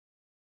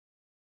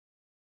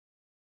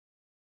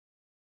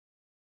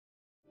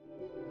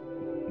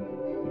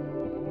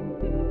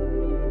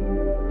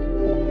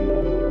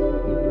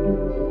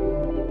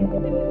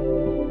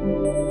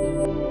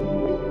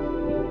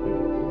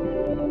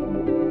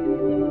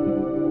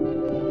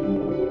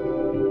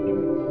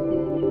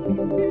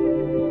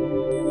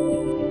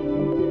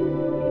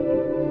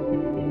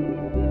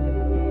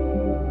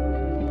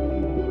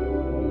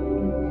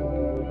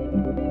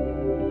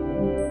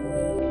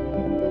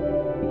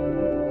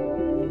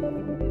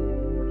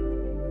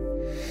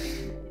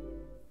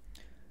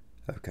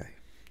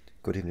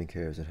Good evening,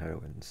 heroes and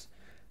heroines,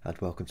 and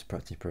welcome to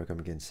Practising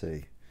Programming in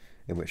C,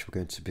 in which we're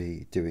going to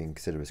be doing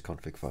Cinera's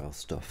config file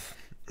stuff.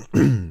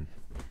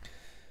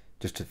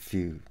 Just a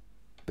few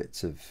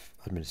bits of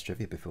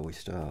administrivia before we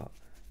start.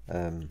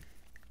 And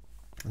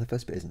the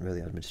first bit isn't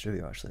really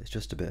administrivia, actually. It's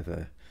just a bit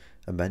of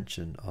a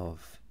mention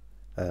of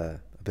a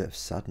bit of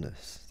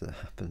sadness that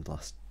happened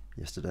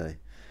yesterday.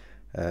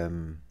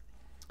 You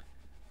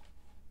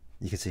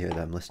can see here that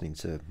I'm listening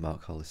to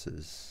Mark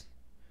Hollis's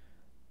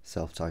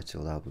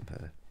self-titled album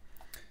here.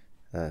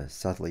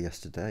 Sadly,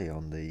 yesterday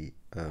on the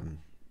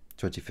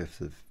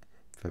 25th of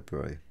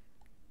February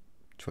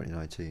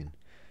 2019,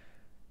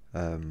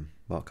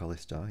 Mark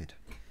Hollis died.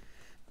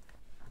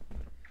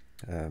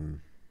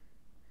 I'm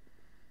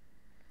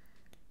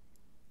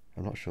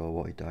not sure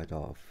what he died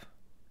of.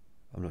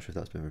 I'm not sure if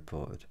that's been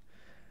reported.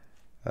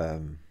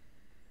 And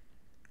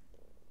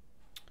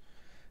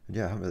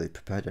yeah, I haven't really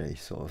prepared any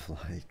sort of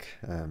like,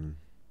 I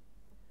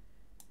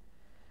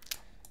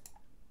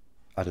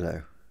don't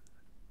know,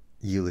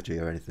 eulogy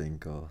or anything,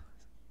 or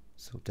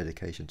sort of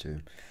dedication to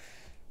him.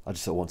 I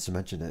just sort of wanted to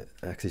mention it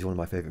because he's one of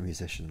my favourite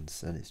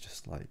musicians, and it's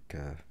just like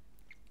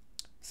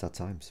sad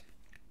times.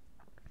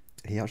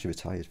 He actually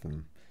retired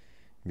from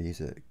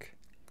music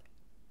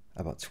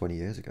about 20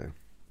 years ago.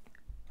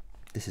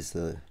 This is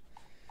the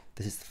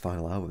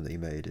final album that he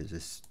made. Is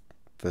his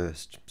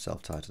first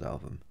self-titled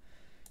album.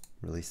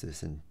 Released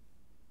this in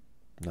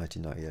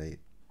 1998.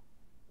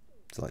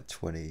 It's like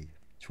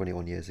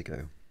 21 years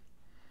ago.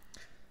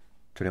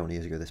 21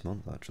 years ago this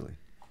month, actually.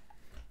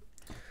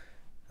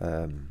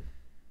 Well,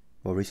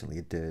 recently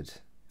I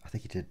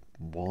think he did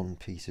one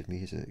piece of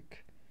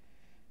music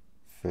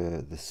for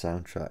the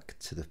soundtrack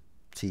to the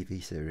TV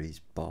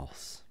series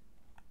Boss.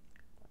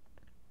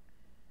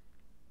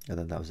 And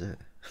then that was it.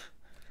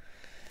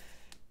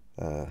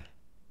 So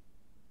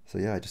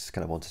yeah, I just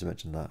kind of wanted to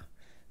mention that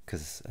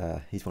because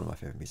he's one of my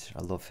favourite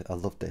musicians. I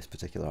love this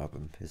particular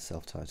album, his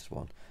self-titled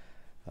one,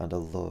 and I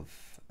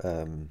love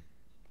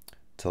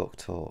Talk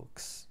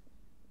Talk's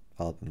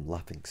album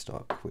Laughing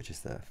Stock, which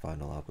is their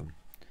final album.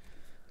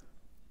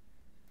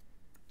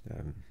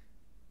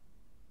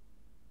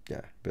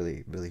 Yeah,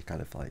 really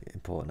kind of like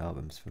important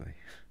albums for me.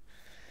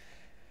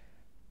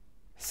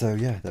 So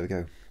yeah, there we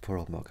go. Poor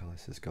old Mark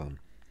Hollis is gone.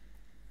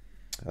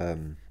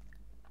 Thank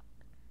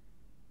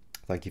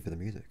you for the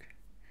music.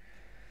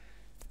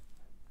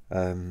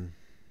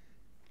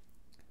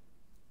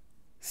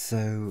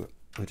 So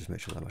I'll just make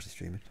sure that I'm actually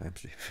streaming. I am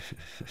streaming.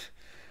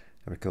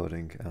 I'm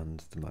recording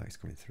and the mic's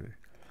coming through.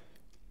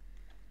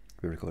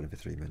 We're recording for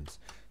 3 minutes.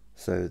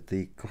 So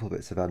the couple of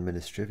bits of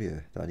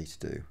administrivia that I need to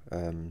do.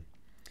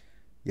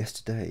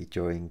 Yesterday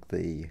during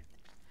the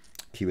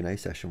Q&A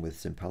session with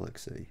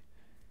Simpalaxy,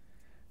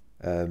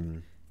 I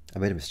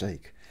made a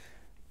mistake.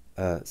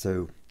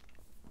 So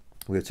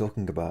we were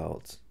talking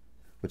about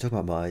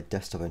my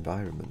desktop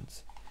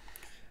environment,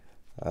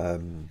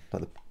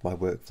 like my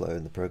workflow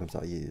and the programs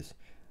that I use,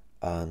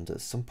 and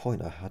at some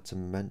point I had to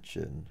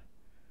mention,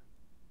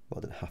 well,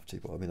 I didn't have to,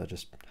 but I mean I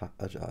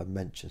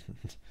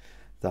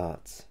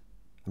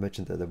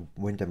mentioned that the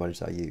window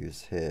manager I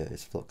use here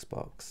is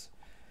Fluxbox,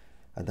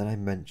 and then I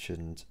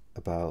mentioned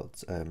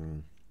about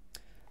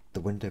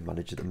the window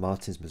manager that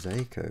Martin's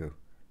Mosaico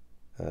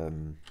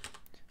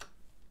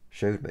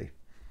showed me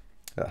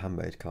at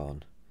Handmade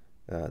Con.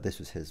 This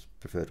was his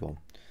preferred one.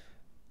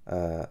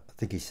 I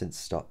think he's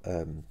since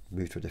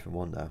moved to a different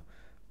one now,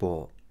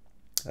 but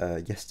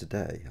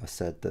yesterday I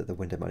said that the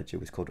window manager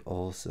was called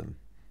Awesome,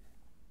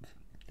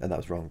 and that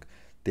was wrong.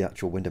 The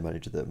actual window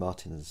manager that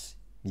Martin's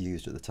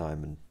used at the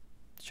time and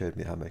showed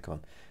me at Handmade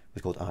Con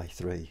was called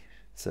i3,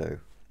 so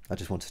I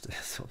just wanted to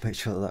sort of make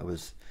sure that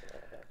was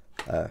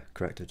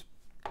corrected.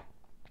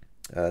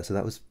 So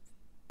that was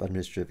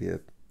Administrivia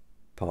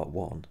Part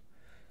 1.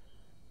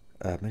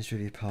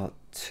 Administrivia Part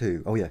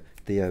 2. Oh yeah,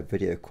 the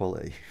video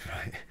quality,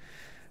 right.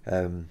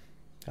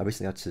 I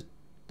recently had to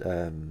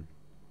kind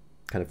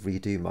of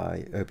redo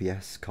my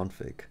OBS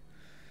config.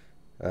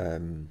 I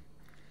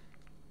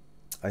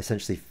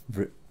essentially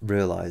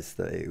realised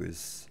that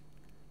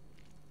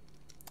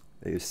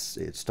it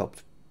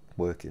stopped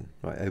working.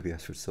 Right,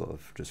 OBS would sort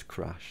of just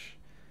crash,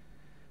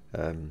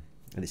 and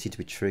it seemed to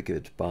be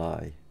triggered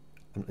by.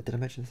 Did I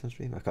mention this on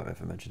stream? I can't remember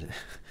if I mentioned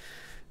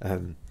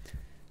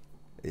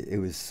it. It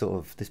was sort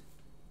of this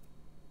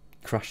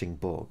crashing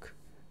bug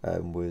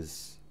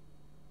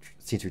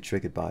seemed to be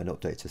triggered by an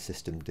update to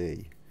System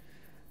D.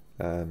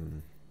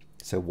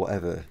 So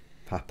whatever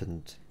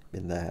happened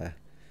in there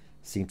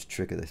seemed to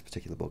trigger this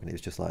particular bug, and it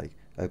was just like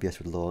OBS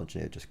would launch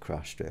and it would just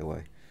crash straight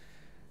away.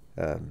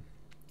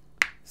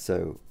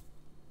 So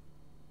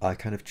I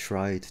kind of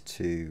tried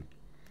to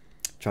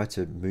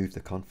move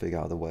the config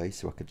out of the way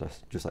so I could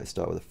just like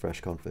start with a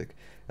fresh config,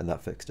 and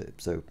that fixed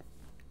it. So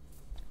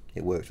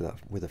it worked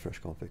with a fresh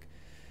config.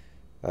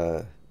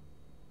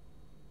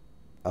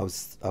 I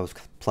was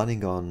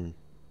planning on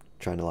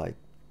trying to like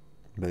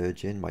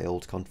merge in my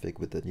old config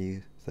with the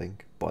new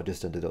thing, but I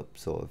just ended up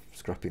sort of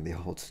scrapping the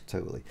old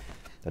totally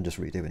and just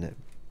redoing it.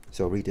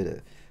 So I redid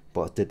it,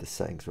 but I did the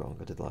settings wrong.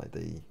 I did like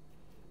the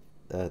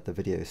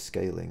video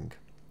scaling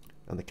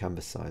and the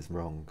canvas size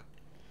wrong.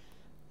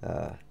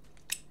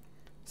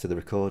 So the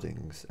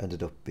recordings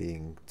ended up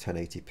being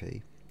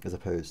 1080p as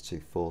opposed to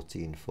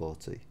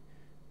 1440,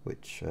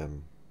 which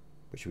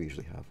we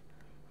usually have.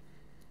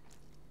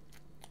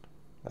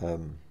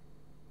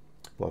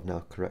 But I've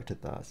now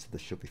corrected that, so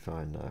this should be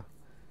fine now.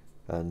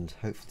 And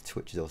hopefully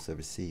Twitch is also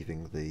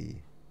receiving the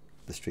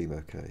stream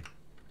okay,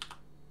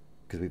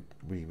 because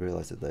we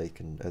realised that they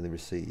can only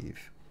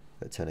receive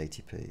at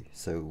 1080p.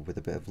 So with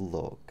a bit of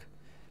luck,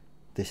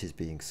 this is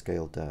being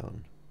scaled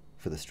down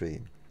for the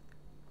stream,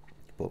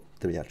 but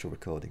the actual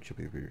recording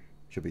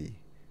should be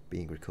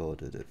being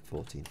recorded at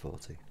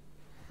 1440.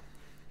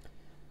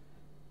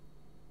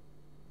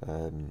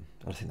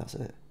 I think that's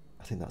it.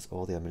 I think that's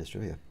all the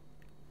administration.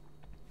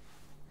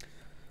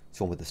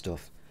 It's on with the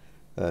stuff.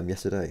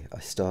 Yesterday I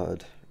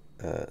started,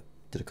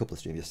 did a couple of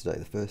streams yesterday.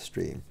 The first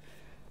stream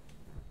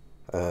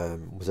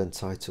was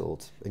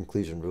entitled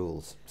Inclusion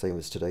Rules, same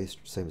as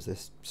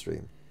this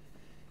stream.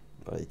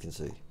 You can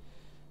see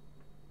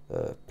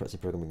Practising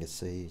Programming in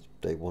C,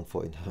 day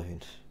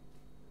 149,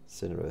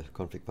 Cinera,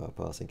 config file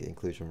parsing,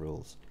 inclusion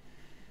rules.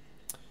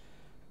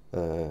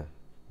 We're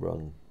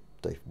on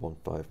day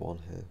 151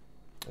 here,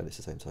 and it's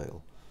the same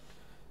title.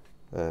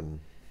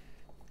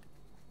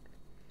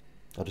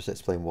 I'll just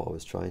explain what I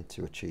was trying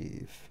to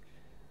achieve,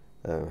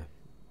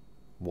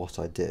 what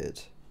I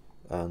did,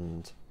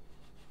 and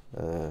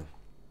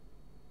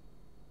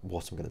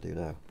what I'm going to do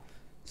now.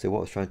 So what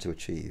I was trying to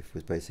achieve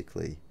was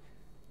basically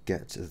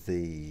get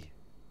the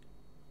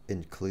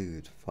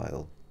include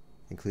file,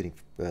 including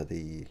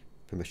the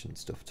permission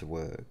stuff, to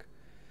work.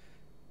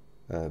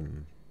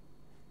 And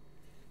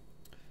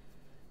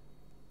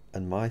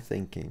my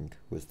thinking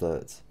was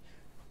that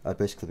I'd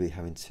basically be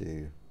having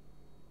to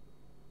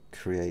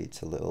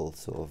create a little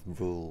sort of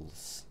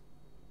rules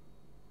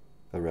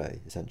array,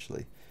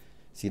 essentially.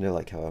 So you know,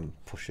 like how I'm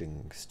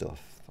pushing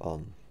stuff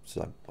on,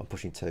 so I'm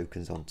pushing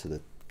tokens onto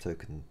the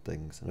token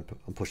things, and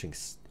I'm pushing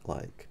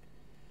like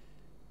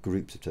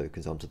groups of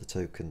tokens onto the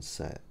token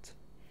set,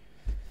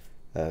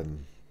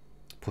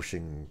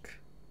 pushing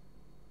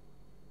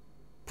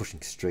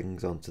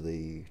strings onto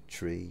the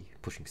tree,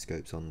 pushing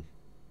scopes on,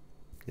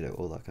 you know,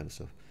 all that kind of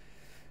stuff.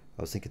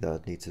 I was thinking that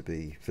I'd need to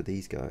be, for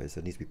these guys,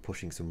 I'd need to be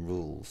pushing some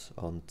rules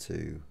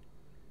onto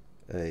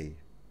an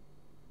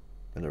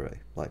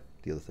array, like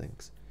the other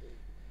things.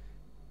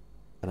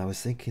 And I was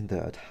thinking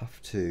that I'd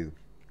have to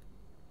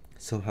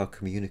somehow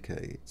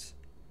communicate,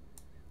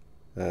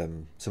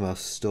 somehow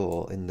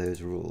store in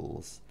those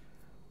rules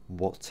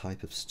what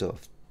type of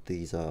stuff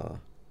these are,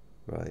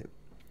 right?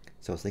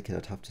 So I was thinking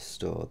I'd have to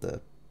store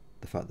the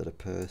fact that a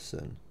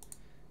person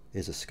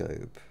is a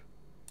scope,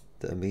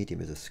 that a medium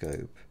is a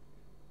scope,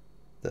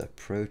 that a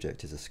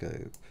project is a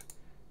scope,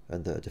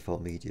 and that a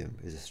default medium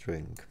is a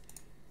string.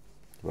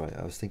 Right,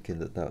 I was thinking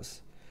that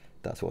that's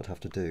what I'd have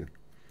to do.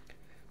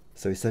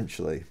 So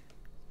essentially,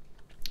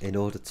 in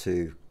order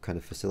to kind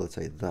of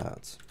facilitate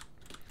that,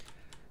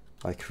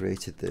 I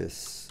created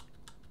this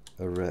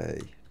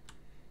array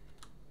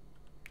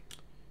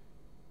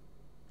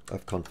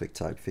of config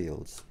type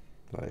fields.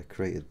 Right, I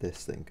created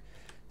this thing.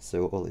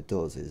 So all it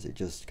does is it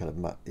just kind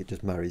of it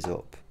just marries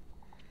up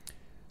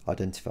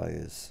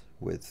identifiers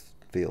with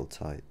field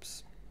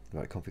types.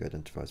 Right, config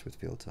identifiers with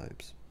field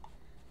types.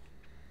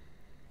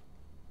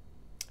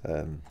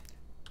 And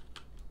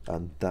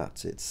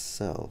that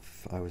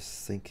itself, I was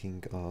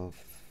thinking of,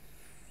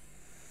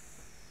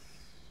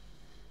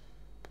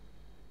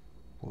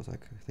 what was I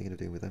thinking of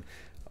doing with them?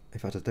 In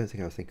fact, I don't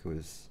think I was thinking I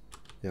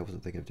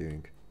wasn't thinking of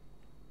doing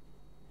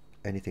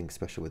anything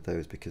special with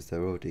those, because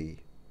they're already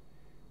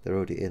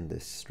in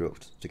this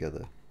struct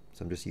together.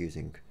 So I'm just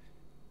using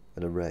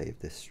an array of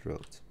this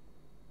struct.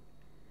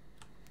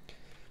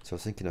 So I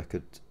was thinking I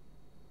could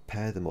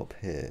pair them up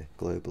here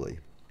globally,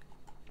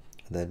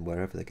 and then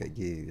wherever they get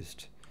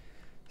used.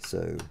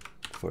 So,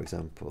 for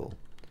example,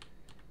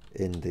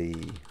 in the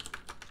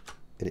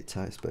init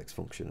typespecs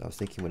function, I was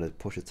thinking when I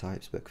push a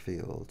typespec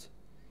field,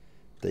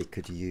 they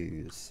could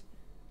use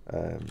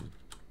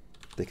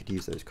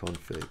those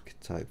config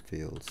type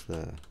fields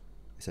there,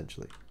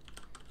 essentially.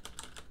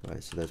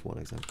 Right, so there's one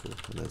example,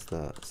 and there's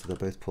that. So they're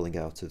both pulling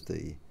out of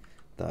that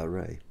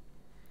array.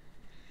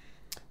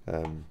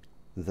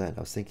 Then I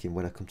was thinking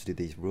when I come to do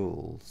these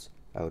rules,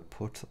 I would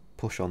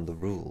push on the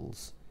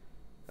rules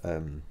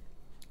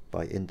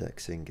by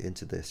indexing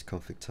into this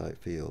config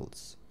type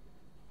fields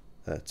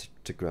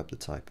to grab the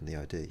type and the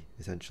ID,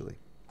 essentially.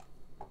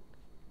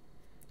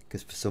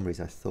 Because for some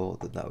reason I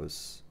thought that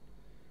was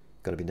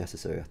going to be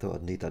necessary. I thought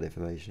I'd need that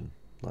information,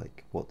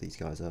 like what these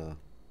guys are.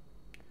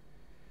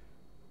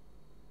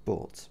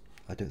 But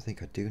I don't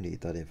think I do need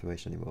that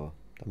information anymore.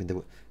 I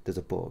mean, there's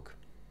a bug,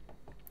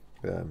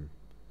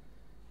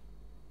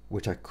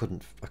 which I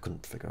couldn't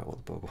figure out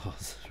what the bug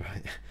was.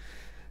 Right,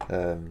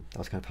 I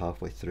was kind of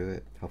halfway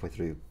through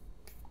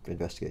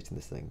investigating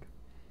this thing,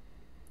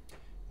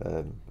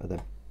 and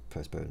then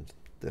postponed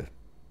the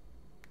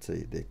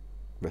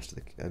rest of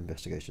the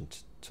investigation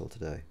till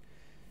today.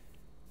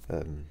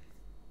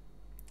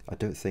 I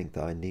don't think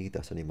that I need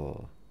that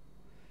anymore.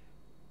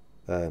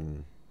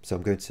 So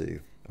I'm going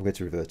to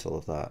revert all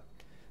of that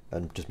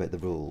and just make the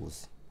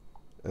rules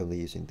only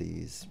using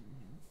these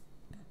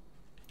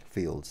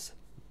fields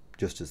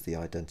just as the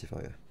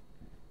identifier.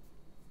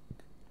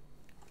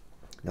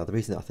 Now the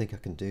reason that I think I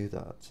can do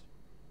that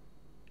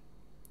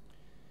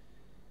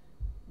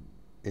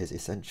is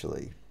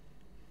essentially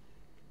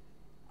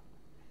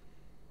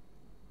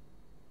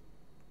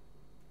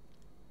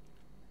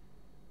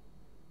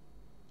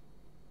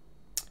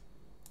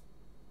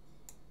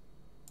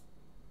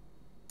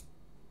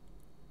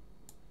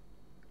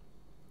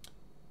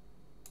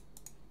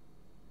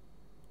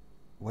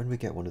when we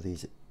get one of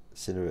these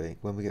Cinera,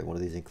 when we get one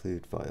of these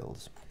include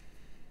files,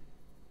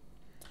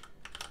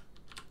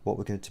 what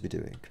we're going to be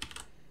doing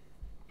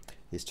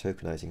is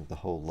tokenizing the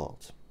whole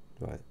lot,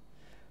 right?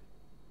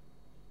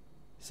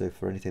 So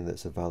for anything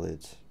that's a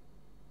valid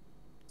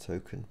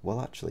token, well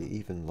actually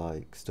even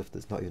like stuff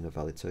that's not even a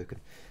valid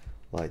token,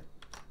 like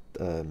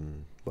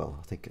well,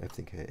 I think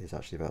everything here is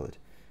actually valid,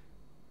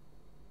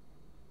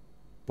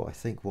 but I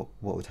think what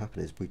would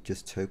happen is we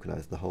just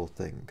tokenize the whole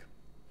thing,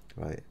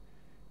 right?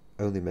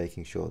 Only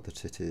making sure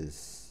that it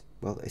is,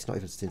 well, it's not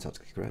even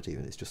syntactically correct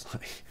even, it's just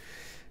like,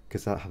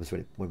 because that happens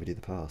when we do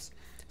the parse.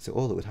 So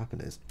all that would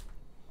happen is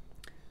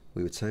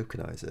we would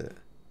tokenize it,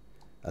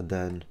 and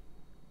then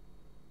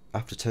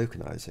after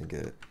tokenizing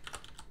it,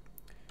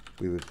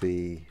 we would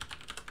be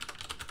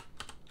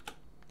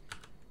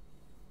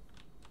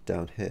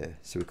down here.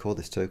 So we call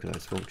this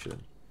tokenize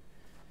function.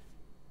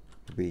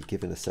 We'd be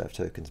given a set of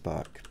tokens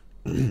back.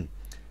 Bearing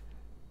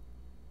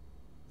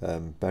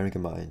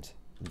in mind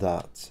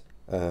that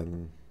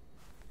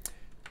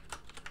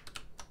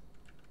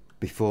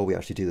before we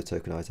actually do the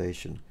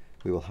tokenization,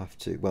 we will have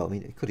to, well, I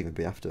mean, it could even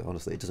be after,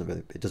 honestly, it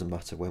doesn't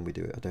matter when we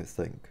do it, I don't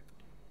think.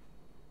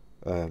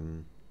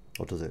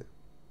 Or does it?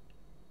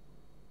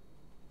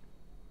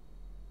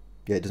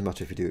 Yeah, it doesn't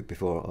matter if you do it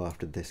before or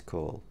after this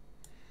call.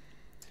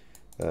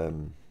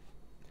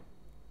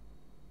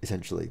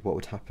 Essentially, what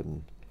would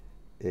happen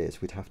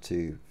is we'd have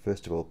to,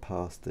 first of all,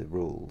 parse the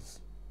rules,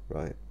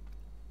 right?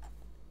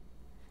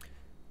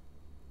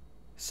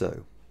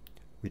 So,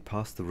 we'd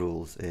pass the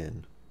rules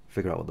in,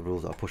 figure out what the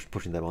rules are,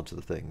 pushing them onto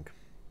the thing,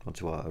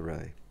 onto our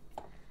array.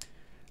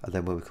 And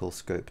then when we call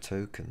scope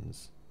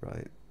tokens,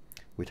 right,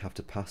 we'd have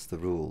to pass the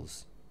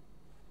rules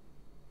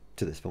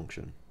to this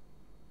function.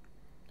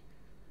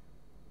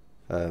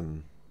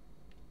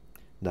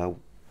 Now,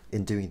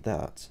 in doing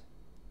that,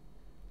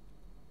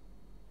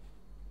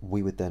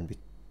 we would then be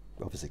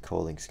obviously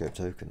calling scope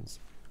tokens.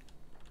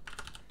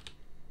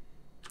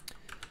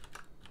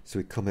 So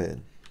we come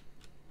in,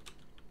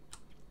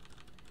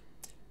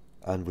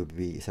 and we'd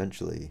be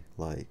essentially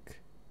like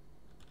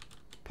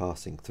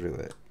parsing through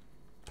it,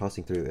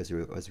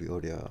 as we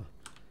already are.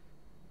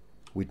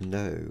 We'd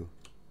know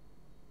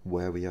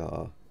where we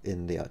are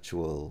in the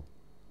actual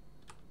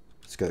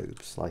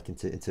scopes, like in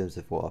terms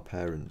of what our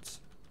parent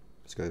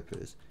scope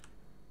is.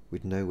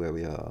 We'd know where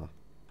we are.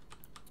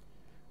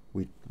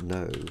 We'd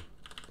know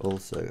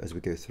also, as we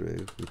go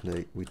through,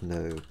 we'd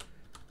know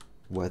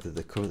whether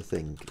the current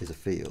thing is a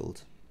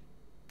field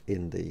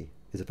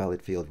is a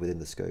valid field within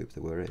the scope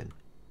that we're in,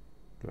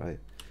 right?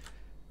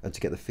 And to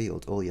get the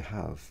field, all you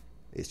have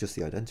is just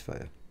the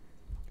identifier,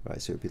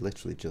 right? So it'd be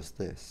literally just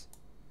this.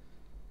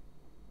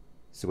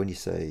 So when you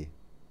say,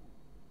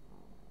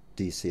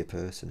 do you see a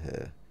person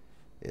here?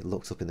 It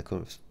looks up in the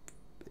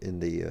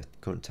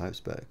current type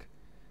spec,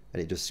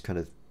 and it just kind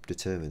of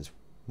determines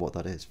what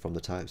that is from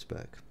the type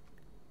spec,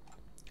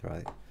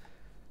 right?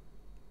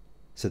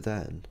 So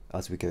then,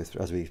 as we go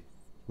through, as we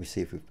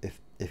see if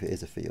it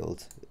is a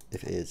field,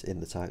 if it is in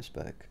the type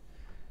spec,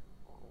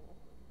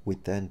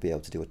 we'd then be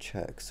able to do a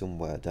check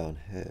somewhere down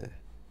here.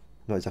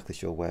 Not exactly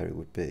sure where it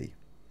would be,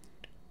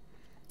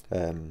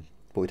 but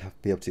we'd have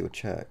to be able to do a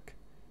check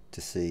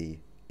to see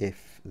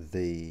if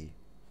we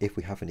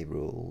have any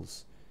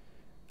rules,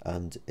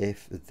 and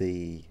if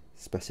the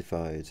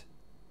specified,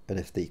 and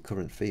if the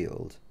current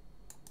field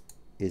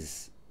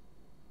is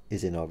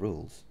in our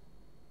rules,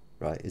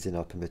 right? Is in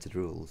our permitted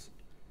rules.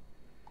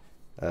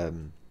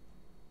 And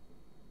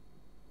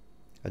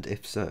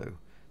if so,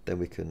 then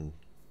we can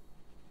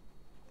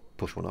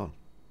push one on,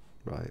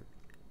 right?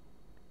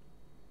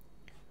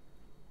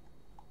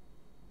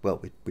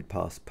 Well, we'd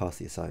pass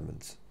the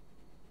assignment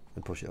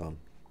and push it on.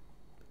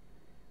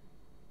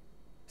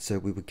 So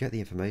we would get the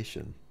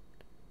information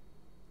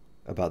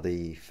about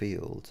the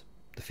field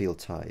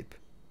type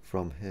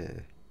from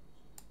here,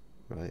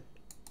 right?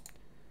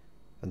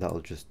 And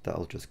that'll just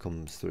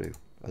comes through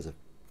as an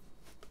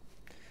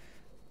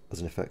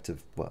effect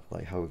of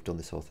like how we've done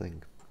this whole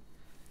thing.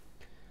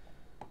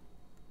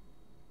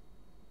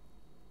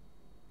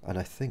 And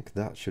I think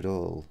that should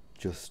all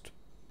just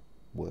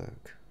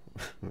work,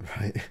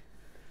 right?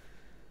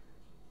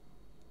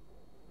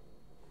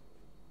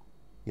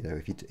 You know,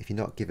 if you're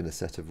not given a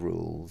set of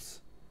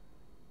rules,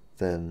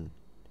 then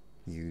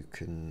you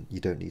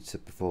don't need to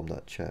perform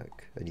that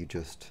check, and you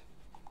just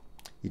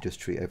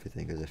treat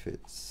everything as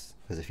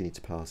if you need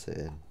to pass it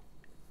in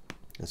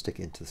and stick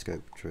it into the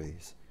scope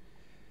trees.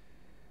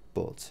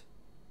 But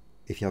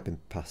if you have been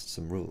passed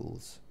some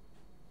rules,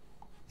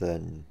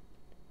 then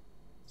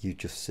you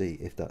just see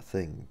if that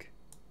thing,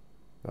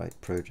 right,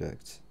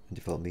 project and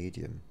default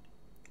medium,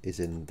 is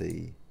in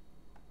the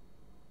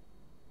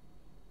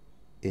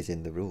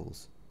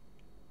rules,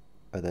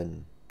 and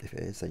then if it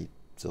is, then you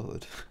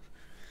sorted.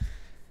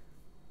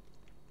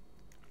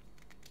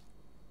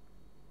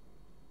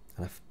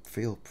 And I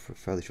feel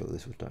fairly sure that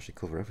this would actually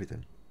cover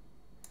everything.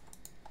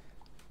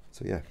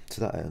 So yeah, to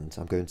that end,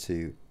 I'm going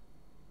to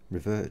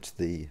revert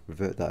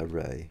that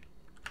array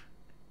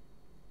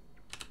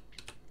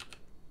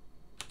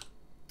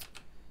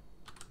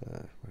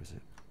where is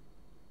it?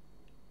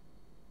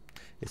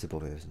 It's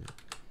above here, isn't it?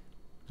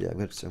 Yeah, I'm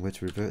going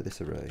to revert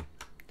this array,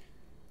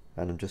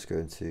 and I'm just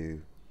going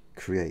to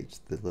create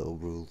the little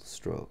rule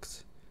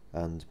struct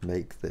and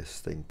make this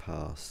thing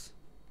parse.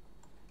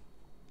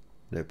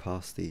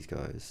 Parse these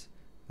guys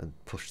and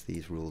push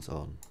these rules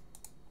on.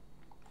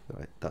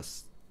 Right,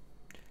 that's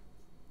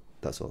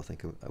all I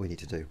think we need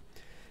to do.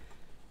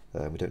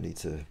 We don't need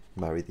to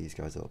marry these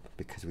guys up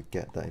because we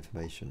get that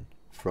information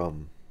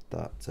from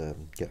that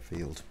get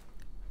field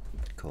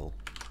call.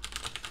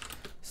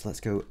 So let's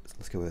go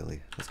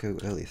early. Let's go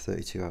early,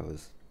 32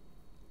 hours.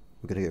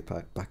 We're going to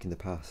go back in the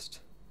past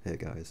here,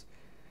 guys.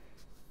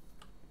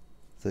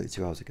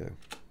 32 hours ago.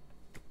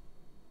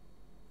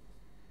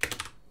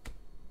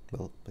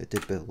 Well, it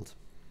did build.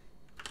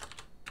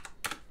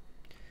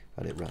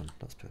 And it ran.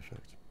 That's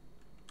perfect.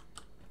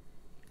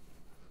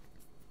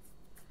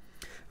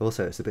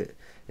 Also, it's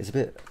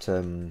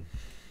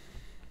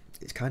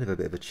kind of a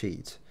bit of a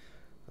cheat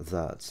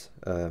that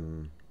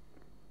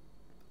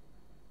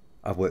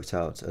I've worked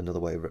out another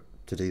way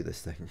to do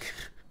this thing.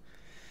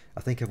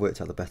 I think I've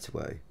worked out the better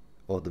way,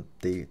 or the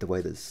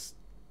way that's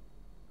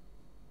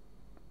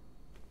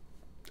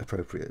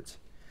appropriate.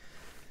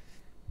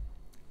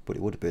 But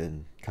it would have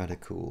been kind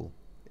of cool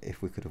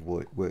if we could have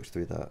worked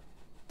through that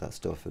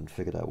stuff and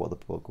figured out what the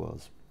bug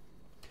was.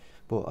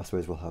 But I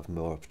suppose we'll have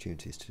more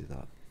opportunities to do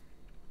that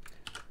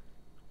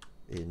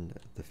in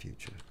the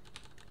future.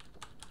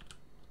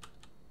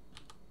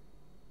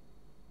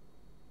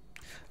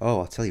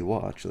 Oh, I'll tell you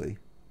what, actually.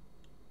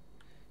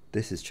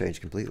 This has changed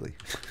completely.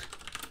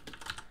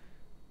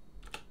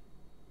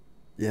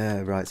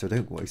 Yeah, right, so I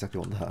don't exactly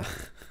want that.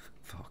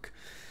 Fuck.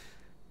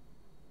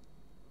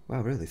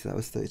 Wow, really? So that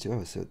was 32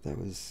 hours, so that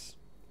was...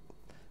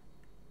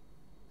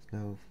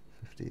 No,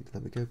 50.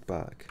 Let me go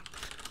back.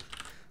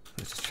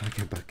 Let's just try and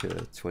go back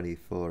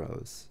 24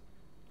 hours.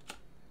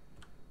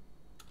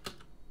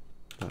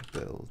 That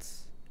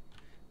builds.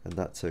 And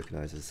that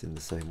tokenizes in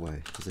the same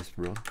way. Does this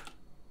run?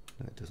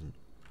 No, it doesn't.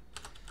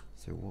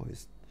 So what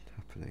is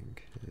happening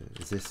here?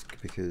 Is this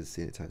because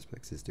the init type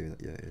specs is doing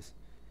that? Yeah, it is.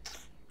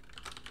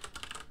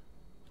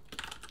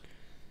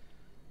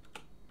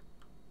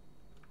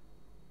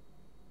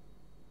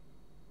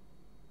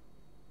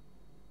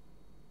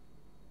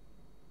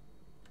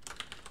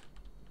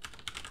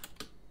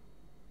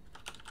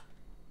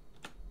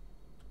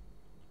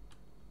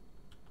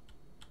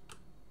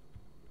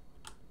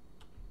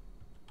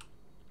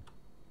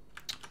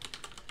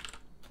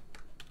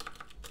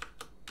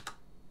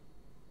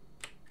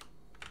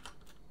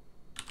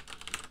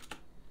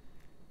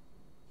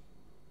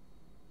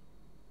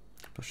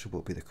 Not sure what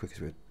would be the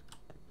quickest way,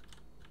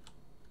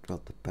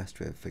 well, the best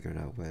way of figuring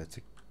out where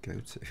to go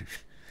to.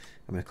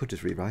 I mean, I could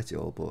just rewrite it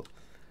all, but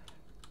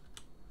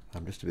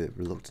I'm just a bit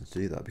reluctant to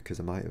do that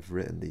because I might have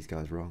written these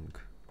guys wrong.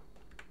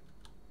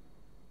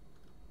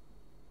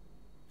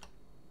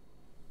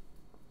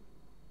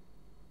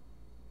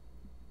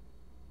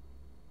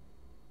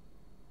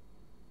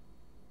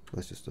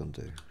 Let's just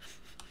undo.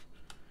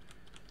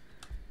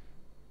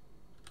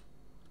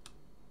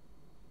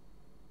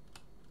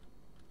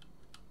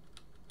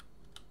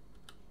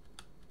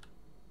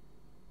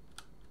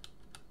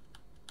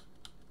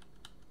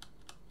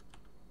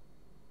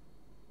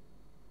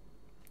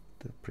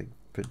 The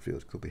print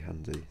field could be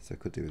handy, so I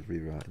could do with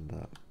rewriting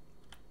that.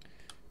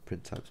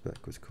 Print type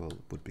spec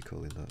would be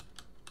calling that.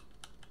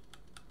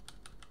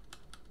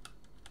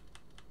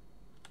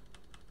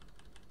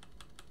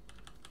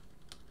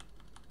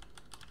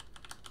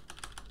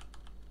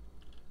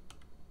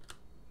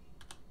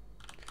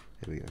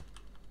 Here we go.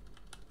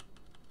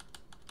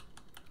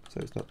 So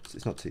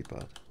it's not too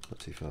bad, not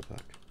too far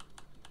back.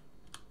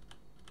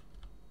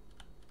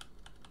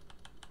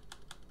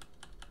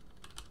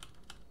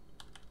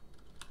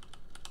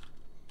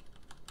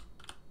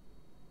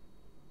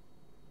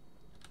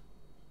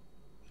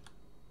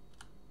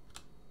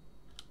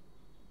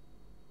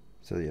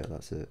 So yeah,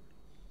 that's it.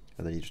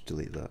 And then you just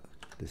delete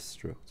this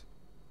struct,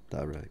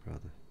 that array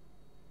rather.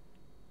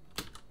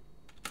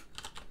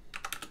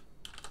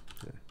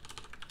 Yeah.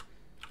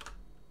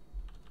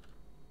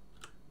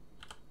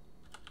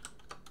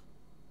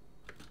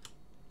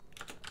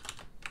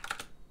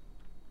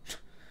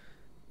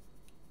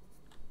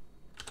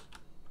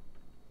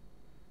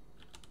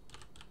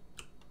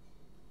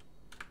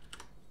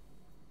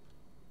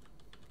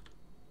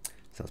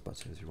 So that's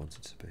about as we want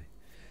it to be.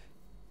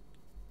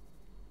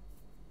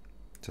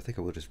 So I think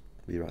I will just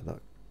rewrite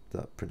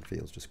that print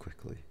field just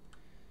quickly.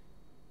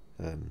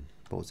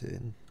 What was it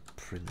in?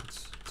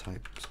 print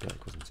type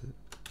spec, wasn't it?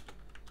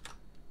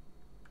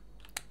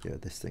 Yeah,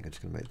 this thing, I'm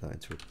just going to make that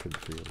into a print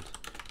field.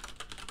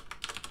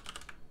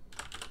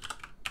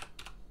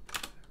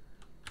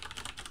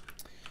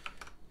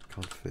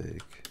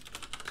 Config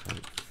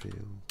type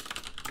field.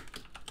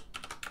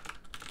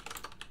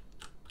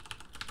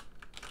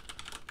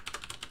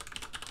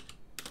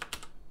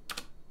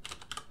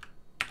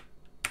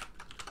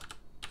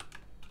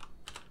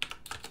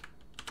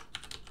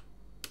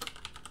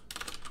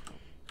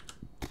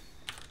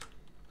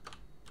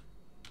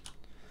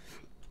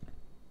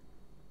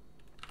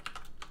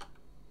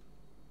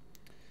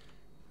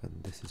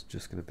 And this is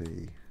just going to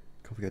be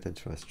config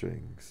identifier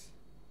strings.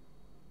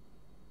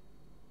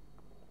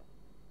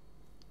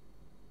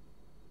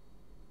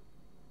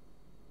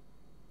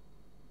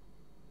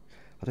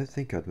 I don't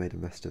think I'd made a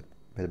mess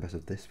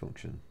of this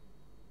function.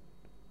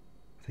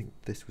 I think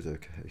this was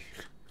okay.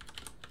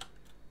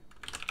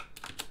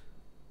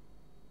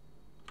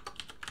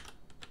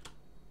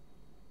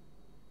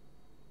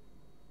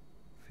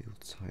 Field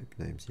type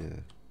names,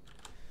 yeah.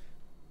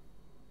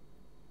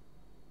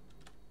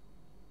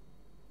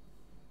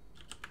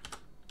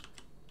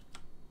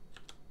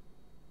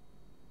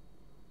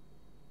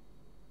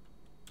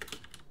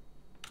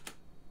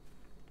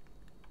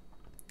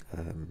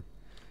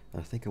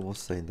 I think I was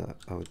saying that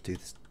I would do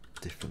this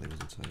differently,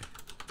 wasn't I?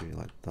 Doing it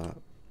like that.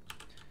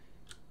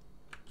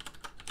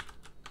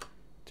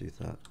 Do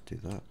that,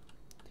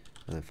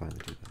 and then finally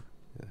do that.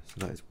 Yeah,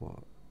 so that is what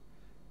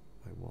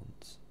I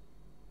want.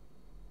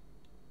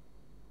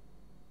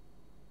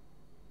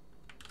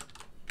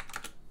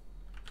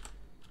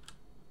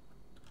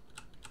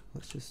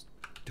 Let's just,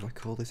 do I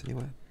call this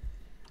anywhere?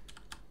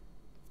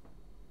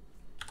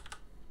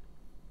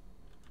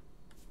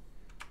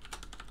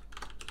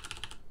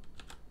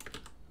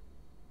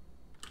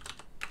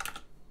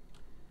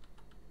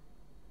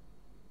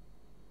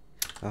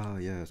 Ah,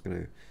 yeah,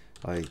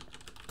 I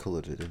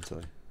coloured it, didn't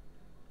I?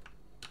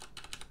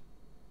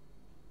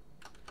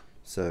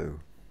 So,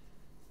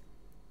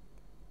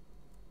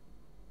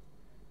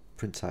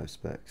 print type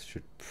specs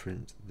should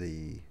print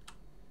the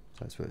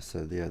type specs.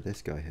 So, yeah,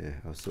 this guy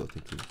here, I was sort of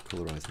thinking of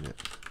colorizing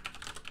it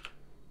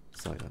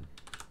cyan.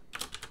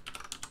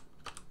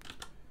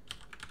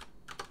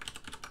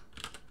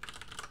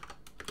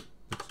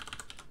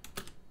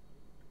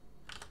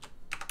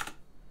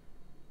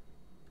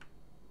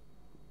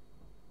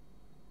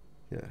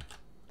 Yeah,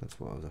 that's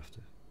what I was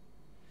after.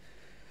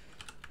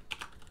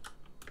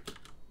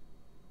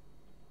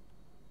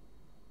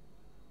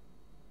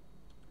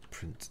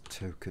 Print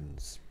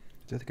tokens.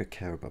 I don't think I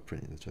care about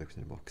printing the tokens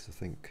anymore because I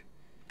think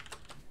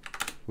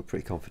we're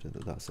pretty confident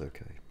that that's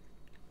okay.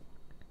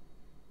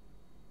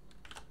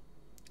 I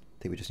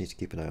think we just need to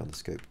keep an eye on the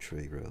scope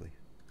tree, really.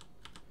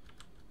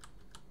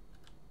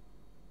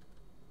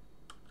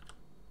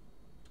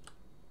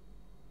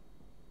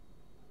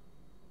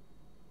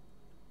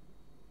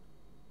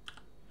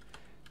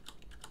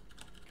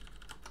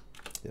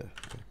 Yeah,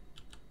 okay.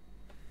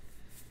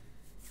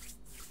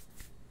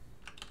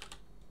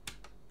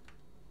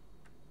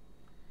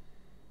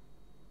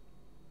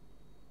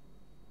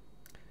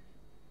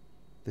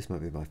 This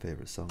might be my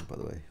favourite song, by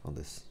the way, on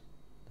this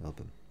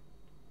album.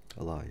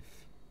 Alive,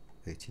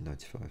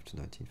 1895 to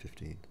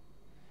 1915.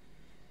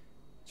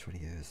 20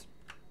 years.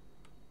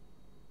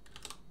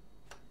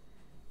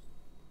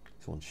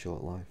 It's one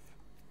short life.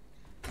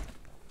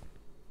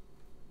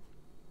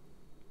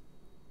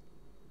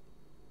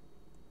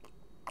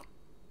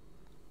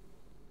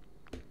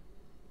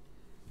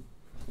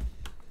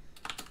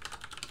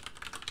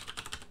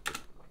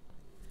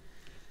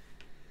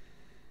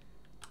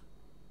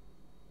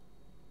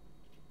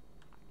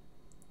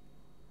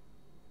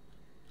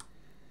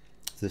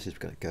 So this is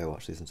going to go,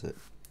 actually, isn't it?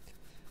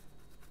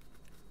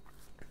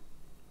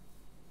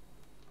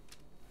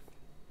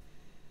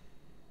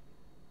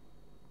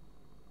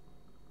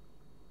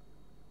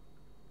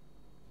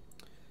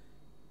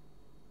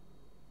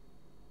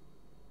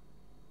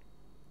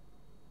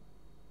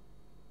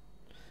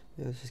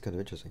 Yeah, this is kind of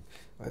interesting.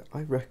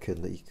 I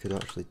reckon that you could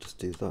actually just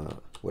do that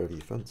wherever you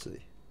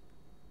fancy.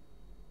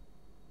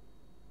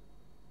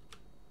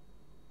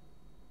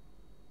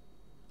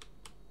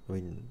 I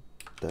mean,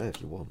 there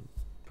if you want,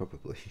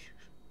 probably.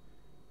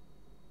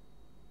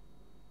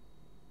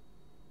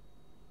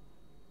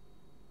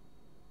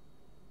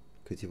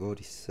 Because you've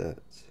already set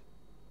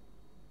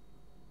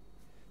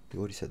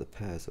the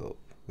pairs up,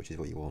 which is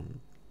what you want.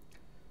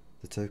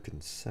 The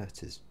token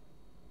set is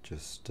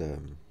just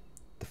the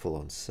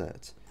full-on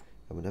set,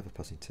 and we're never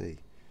passing t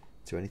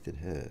to anything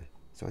here.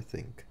 So I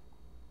think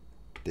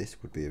this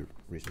would be a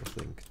reasonable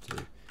thing to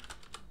do.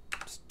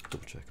 Just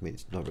double check. I mean,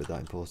 it's not really that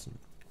important,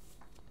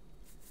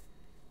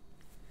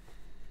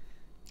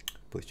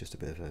 but it's just a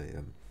bit of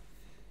a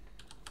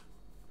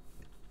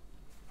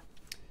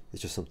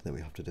it's just something that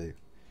we have to do.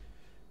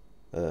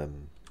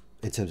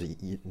 In terms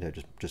of, you know,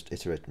 just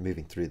iterate,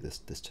 moving through this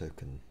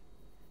tokens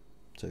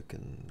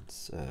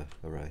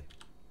array.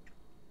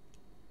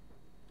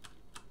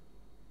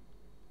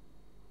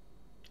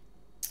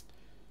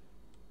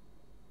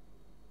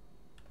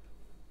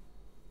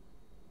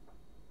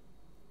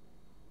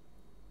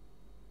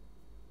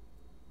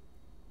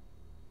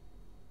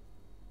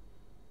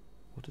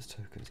 does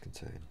tokens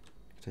contain?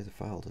 It contains a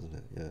file, doesn't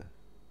it? Yeah.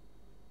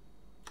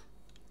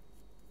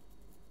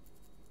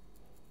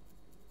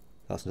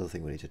 That's another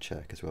thing we need to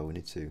check as well. We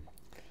need to,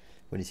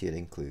 when you see an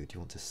include, you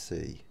want to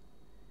see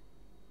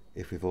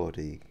if we've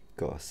already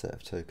got a set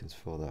of tokens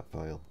for that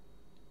file.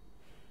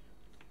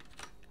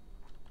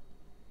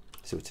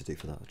 See what to do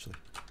for that actually.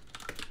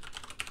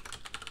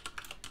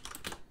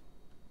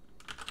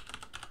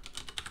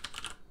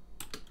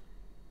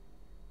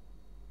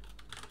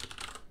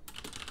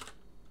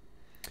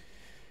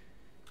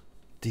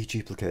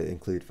 Deduplicate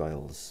include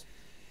files.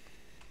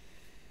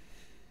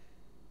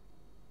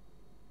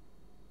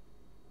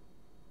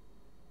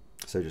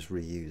 So just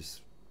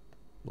reuse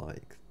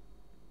like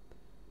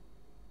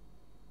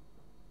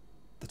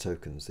the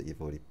tokens that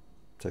you've already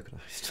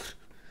tokenized.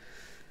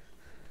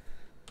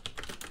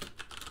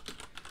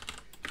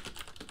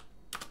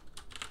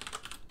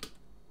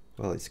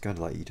 Well, it's kind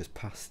of like you just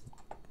pass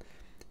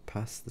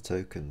the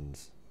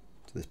tokens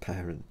to this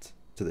parent,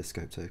 to this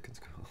scope tokens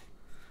call.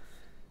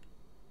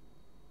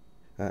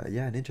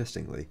 Yeah, and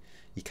interestingly,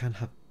 you can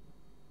have,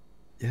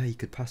 yeah, you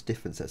could pass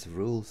different sets of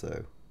rules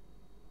though.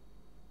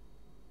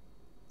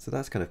 So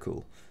that's kind of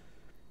cool.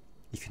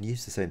 You can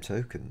use the same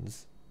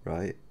tokens,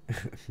 right?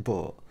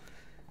 But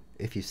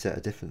if you set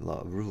a different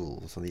lot of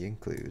rules on the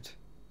include,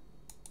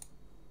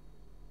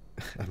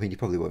 I mean, you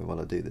probably won't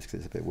want to do this because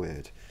it's a bit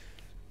weird,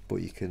 but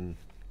you can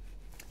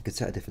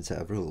set a different set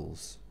of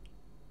rules,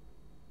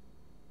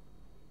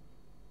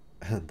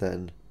 and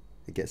then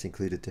it gets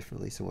included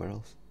differently somewhere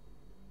else.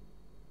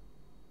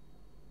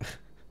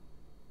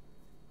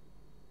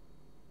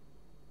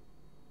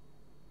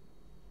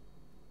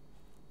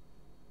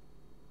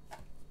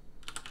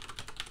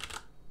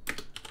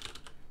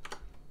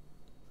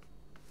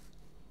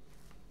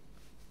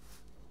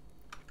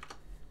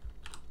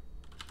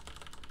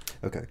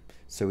 Okay,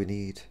 so we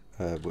need,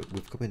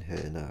 we've come in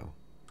here now,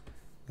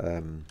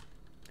 and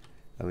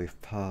we've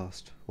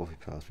passed, what have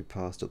we passed? We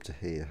passed up to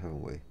here,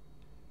 haven't we?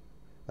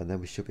 And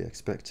then we should be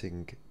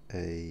expecting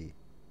an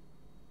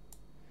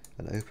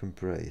open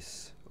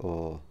brace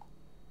or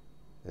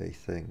a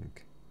thing.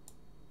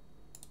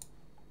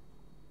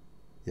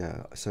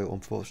 Yeah, so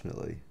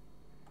unfortunately,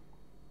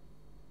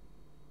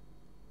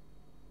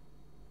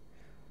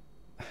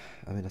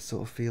 I mean, I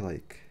sort of feel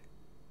like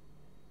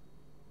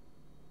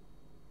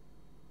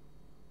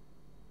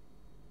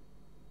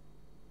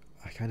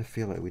I kind of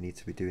feel like we need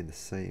to be doing the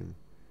same.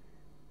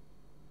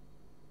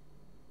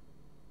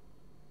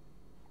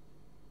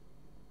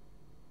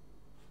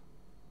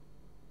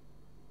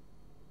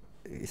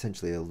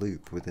 Essentially a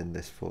loop within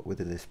this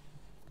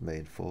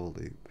main for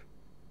loop,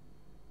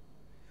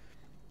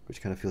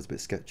 which kind of feels a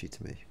bit sketchy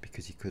to me,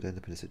 because you could end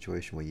up in a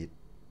situation where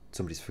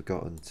somebody's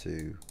forgotten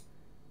to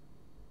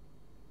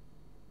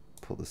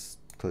put the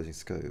closing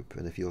scope,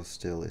 and if you're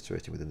still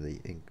iterating within the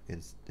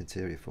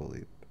interior for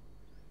loop,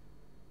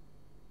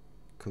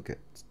 could get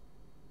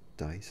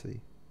dicey.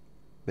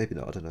 Maybe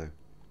not, I don't know.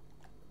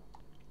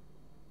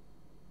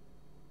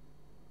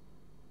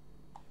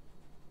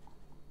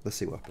 Let's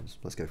see what happens.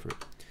 Let's go for it.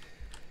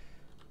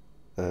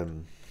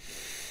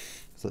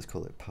 So let's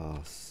call it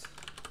parse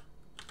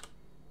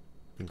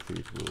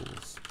include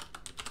rules.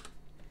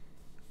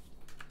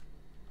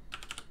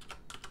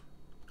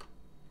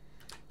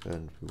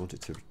 And we want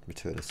it to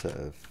return a set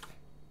of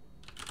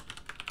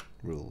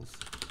rules.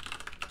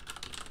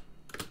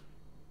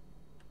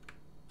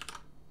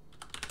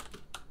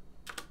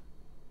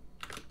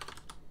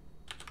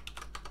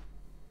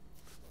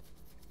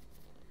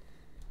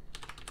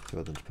 So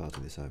rather than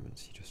departing the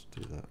assignments, you just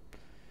do that.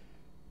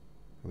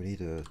 We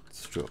need a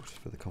struct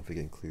for the config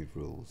include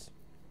rules.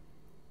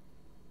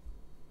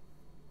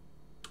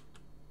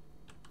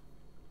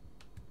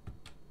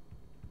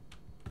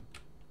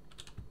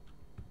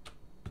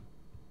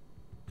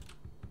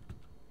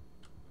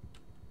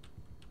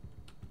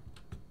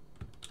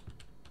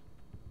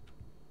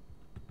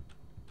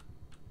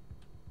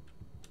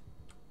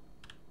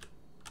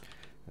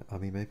 I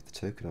mean, maybe the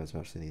tokenizer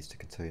actually needs to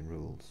contain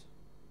rules.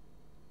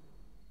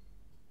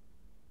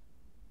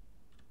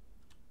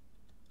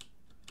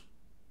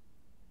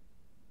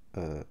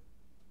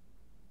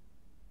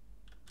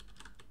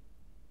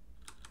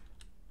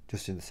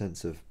 Just in the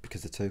sense of,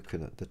 because the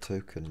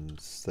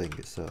tokens thing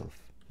itself,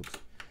 oops,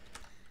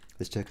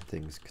 this token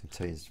thing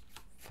contains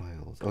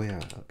files. Oh yeah,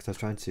 because I was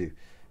trying to,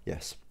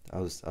 yes,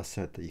 I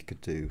said that you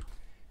could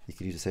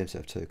use the same set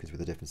of tokens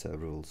with a different set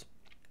of rules.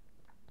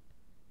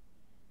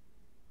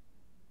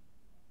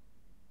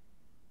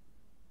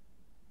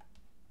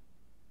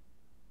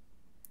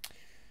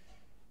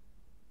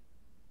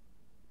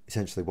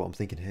 Essentially, what I'm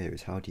thinking here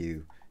is how do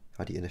you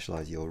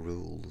initialize your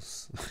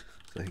rules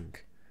thing?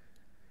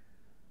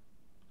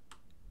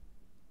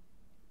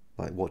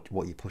 Like what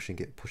are you pushing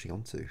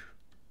onto? It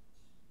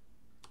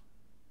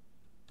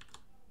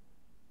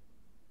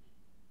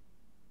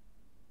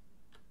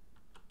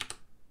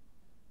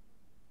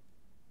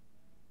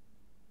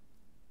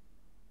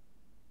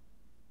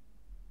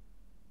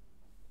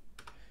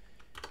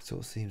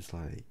sort of seems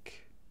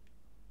like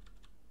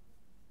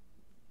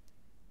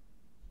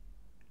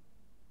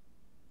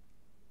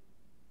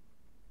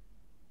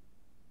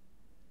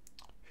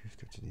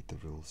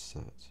rules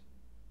set.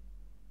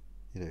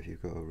 You know, if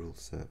you've got a rule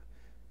set,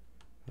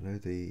 I know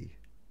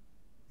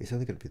it's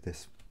only going to be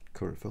this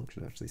current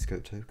function actually,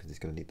 scope tokens. It's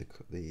going to need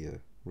the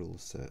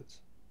rules set.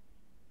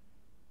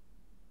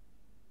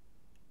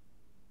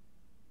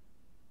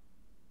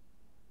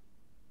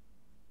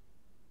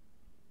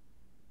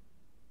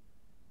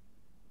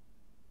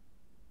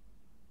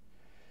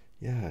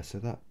 Yeah,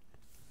 so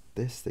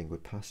this thing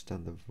would pass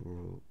down the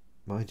rule,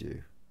 mind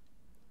you.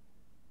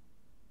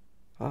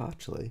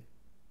 Actually,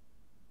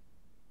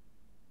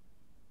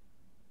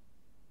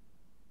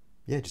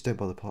 yeah, just don't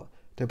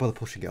bother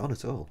pushing it on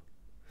at all.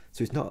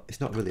 So it's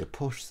not really a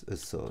push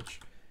as such.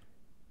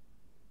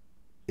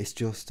 It's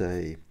just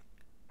you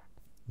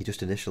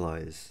just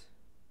initialize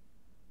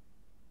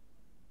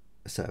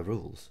a set of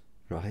rules,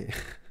 right?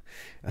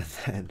 And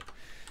then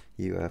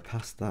you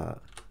pass that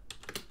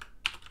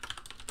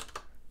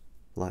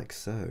like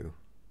so.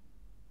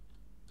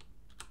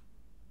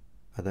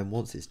 And then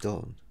once it's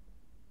done,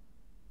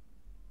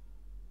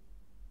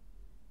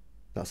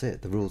 that's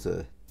it. The rules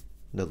are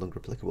no longer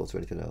applicable to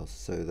anything else,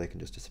 so they can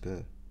just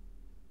disappear.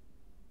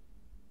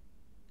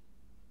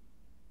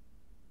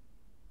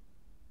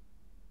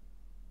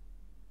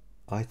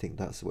 I think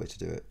that's the way to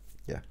do it,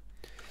 yeah.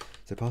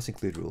 So parse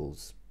include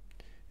rules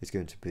is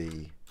going to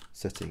be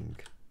setting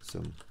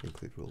some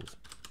include rules.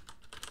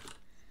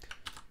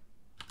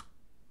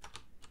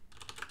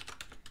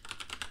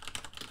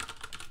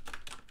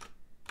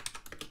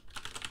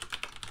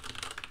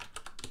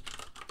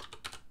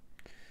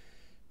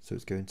 So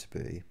it's going to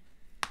be,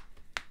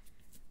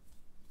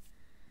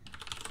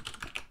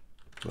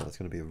 well, it's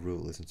going to be a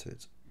rule, isn't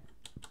it?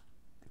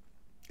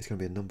 It's going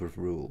to be a number of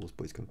rules,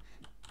 but it's going to,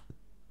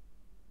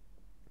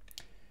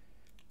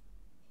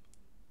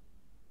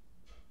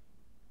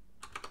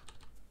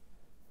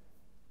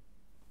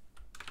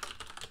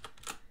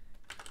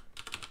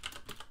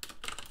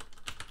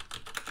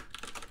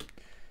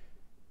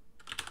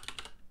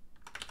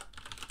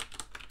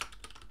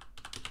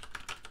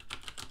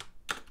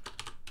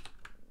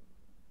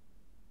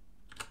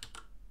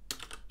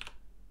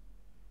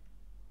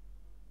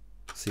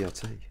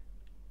 CRT.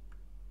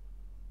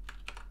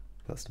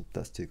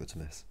 That's too good to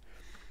miss.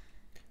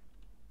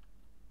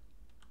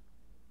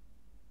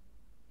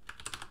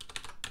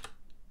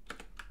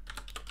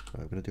 Right,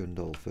 we're going to do a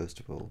null first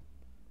of all.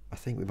 I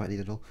think we might need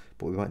a null,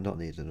 but we might not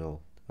need a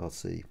null. I'll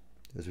see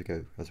as we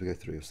go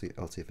through.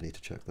 I'll see if I need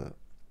to check that.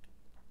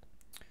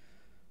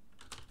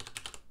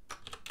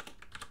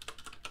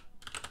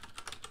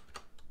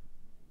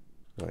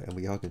 Right, and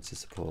we are going to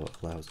support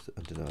allows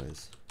and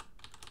denies.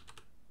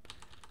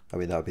 I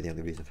mean, that would be the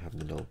only reason for having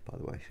the null, by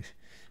the way.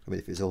 I mean,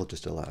 if it's all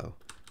just allow,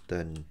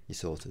 then you're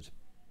sorted.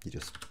 You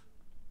just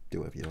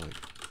do whatever you like.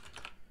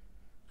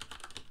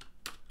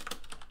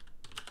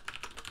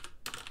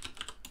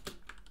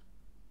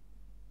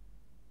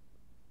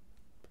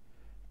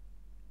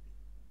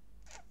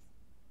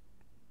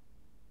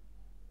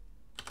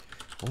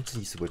 I want to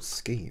use the word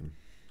scheme.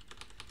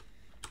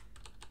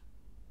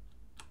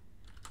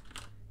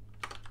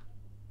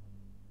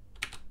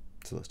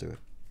 So let's do it.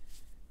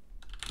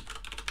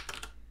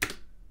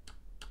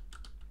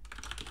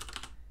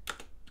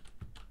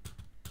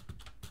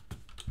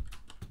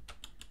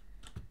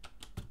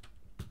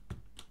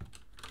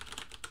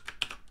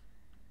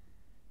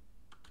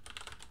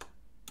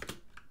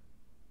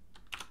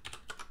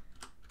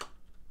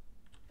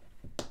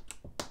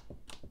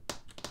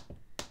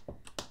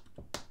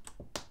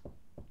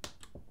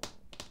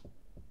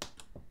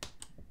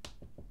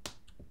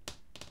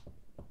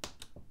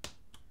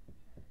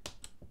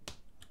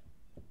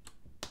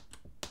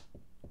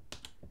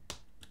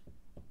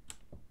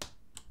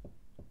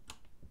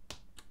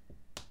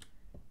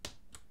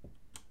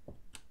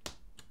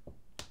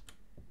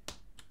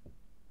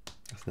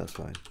 That's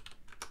fine.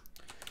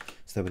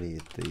 So then we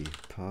need the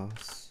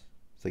parse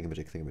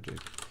thingamajig,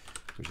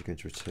 which is going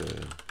to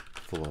return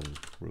full-on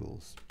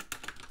rules.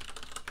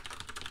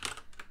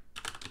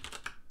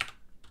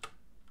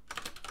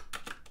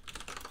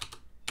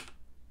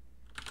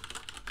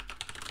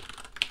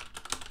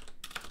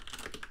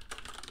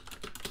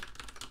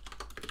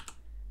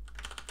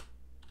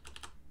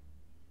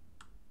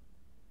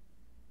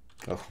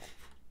 Oh,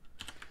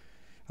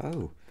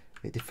 oh,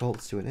 it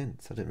defaults to an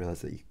int. I didn't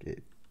realise that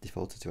it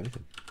defaulted to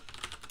anything.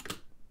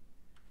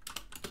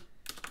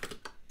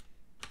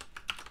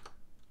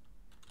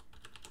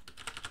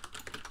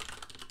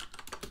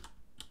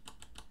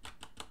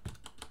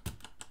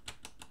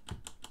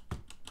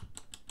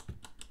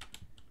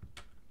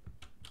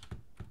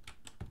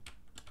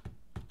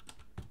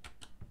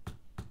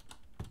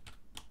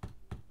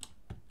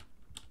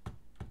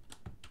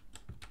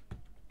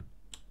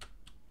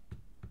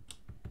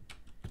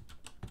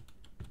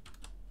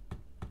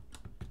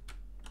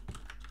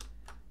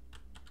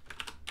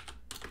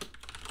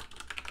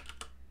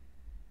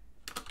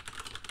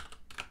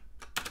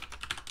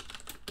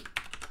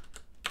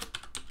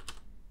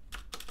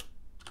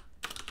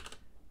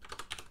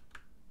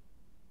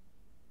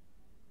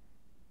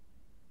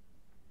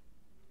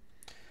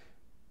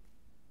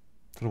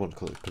 I don't want to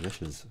call it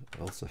permissions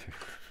also.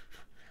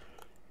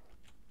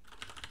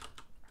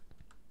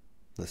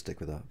 Let's stick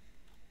with that.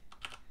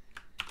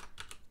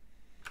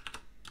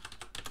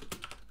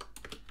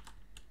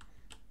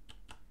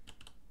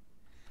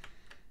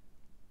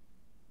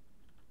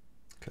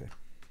 Okay.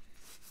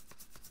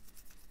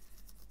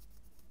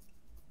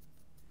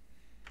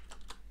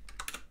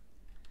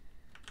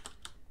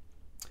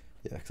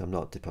 Yeah, because I'm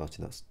not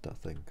departing that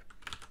thing.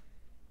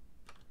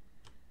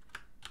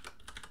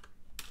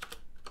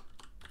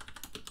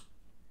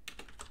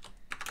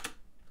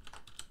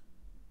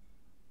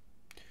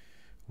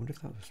 I wonder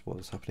if that was what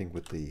was happening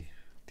with the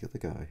other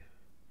guy.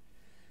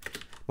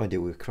 Mind you,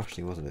 we were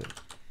crashing, wasn't it?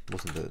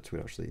 Wasn't that we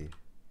were actually,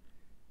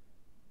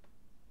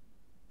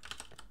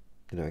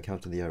 you know,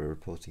 encountering the error,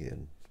 reporting it,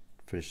 and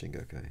finishing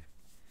okay.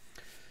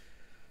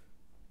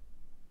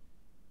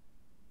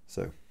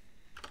 So.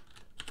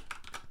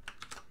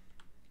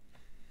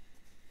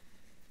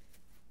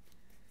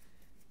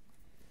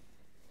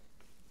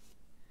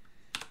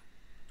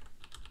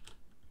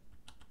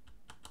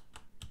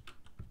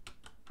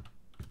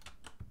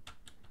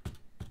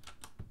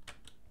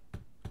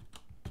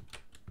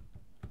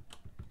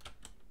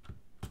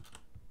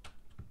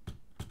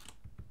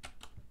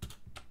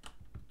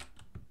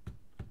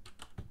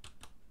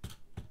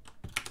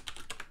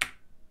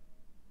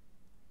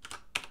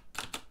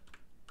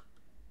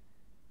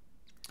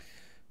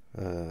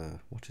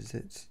 What is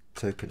it?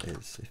 Token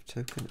is. If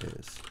token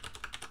is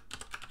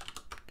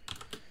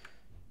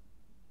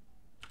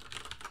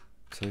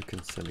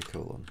token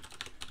semicolon.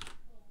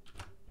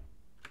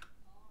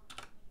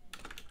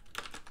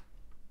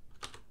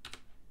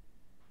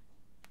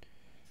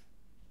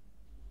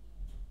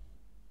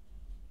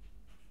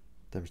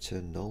 Then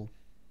return null.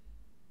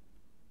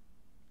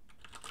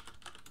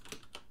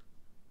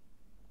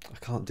 I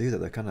can't do that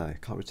though, can I? I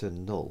can't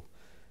return null.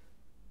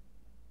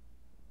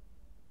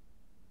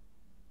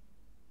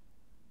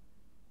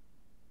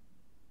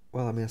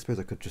 Well, I mean, I suppose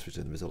I could just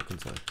return the result,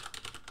 couldn't I?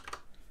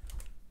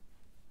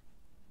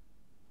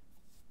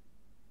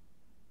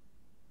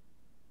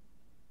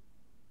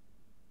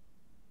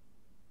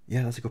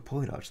 Yeah, that's a good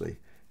point, actually.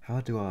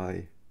 How do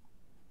I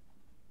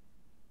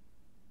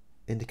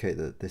indicate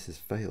that this has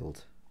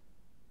failed?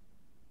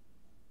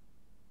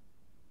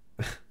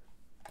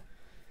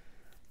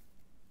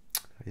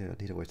 Yeah,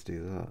 I need a way to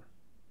do that,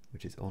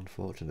 which is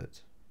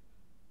unfortunate.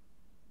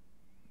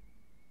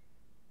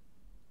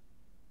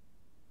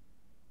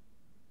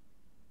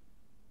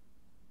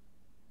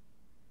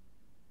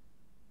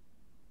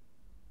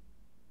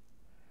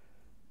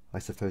 I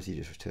suppose you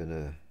just return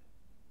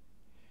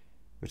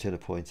a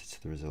pointer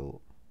to the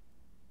result,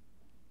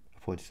 a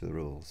pointer to the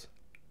rules,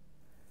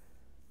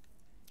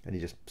 and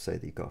you just say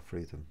that you've got to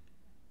free them.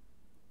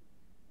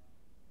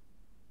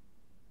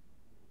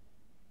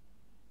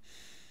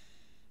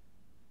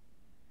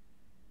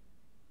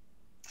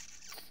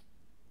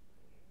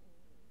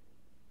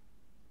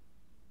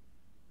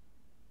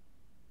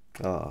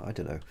 Oh, I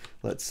don't know.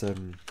 Let's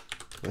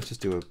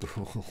just do a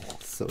bool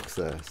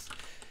success.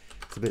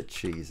 It's a bit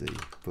cheesy,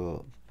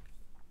 but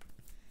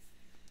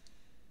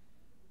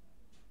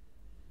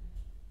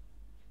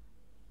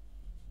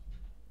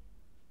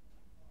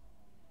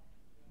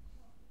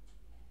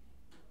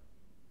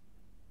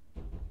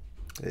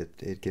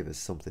it'd give us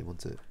something,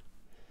 wouldn't it?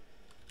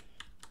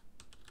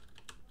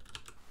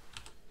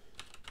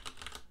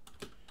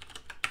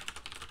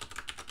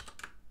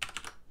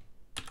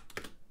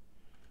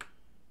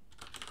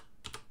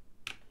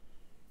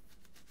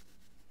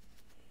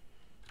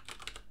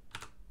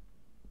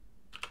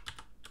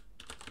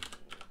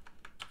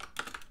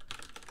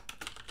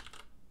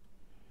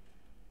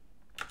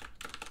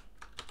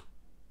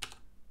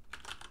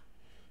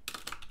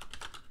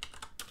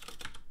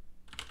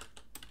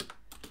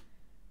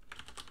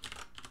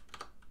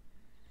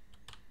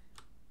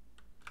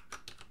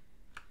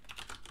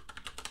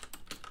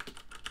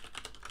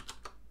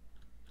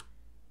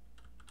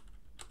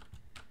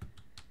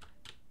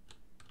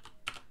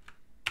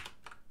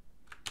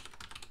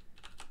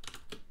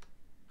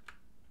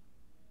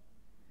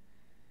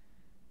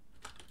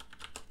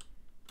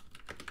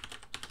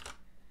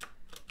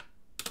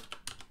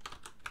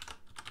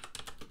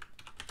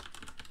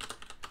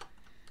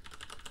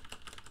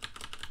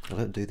 I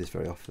don't do this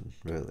very often,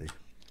 really.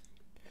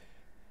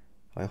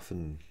 I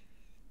often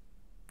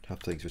have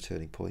things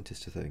returning pointers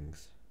to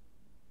things,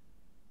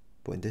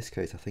 but in this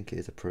case I think it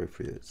is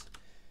appropriate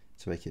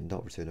to make it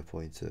not return a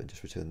pointer and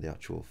just return the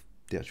actual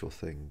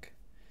thing,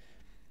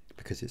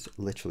 because it's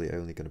literally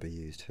only going to be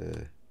used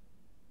here,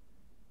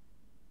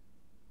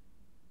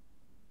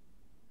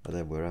 and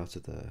then we're out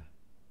of there.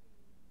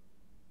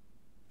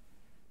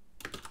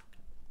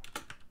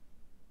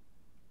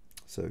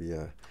 So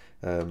yeah,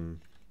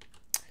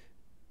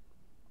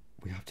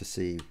 we have to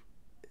see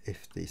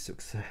if the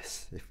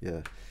success, if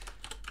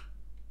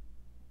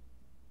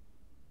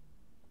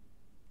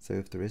so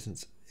if there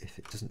isn't, if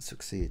it doesn't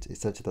succeed,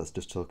 essentially that's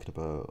just talking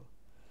about,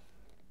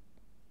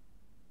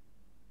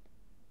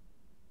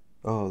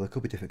 oh, there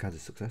could be different kinds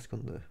of success,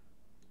 couldn't there?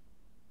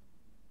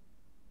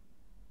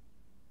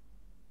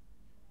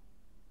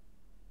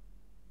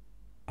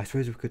 I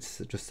suppose we could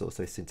just sort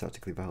of say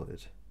syntactically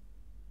valid.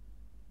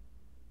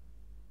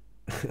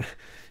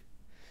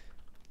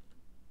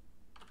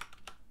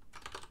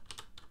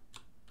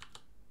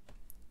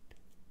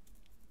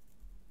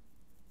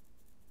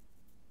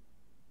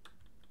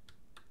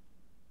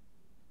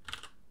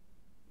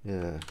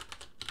 Yeah.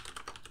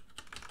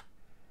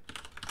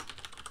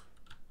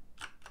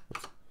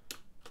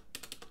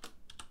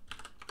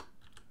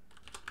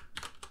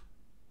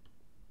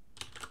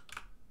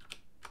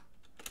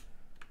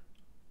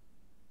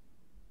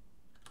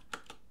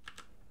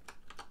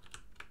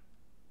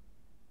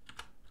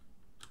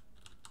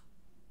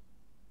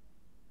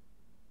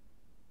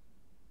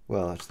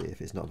 Well, actually,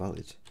 if it's not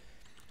valid,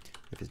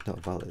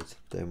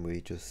 then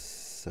we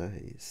just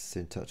say it's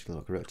syntactically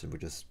not correct, and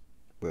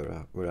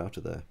we're out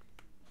of there.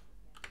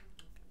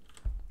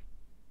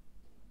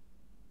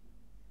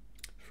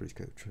 Free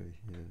scope tree,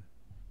 yeah.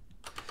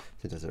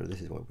 Syntax error.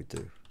 This is what we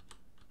do.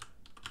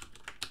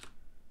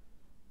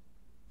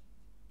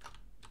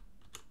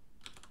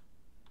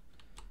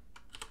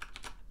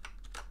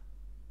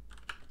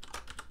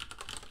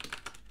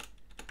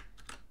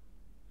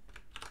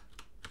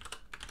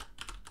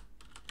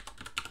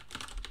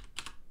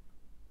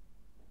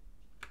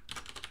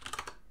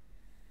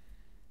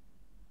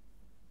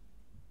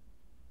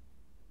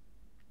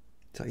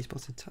 Is that you spell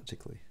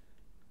syntactically?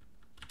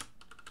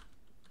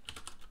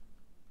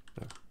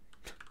 No.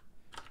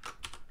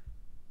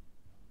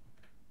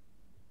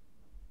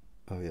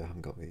 Oh yeah, I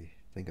haven't got the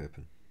thing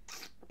open.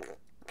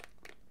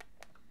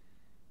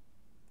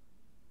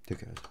 Who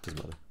cares?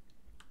 Doesn't matter.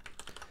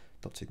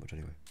 Not too much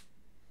anyway.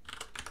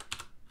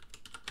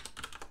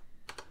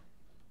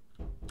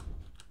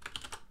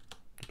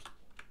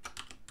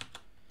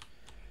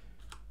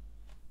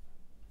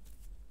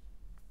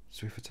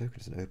 So if a token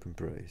is an open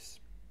brace,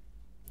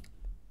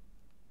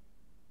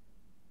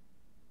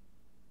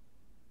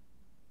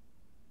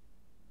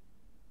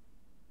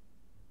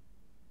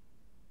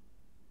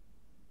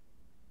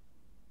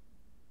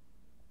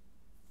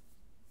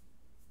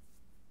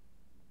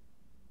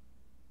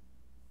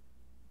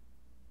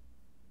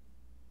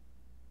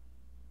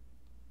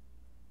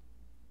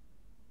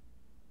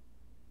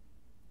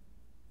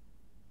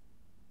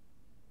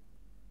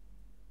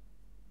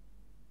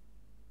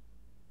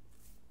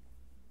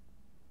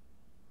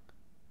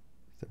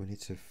 so we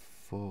need to be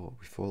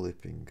for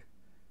looping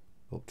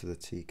up to the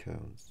T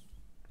counts,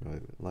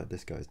 right, like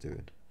this guy's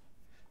doing.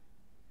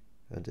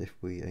 And if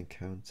we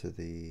encounter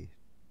the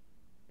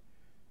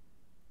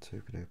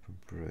token open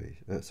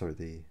brace,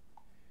 the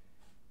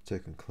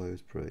token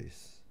close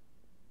brace,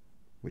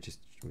 which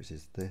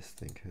is this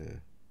thing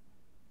here.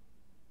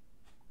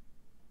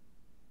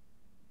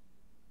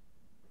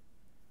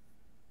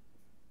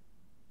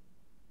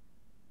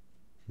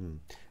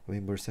 I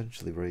mean, we're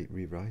essentially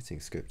rewriting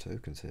scope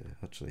tokens here,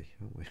 actually,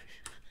 aren't we?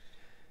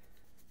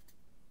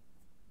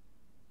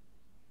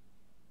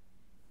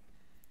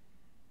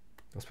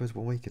 I suppose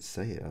one way you could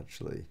say it,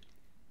 actually,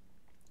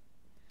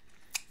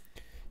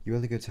 you're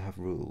only going to have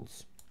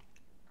rules,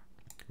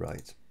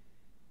 right,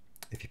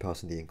 if you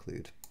pass in the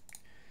include.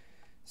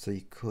 So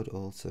you could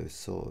also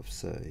sort of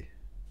say,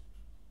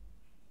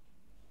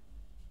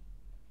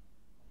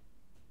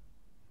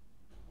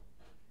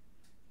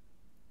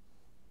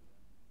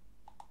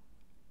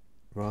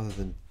 rather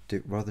than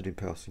do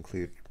pass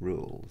include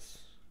rules,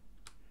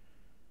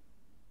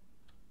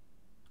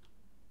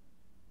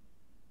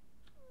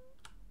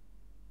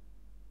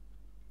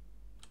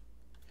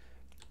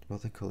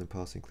 rather than calling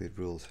pass include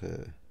rules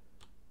here,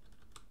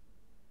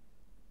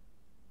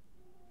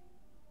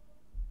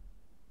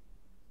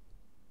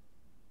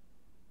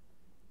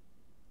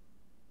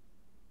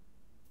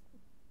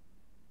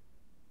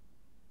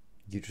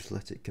 you just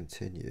let it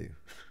continue.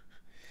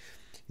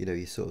 You know,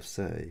 you sort of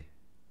say,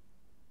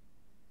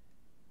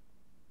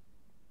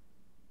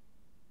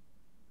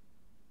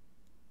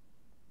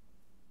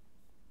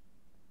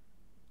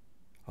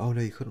 oh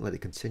no, you couldn't let it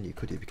continue,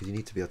 could you? Because you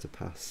need to be able to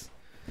pass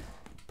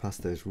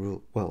those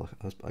rules. Well,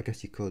 I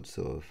guess you could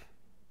sort of.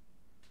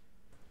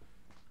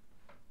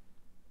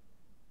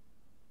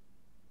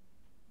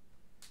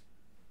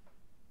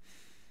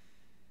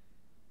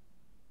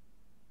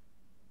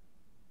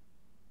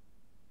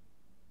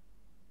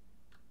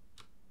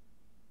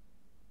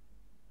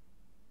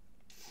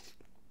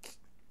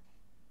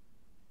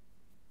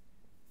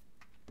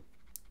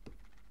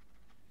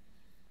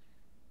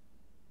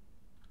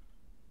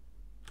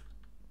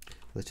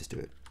 Let's just do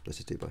it. Let's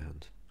just do it by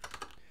hand.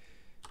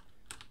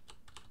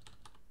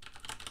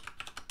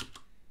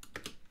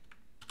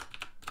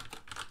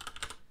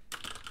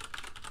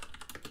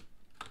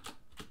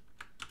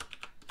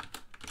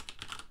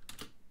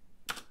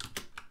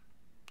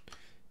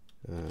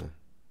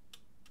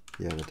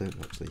 Yeah, and I don't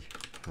actually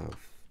have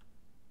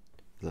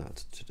that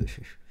to do,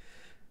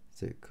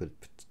 so it could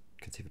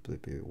conceivably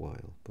be a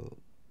while, but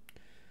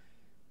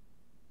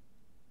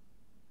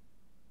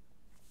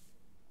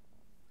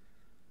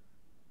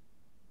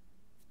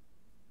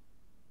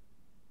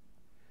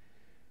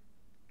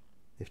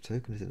if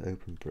token is an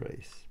open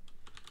brace,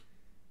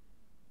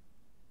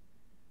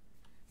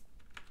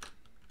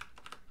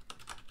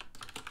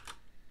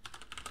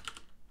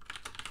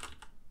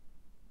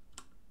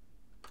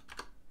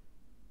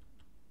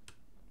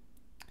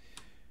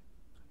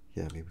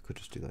 Yeah, I mean, we could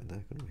just do that in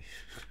there, couldn't we?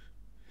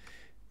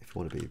 If we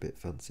want to be a bit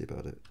fancy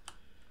about it.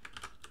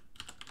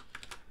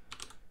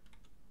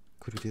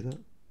 Could we do that?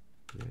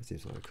 Yeah, it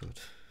seems like I could.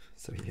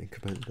 So yeah,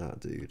 increment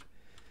that, dude.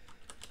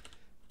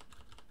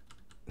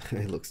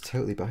 It looks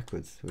totally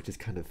backwards, which is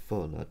kind of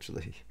fun,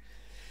 actually.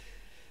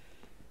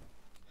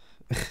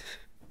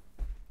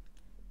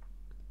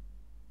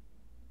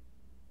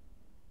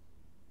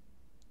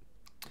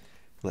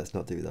 Let's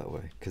not do it that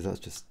way, because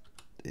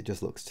it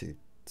just looks too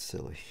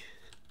silly.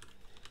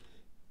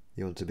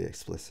 You want to be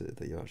explicit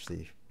that you're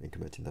actually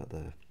incrementing that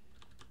there.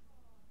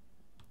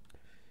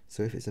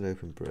 So if it's an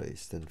open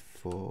brace, then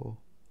for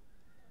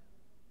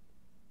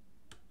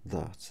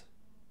that,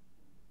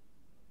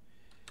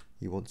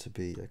 you want to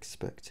be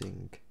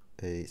expecting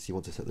so you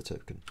want to set the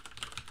token.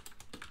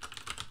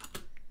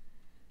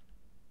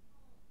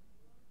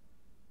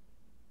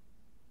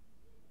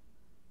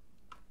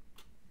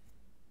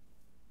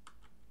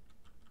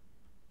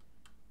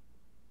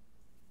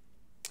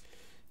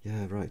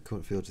 Yeah, right,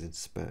 current field is in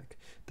spec.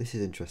 This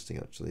is interesting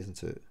actually,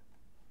 isn't it?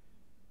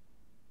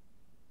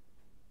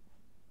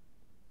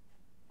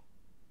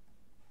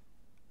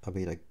 I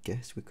mean, I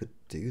guess we could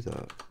do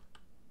that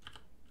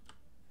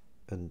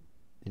and,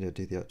 you know,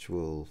 do the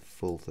actual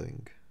full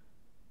thing.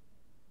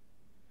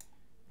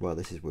 Wow,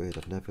 this is weird.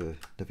 I've never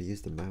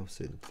used the mouse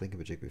in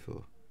Thingamajig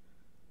before.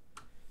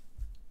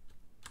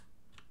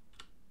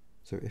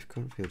 So if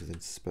current field is in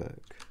spec,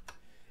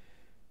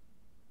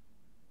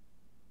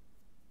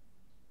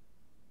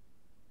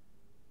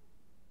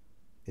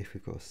 if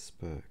we've got a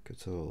spec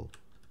at all,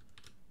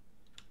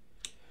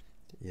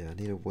 yeah, I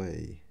need a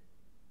way,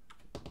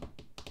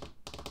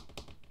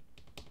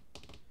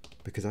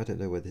 because I don't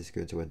know where this is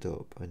going to end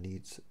up. I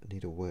need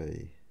a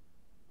way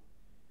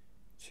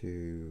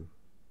to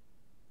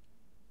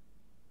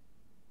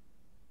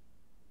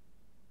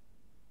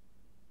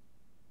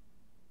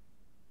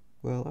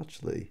well,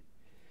 actually,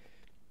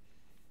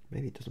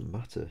 maybe it doesn't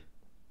matter,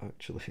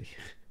 actually.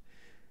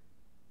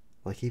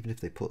 Like, even if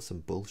they put some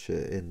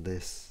bullshit in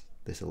this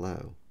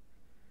allow.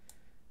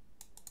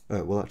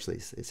 Oh, well, actually,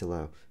 it's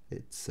allow.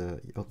 It's, oh,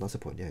 that's the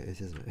point, yeah, it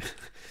is, isn't it?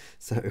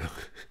 So,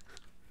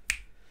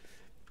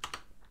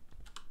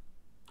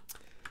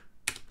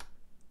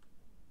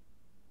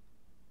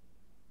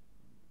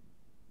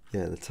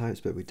 yeah, the type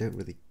spec, we don't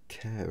really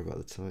care about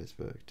the type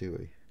spec, do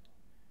we?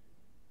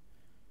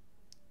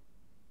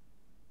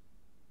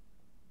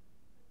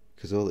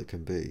 Because all it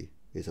can be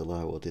is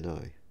allow or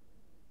deny.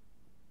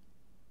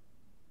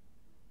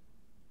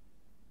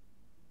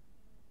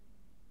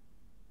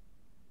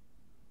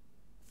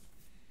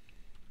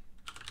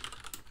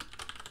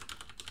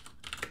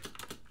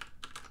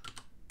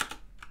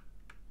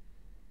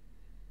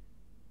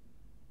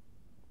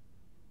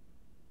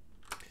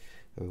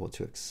 And we want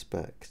to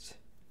expect.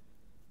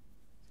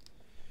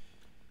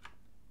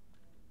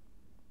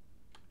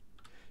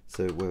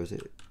 So where is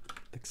it?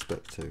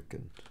 Expect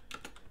token.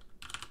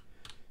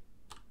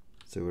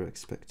 So we're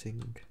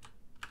expecting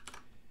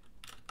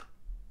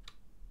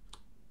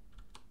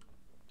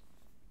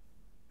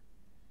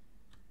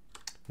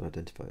an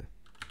identifier.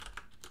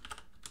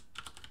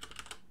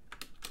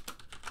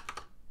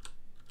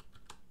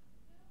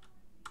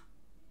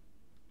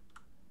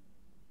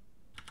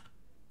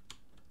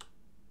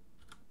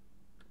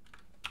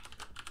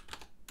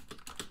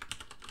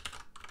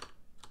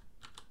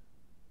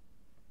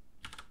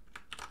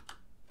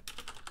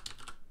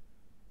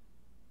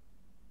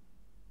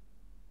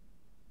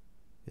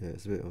 Yeah,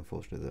 it's a bit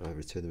unfortunate that I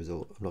return the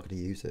result. I'm not going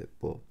to use it,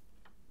 but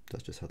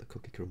that's just how the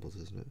cookie crumbles,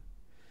 isn't it?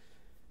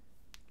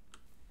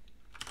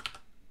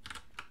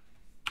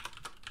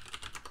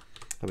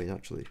 I mean,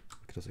 actually,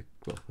 we could also,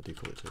 well, I do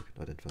call it token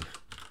identifier.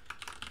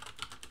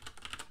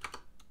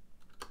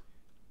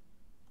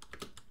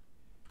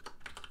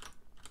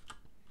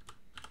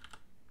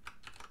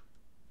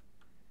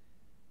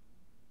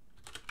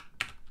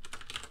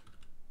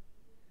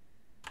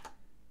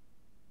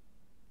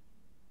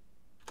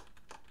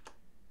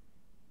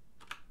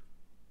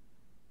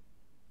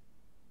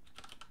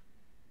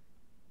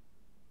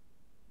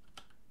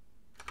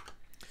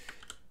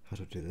 How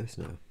do I do this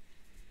now?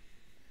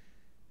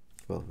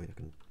 Well, I mean, I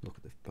can look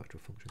at the actual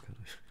function, can't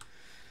I?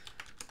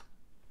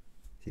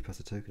 So you pass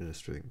a token and a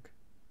string.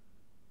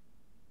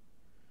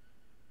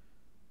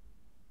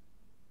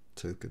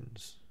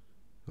 Tokens.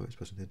 Oh, it's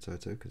passing the entire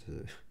token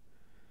to it.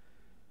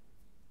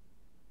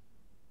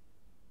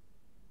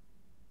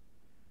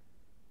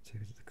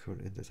 Tokens to the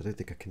current index. I don't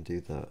think I can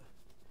do that.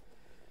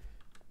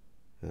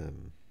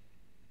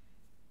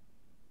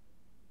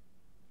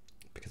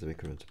 Because I'm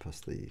increment to pass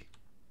the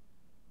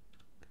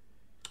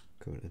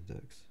current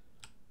index.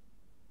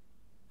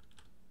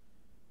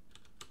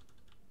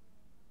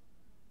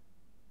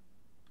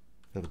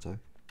 Haven't I?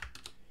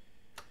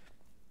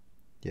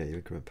 Yeah, you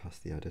increment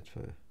past the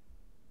identifier.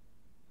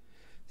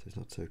 So it's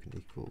not token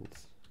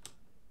equals.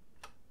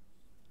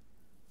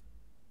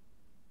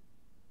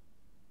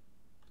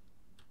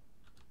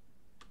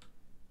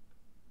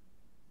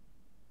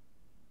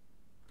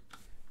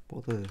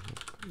 What are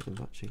the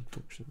matching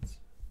functions?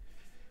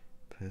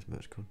 Pairs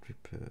match, country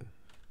pair.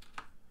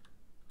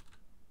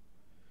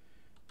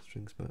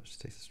 strings match?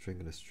 Takes a string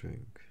and a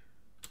string.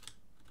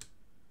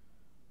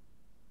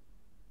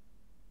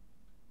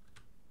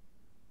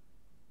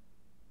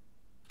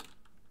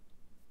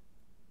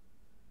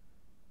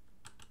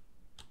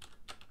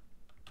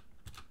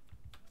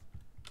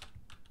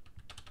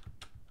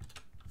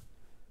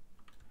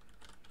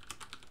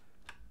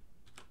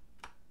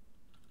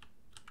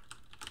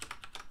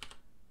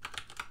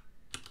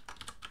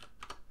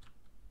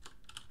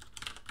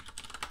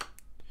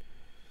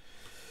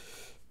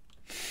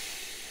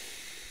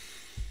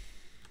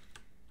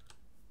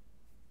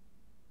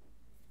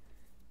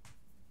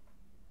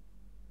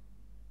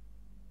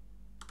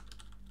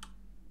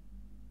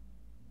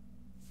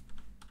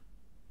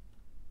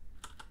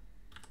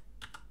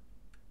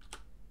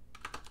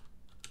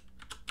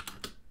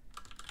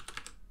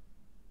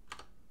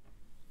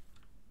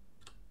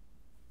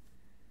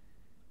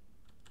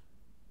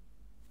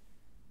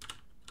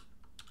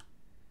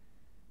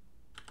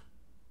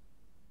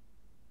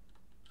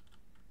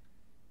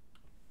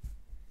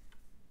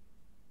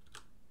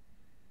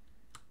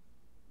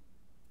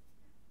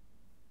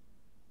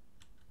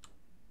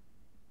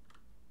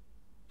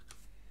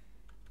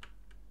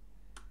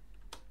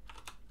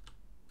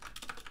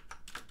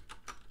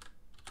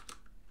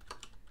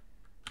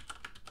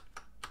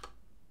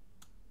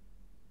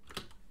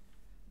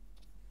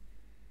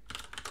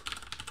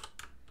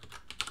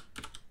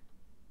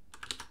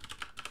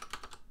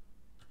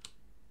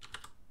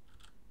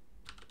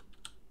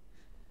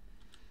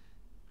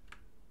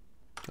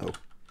 Oh.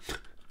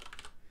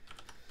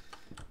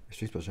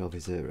 Strings match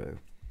LV0.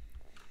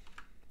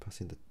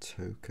 Passing the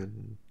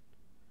token.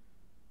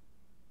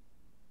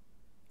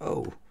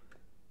 Oh.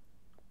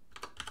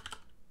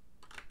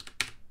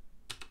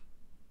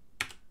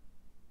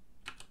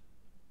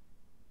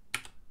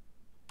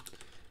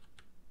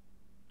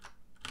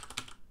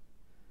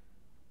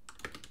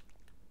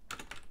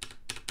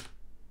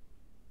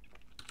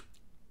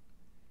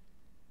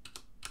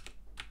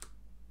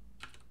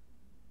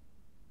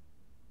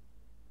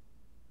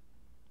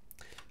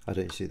 I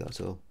don't see that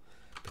at all,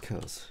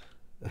 because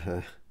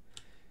a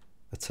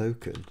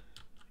token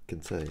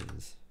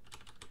contains...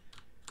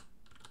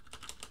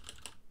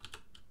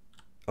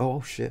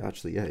 Oh shit,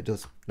 actually, yeah, it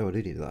does. No, I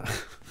do need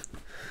that.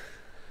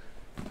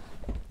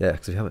 Yeah,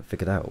 because we haven't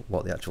figured out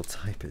what the actual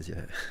type is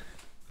yet,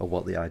 or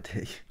what the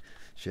ID.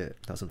 Shit,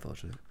 that's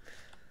unfortunate.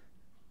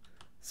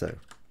 So,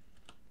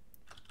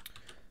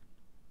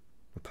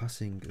 we're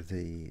passing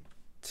the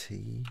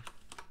T...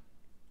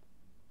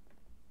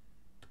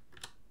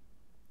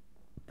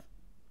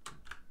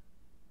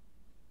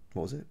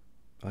 What was it?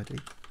 ID?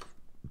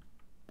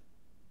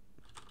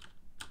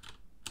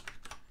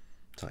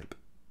 Type.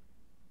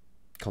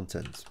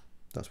 Content.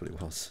 That's what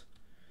it was.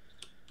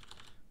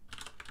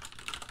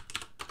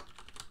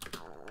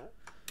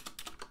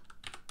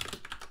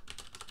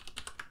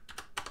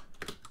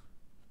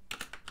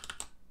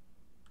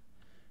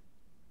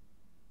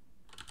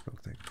 Wrong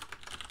thing.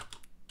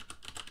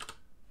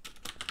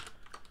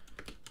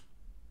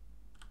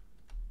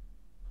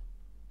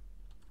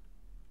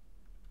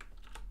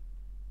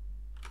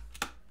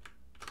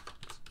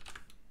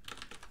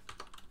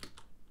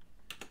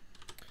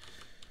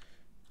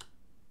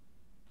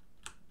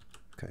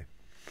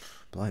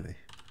 Blimey.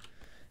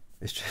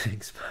 It's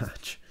strings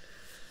match.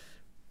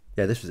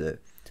 Yeah, this was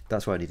it.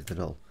 That's why I needed the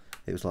null.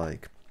 It was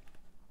like,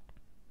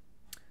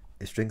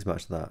 if strings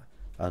match that,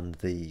 and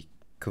the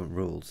current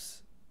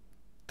rules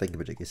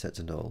thingamajig is set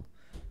to null,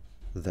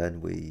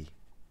 then we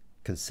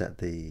can set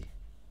the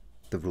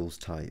rules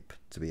type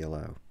to be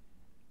allow,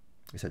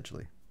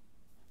 essentially.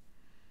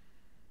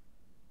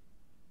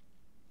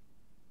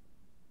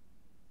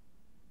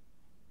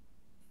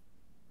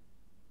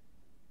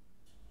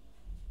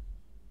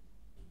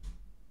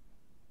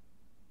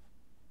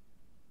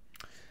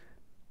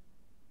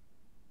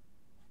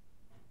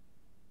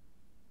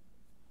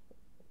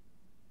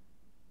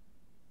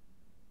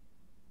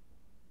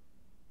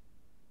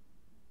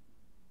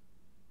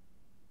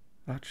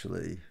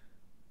 Actually,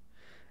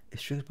 is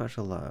strings match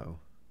allow?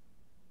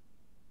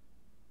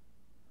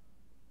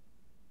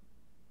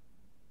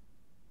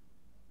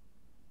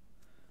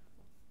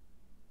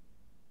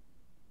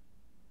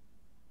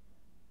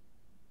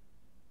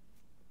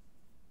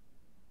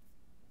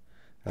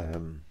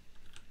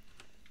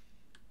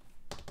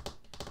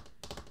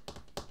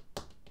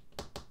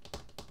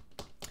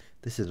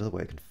 This is another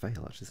way it can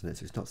fail, actually, isn't it?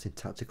 So it's not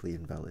syntactically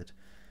invalid.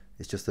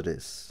 It's just that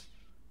it's...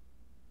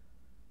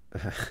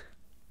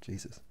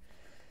 Jesus.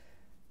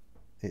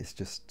 It's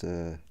just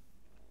kind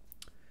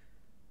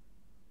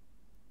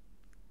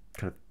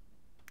of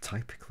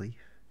typically,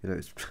 you know,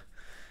 it's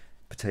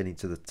pertaining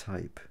to the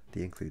type,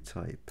 the include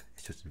type.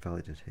 It's just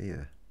invalid in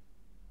here.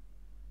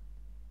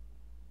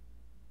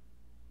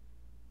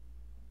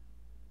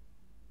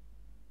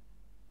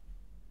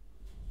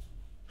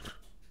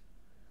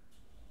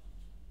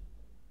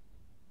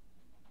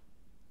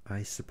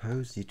 I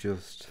suppose you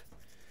just...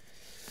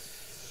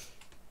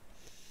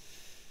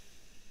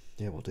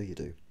 Yeah, what do you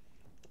do?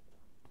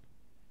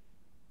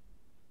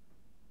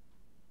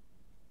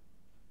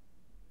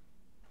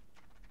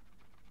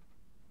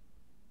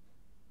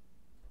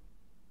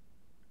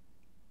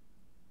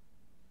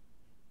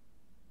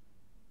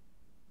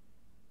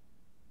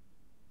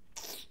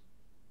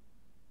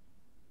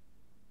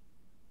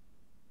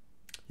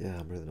 Yeah,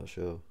 I'm really not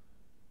sure.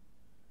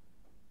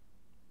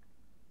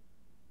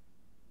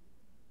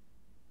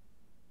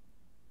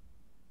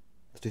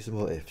 Let's do some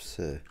more ifs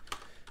here.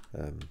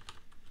 Because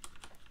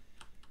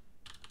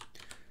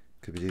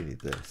we do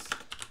need this.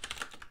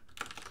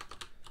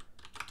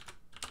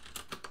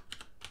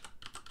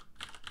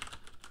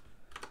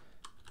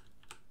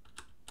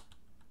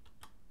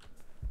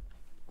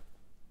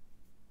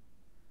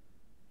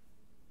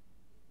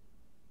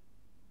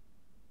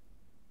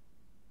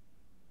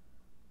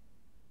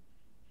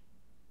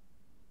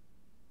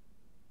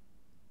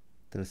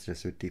 Then I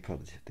suggest we depart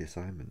the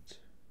assignment.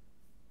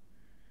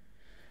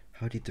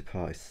 How do you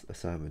depart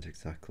assignment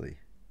exactly?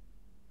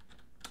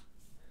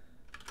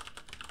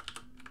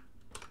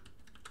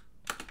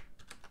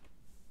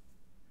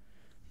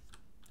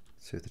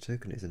 So if the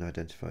token is an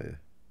identifier,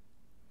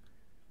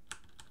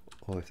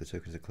 or if the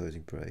token is a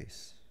closing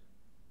brace,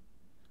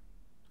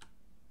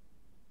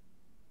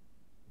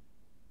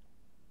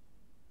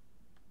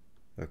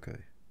 okay.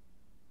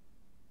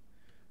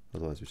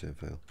 Otherwise return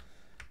fail.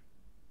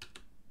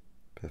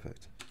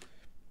 Perfect.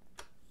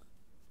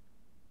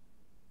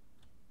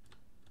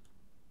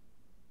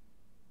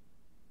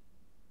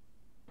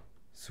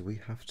 So we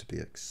have to be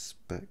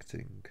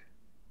expecting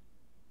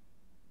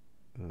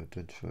an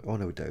identifier. Oh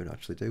no, we don't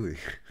actually, do we?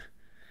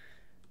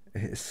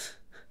 It's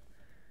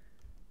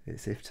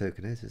if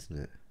token is, isn't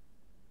it?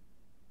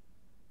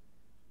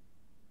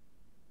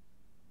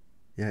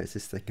 Yeah, it's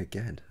this thing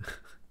again.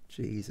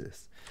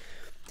 Jesus.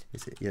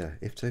 Is it? Yeah,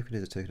 if token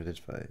is a token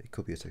identifier, it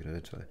could be a token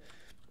identifier.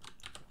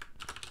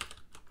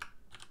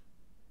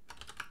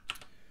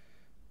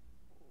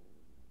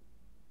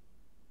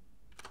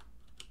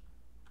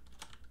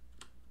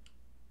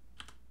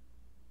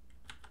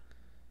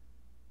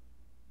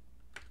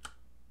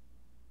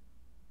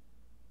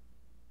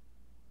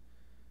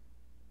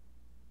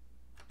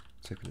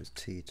 Token is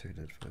T,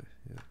 token identifier,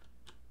 yeah.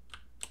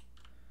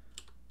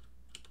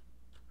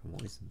 And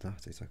what is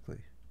that exactly?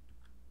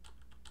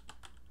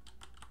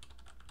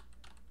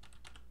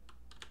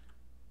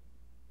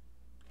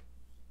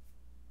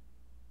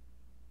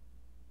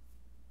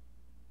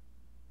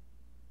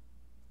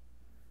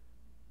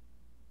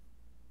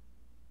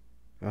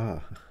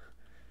 Ah,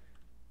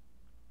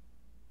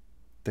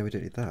 then we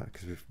don't need that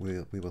because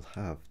we will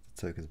have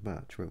the tokens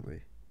match, won't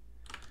we?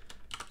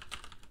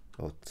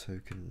 Or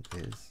token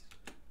is,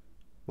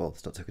 well,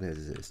 it's not token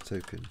is it? It's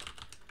token.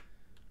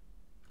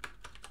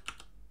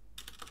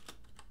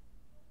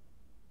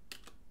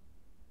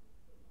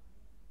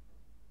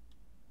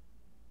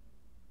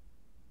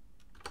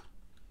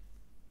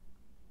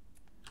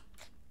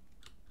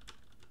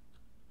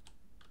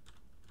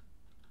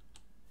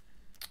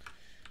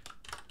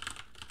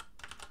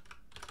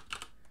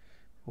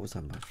 What was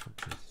that match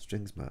function?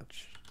 Strings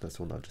match. That's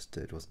the one that I just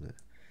did, wasn't it?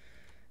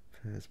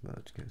 Pairs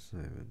match, get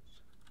assignment.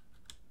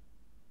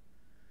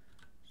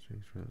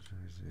 Strings match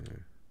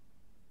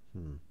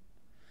 0.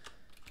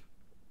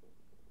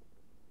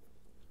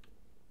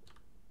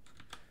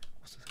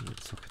 What's the thing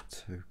with socket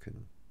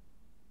token?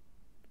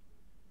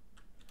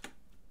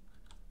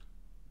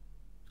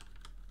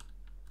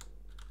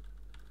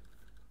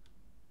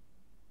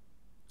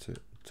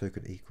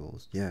 Token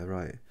equals. Yeah,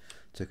 right.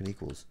 Token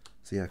equals.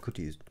 So yeah, I could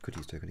use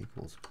token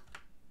equals.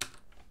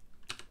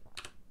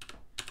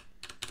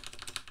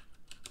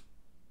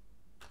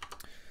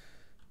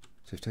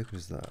 So if token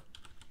is that,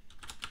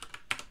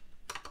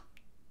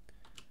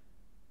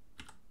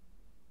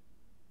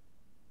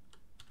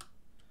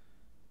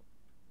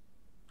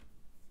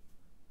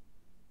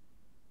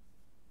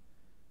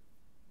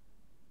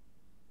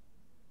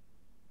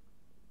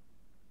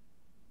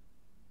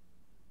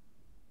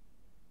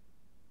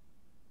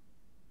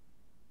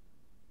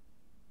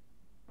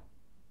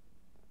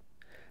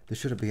 there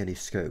shouldn't be any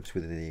scopes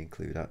within the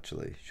include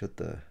actually, should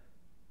there?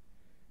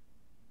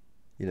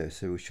 You know,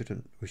 so we should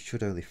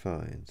only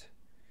find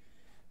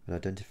an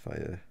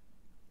identifier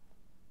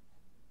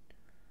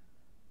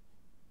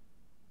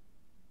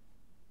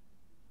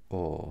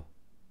or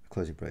a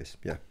closing brace.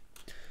 Yeah.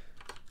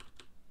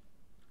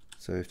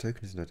 So if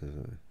token is an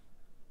identifier,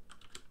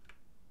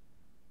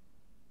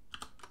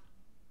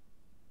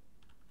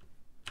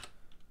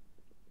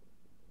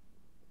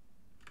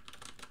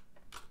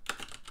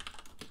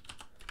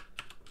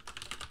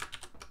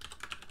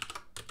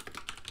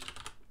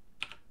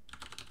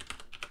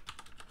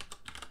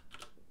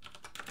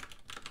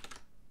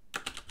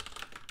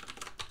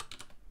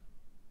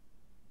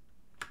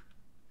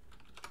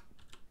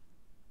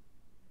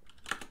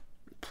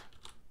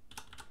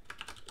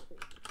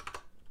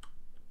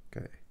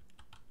 okay.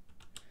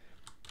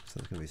 So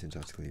that's going to be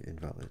syntactically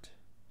invalid.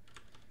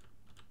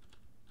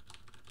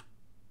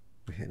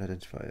 We hit an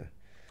identifier.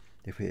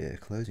 If we hit a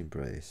closing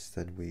brace,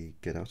 then we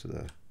get out of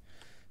there.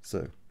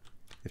 So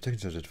if token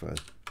is an identifier,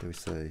 then we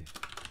say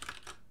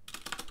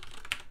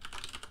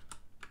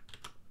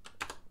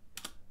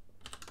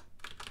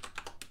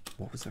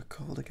what was that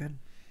called again?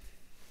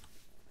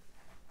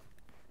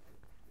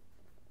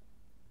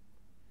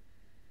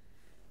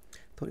 I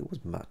thought it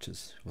was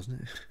matches,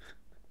 wasn't it?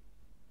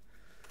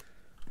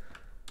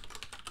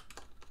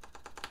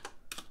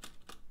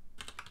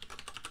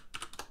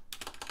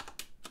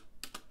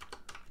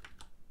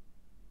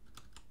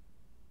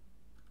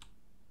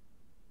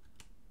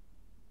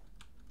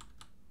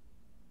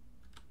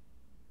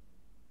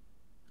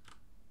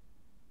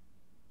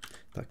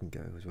 that can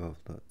go as well.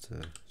 That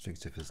strings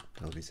differs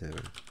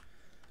LB0,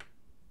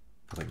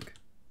 I think.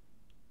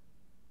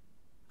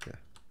 Yeah.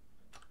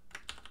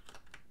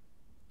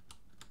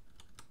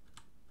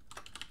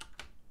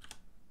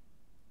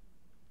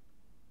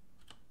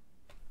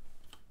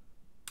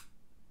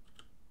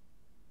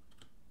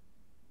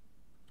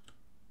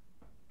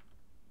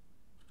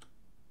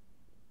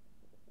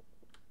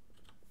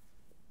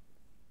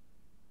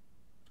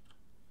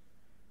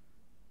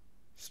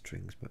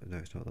 Strings, but no,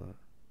 it's not that.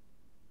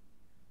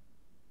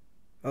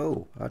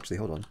 Oh, actually,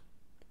 hold on.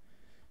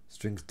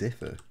 Strings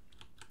differ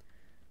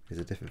is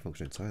a different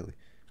function entirely.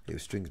 It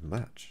was strings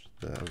match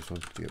that I just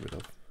wanted to get rid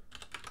of.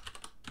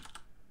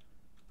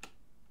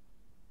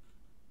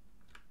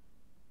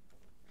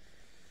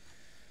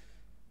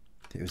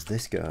 It was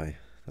this guy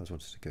that I was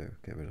wanted to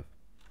get rid of.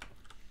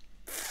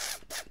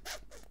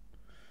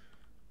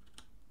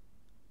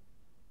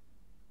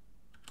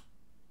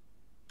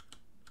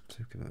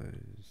 Tokenize.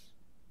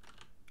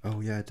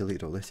 Oh yeah, I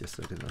deleted all this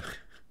yesterday, didn't I?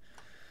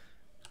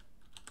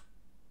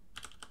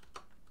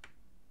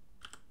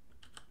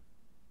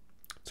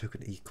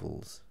 Token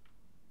equals.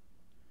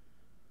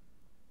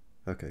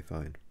 Okay,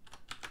 fine.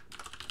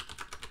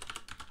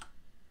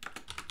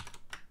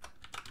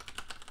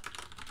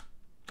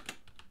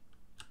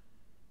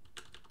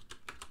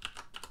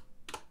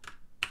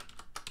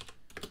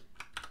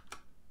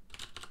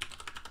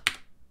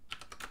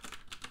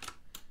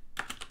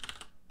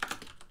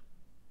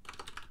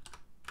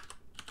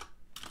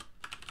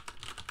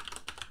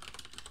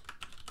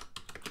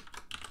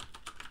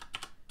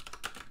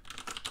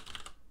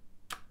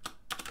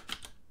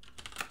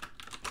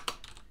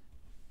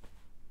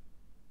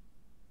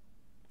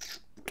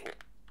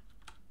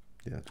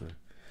 Yeah, I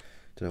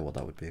don't know what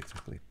that would be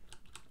exactly.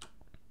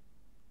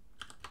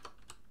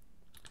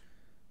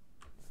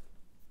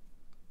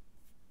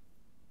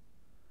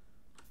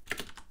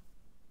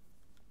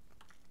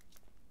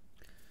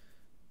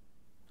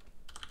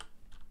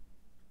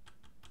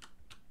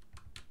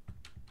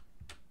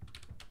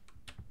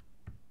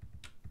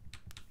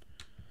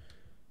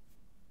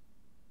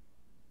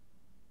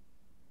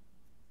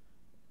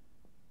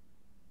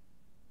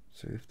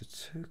 So if the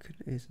token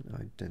is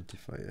an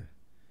identifier,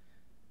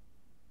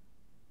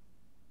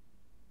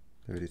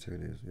 the already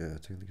token is, yeah,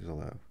 token is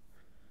allowed.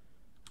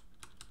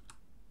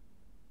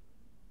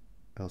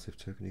 Else if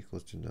token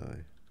equals deny.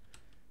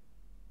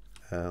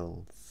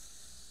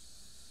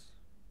 Else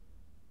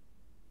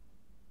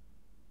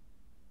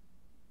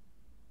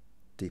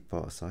deep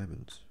part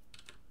assignment.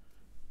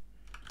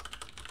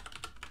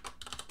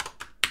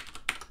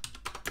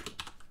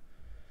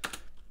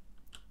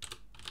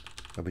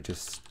 And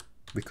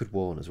we could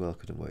warn as well,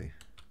 couldn't we?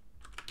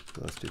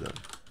 So let's do that.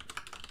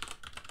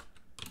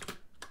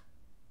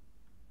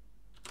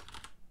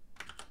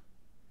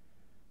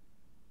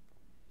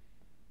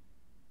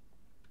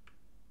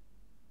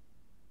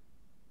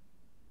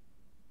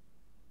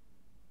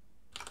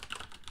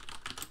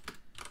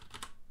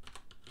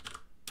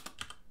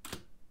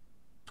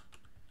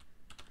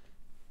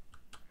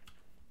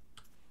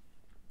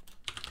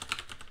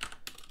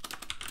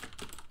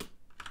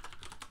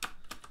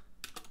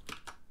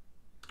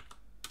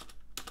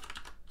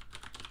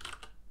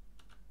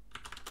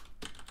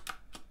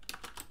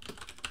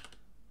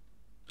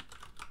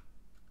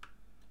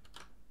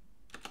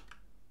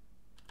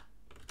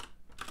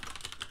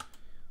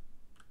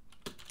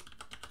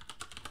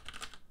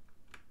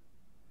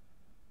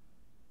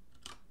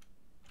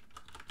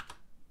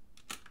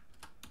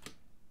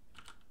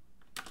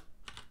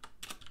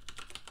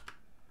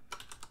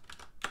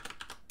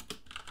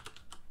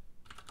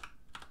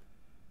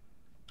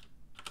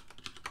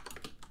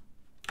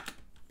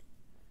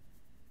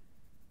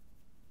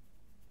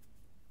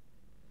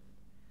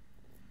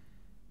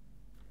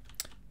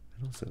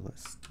 And also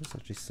let's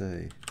actually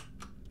say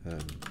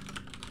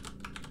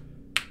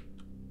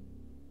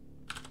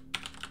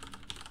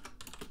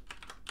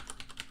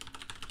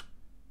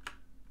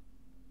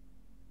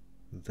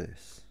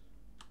this.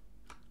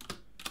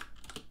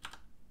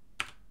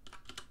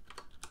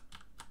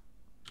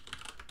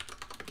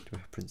 Do I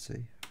have print C?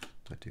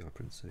 I do have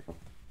print C.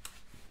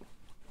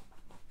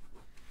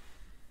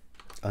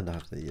 And I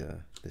have the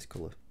this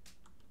colour.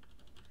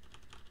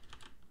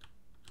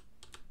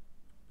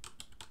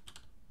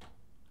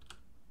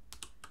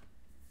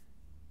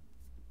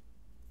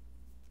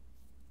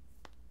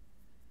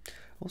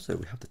 Also,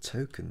 we have the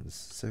tokens,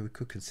 so we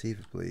could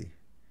conceivably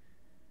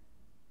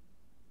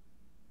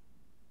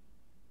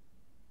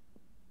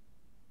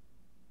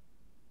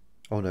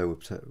oh no,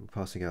 we're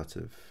passing out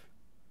of.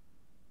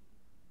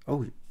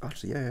 Oh,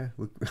 actually, yeah.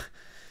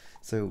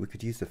 So we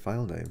could use the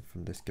file name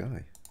from this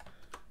guy.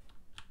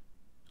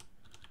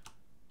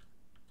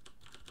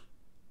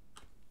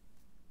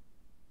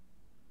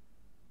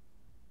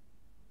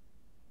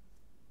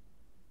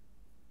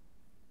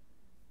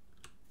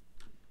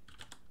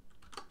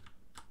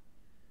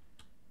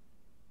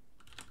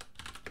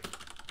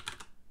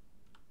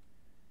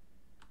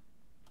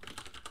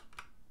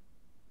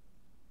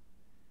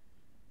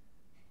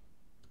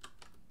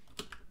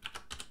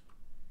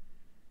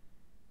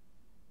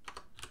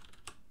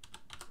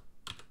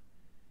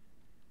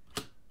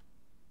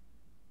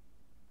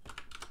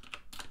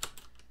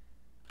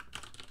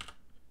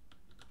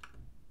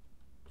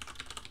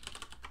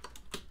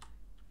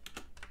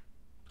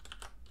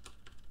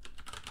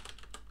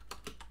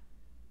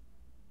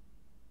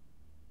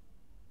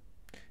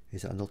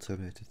 Is that a null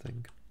terminated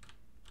thing?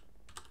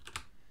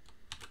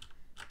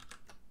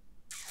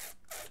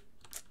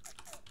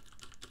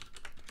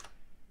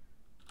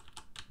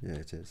 Yeah,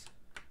 it is.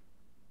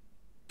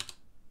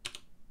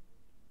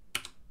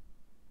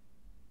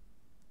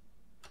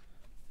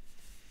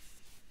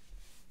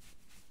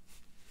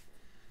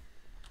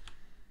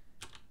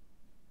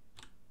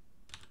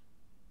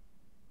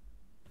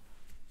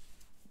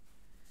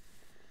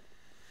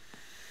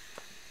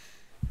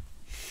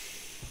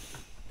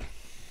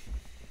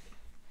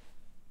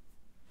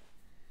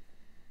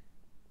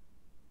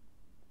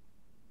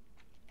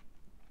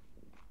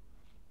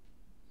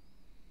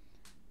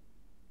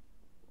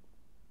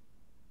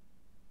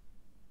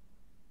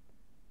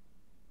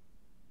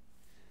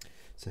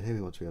 So here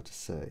we want to be able to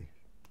say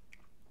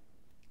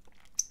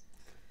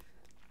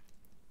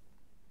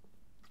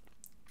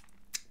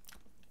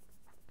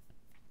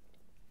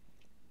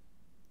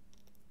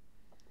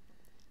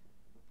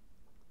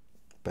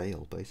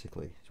bail,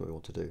 basically, is what we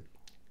want to do.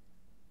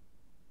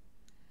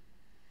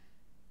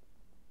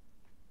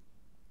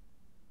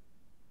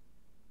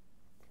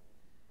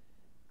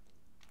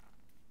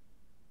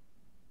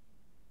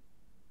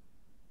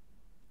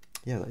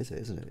 Yeah, that is it,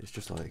 isn't it? It's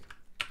just like,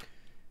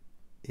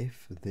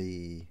 if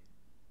the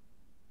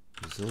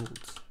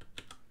result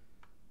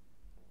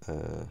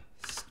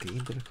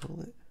scheme, did I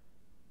call it?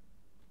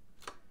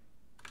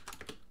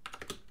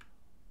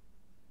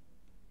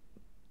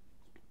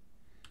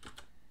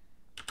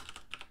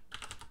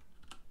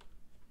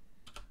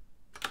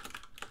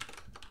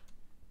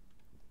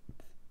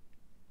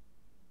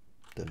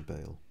 Then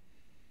bail.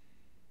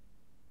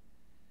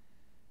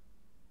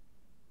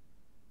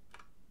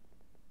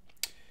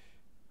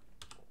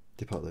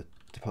 Depart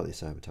the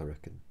assignment, I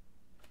reckon.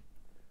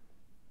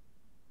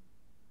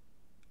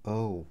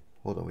 Oh,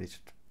 hold on, we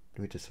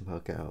need to somehow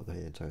get out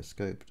the entire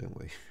scope, don't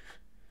we?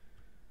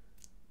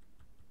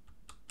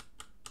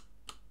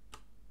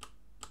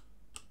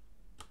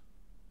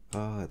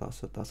 Ah,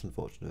 that's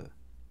unfortunate.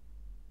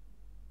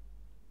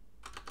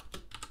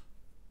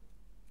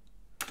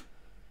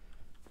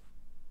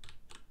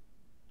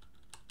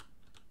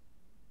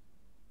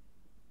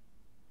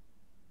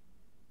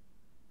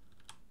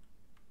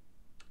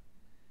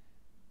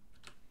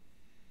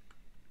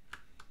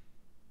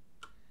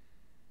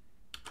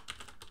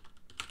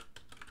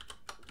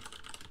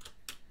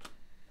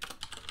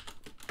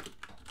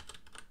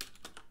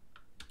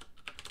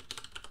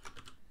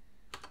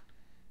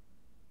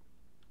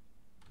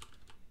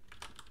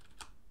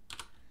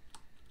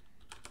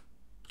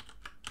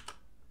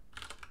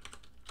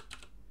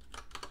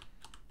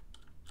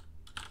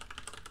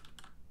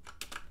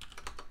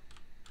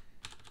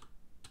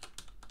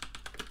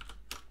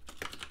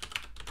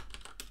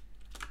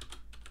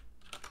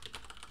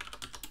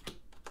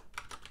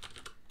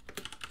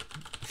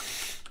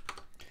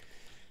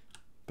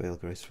 Bail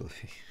gracefully.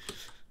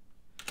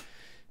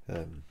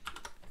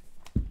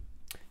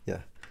 Yeah,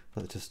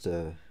 let's just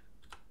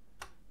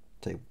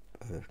take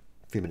a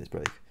few minutes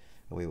break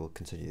and we will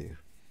continue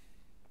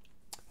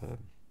and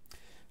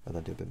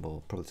then do a bit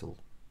more, probably till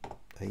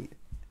 8.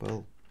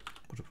 Well,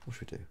 what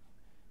should we do?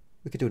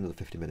 We could do another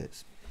 50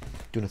 minutes.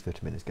 Do another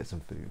 50 minutes, get some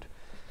food,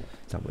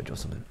 sandwich or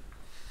something.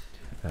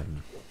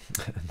 And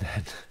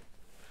then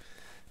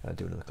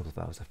do another couple of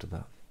hours after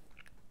that.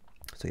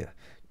 So yeah,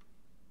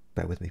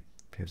 bear with me,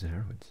 heroes and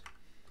heroines.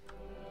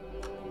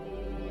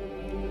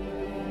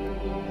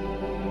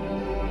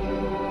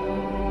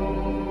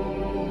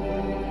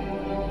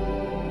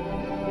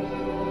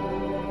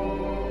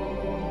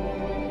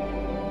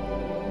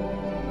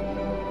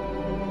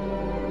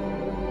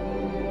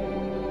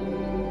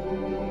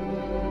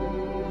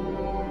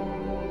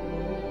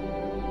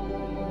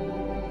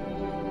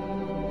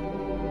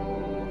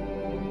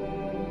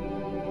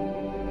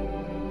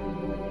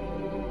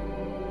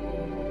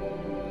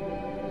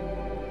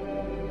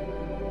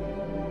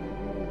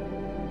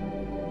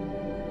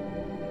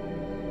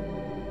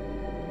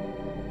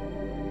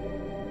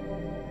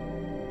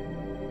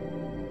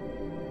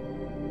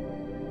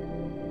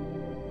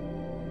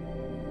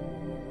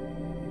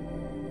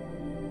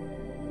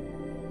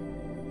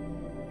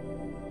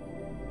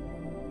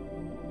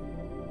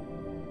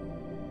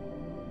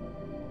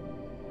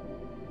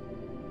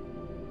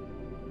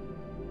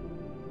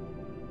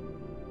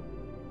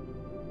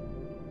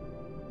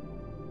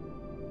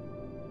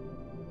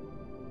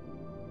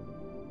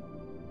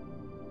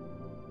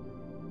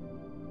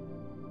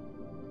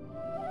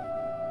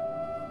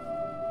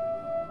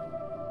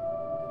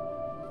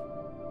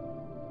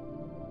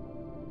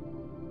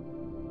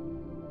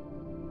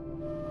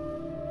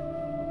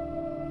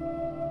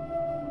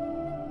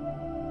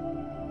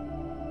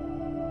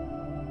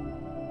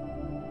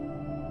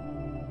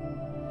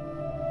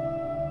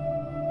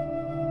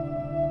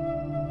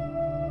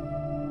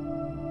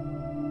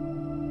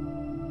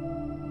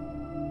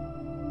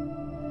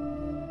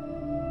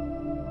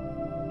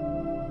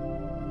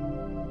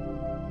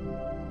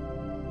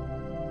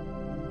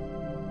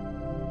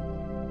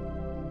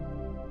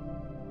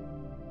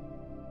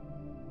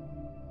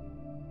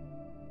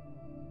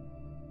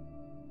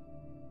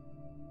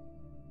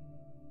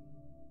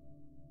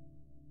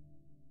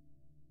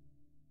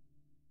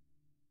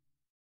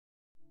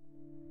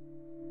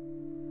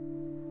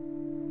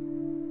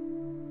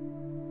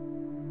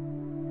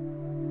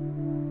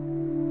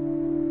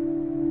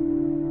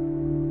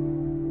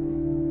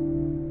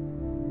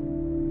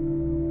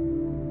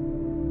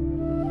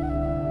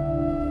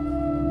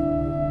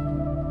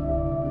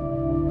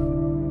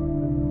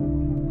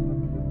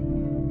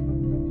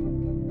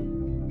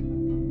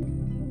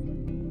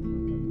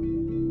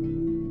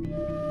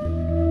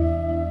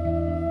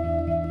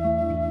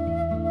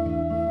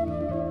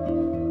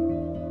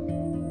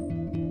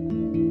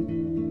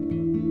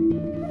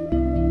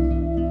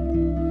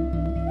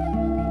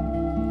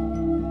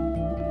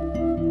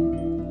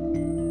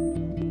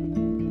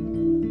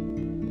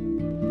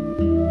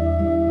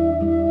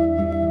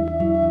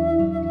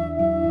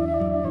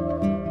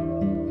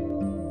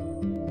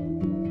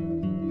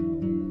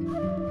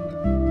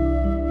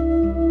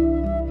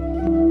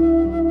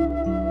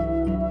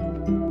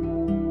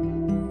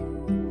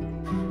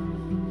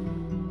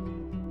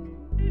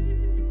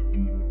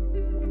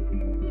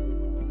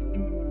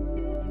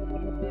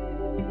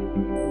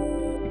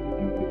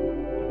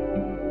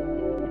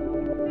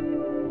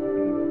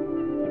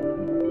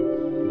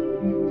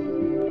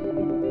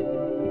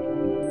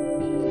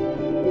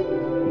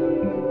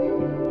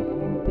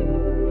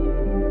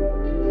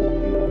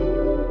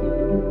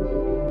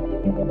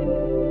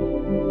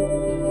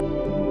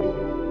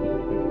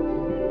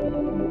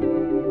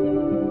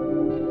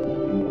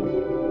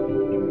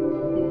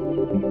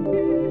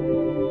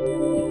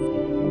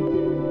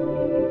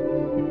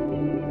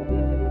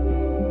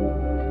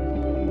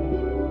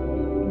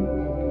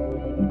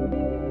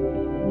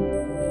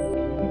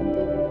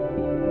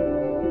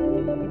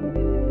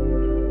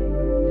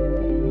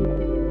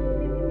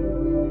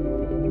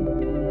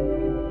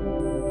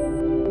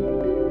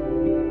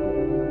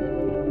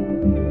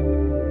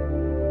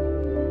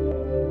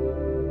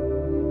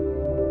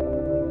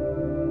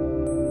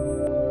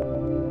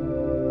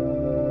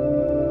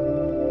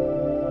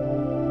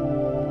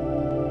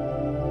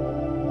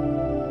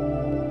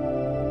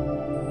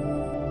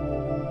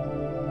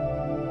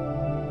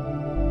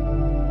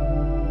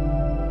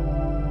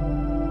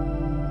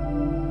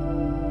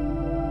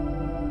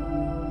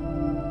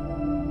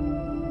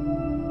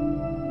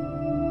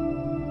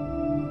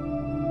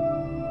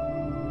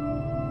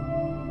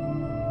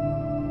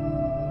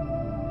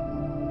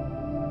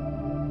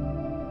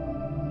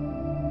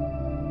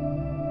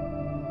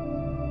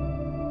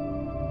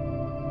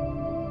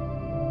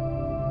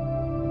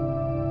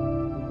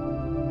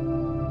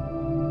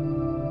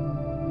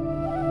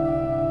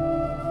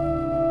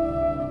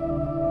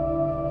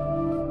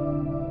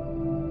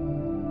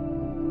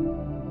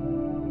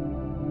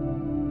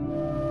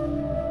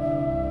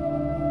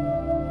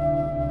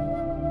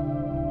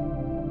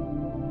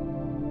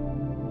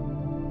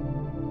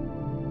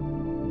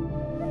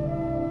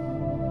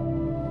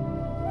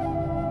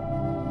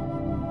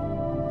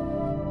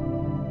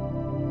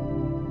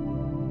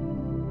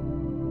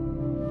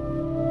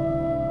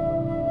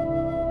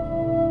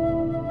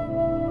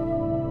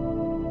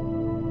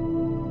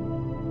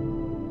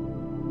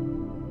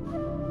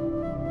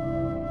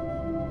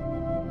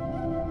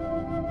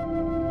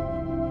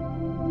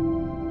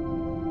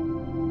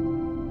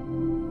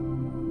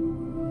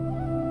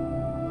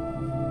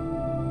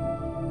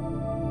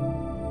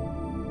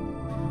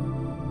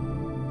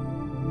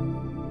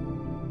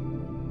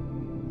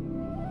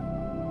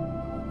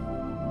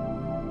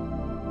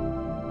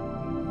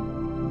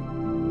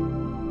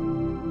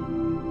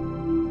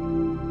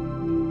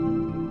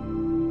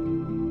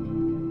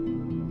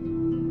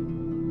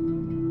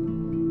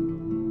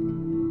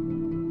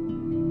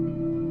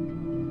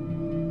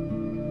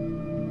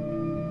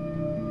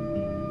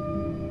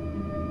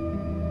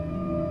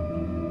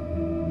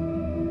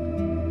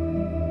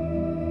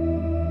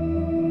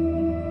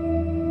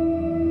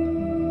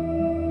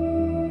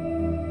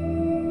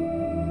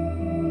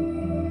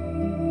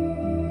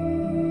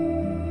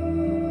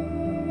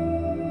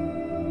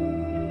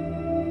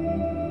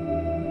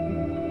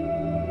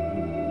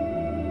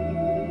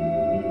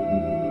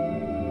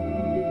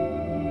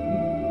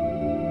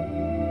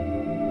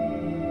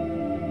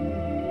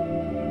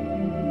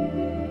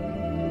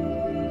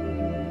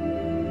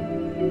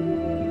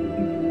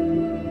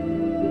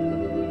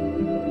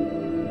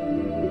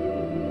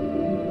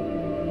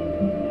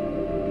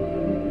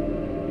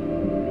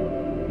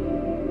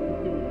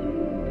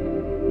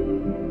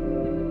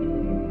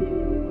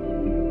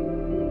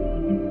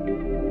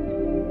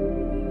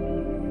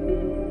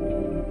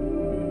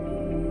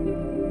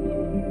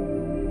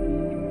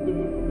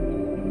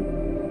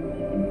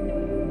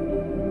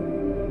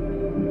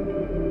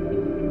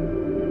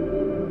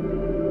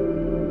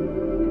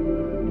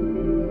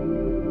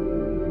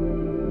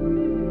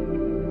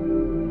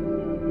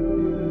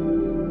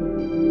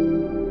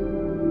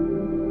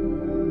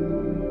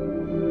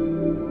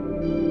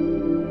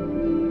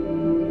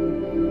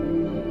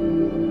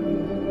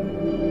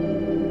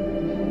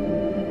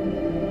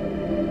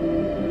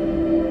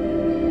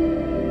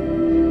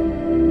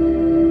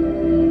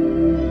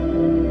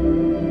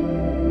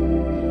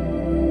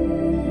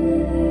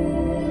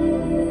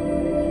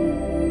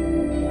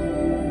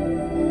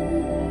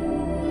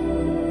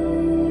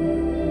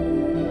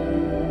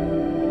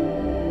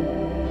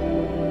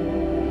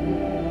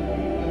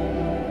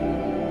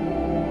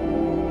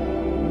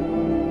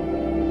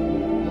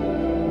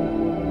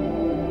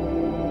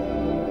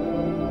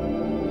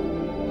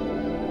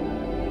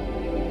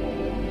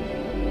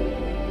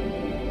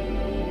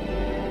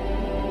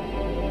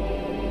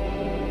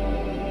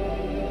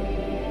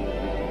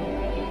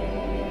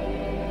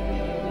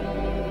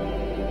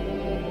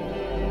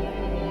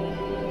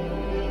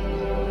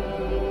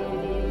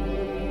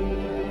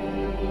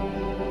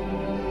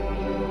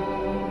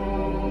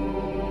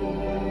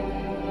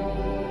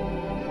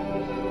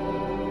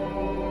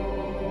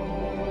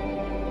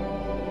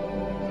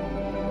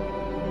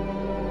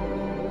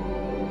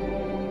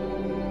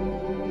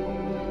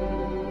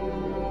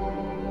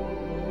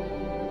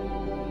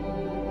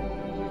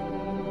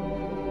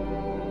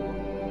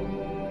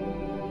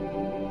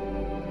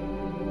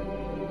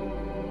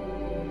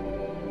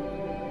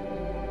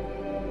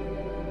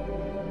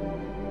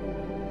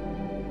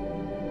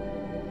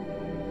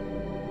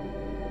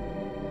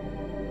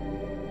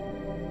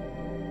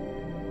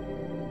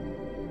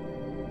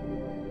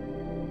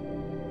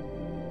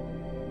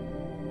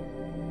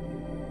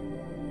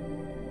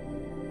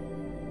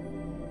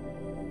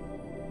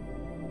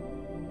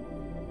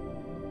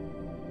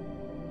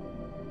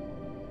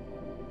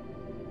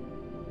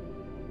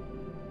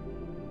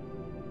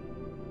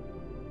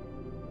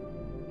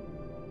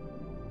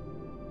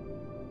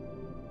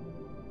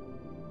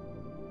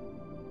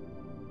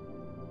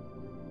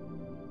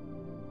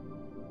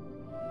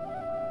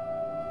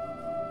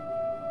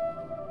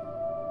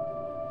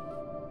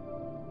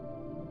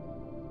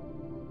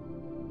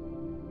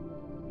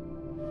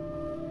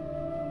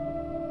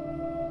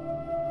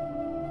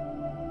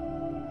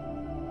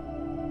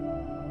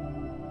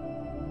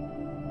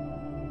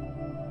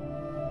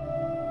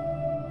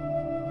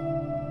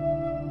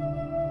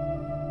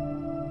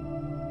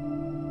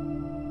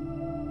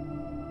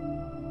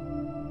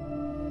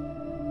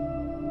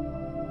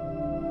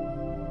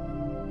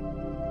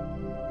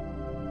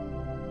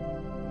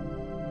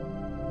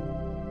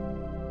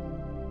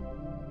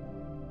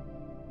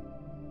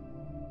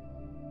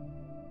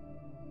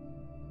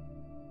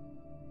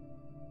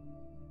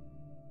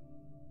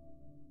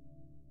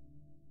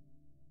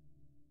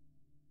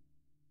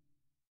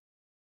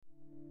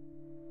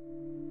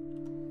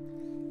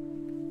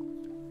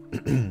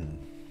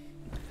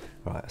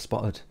 Right, I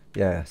spotted.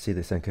 Yeah, see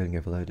this encoding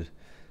overloaded.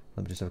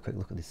 Let me just have a quick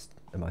look at this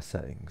at my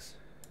settings.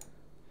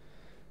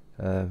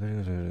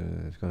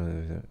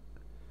 To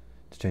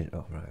change.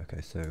 Oh right,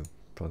 okay. So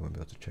probably won't be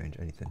able to change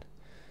anything.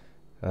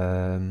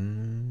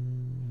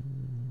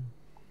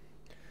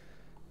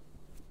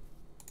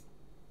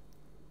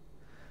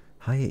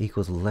 Higher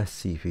equals less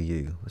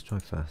CPU. Let's try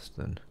fast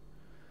then.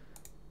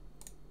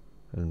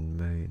 And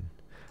main.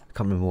 I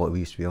can't remember what we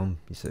used to be on.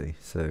 You see,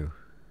 so.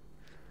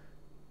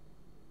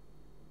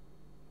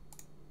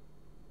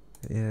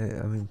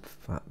 Yeah, I mean,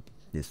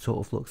 it sort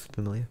of looks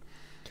familiar.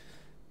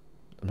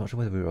 I'm not sure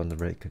whether we were on the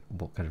rate,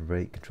 what kind of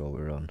rate control we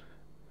were on.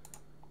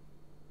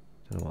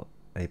 I don't know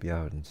what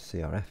ABR and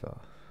CRF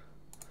are.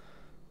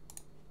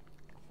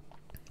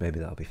 Maybe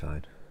that'll be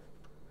fine.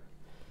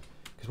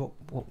 Because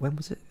when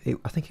was it?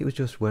 I think it was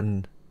just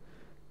when.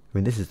 I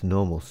mean, this is the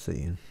normal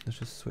scene. Let's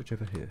just switch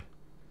over here.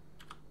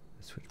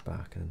 Let's switch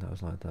back, and that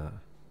was like that.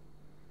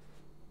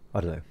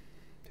 I don't know.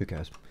 Who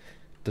cares?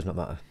 Does not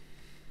matter.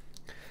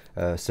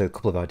 So a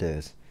couple of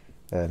ideas.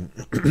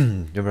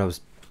 Remember I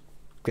was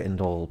getting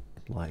all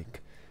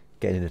like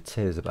getting in a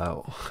tears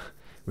about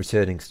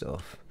returning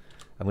stuff.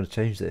 I'm going to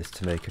change this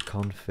to make a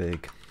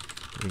config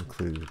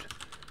include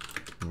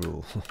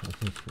rule.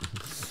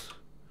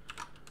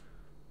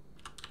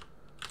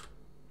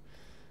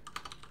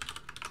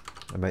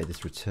 I make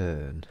this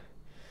return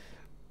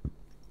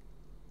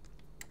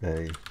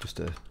just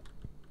a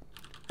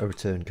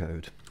return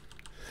code.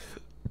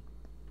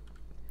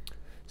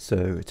 So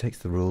it takes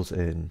the rules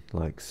in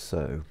like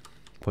so,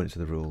 point it to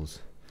the rules.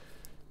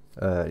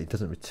 It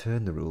doesn't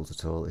return the rules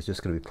at all. It's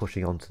just going to be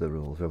pushing onto the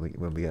rules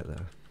when we get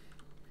there.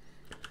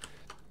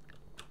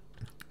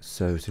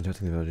 So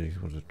syntactically value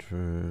equals a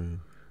true.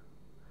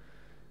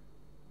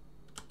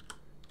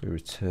 We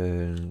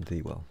return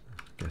the I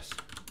guess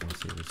I'll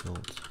see the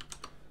results.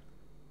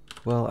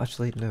 Well,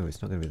 actually, no,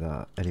 it's not going to be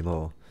that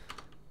anymore.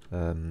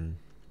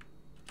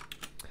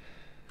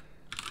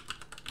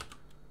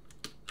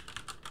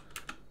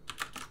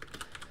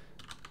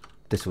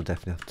 This will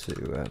definitely have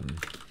to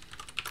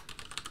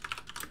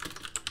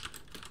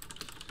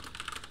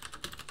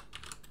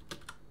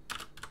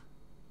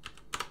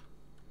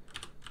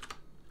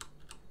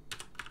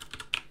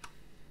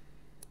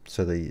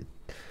so we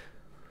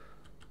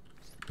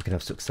can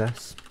have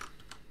success,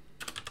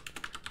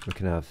 we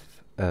can have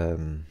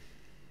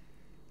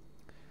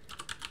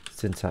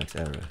syntax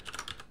error,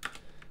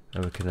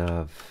 and we can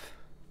have,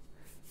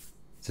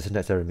 so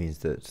syntax error means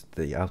that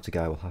the outer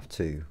guy will have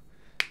to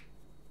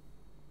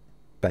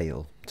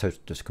bail,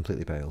 just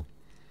completely bail.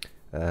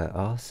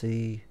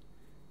 RC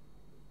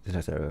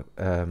syntax error.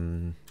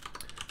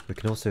 We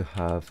can also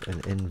have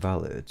an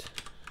invalid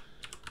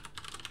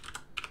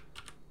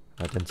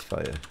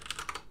identifier,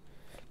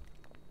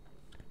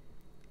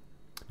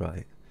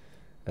 right?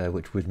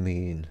 Which would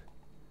mean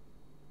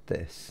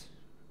this.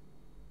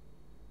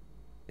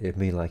 It'd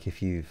mean like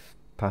if you've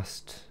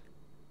passed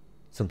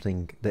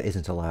something that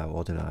isn't allow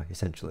or deny,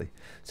 essentially.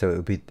 So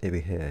it'd be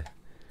here.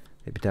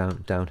 It'd be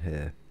down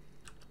here.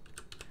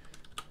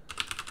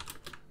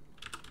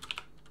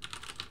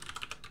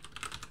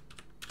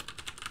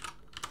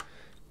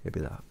 It'd be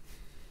that.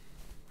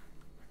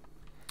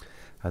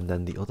 And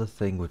then the other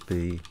thing would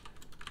be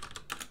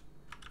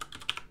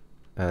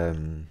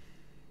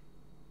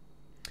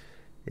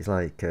it's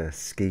like a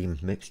scheme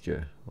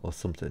mixture or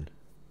something.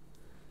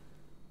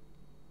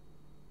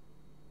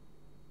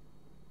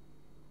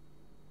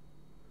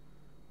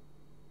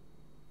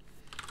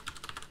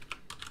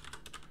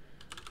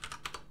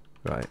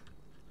 Right,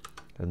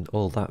 and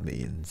all that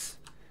means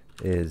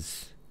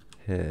is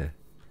here,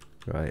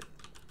 right?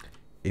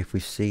 If we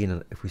see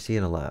an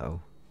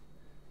allow,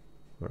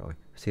 where are we?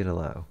 See an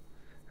allow,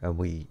 and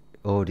we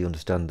already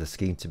understand the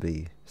scheme to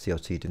be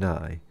CRT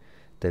deny,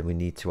 then we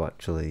need to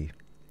actually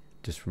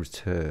just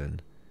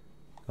return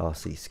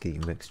RC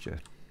scheme mixture.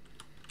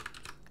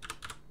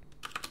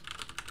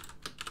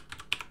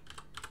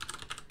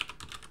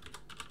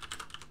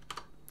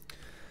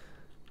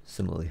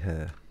 Similarly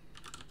here.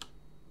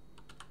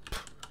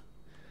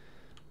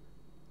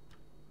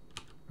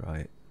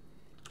 Right.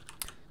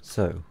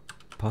 So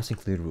parsing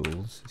include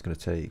rules is going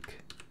to take,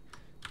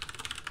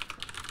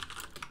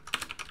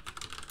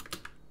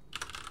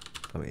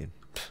 I mean,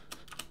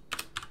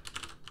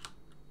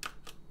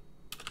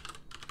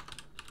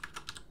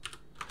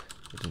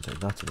 it doesn't take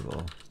that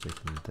anymore, it's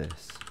taking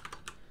this.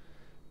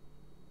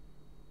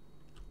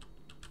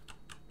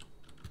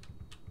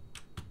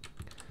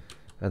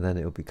 And then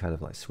it'll be kind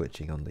of like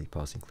switching on the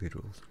parsing include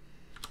rules.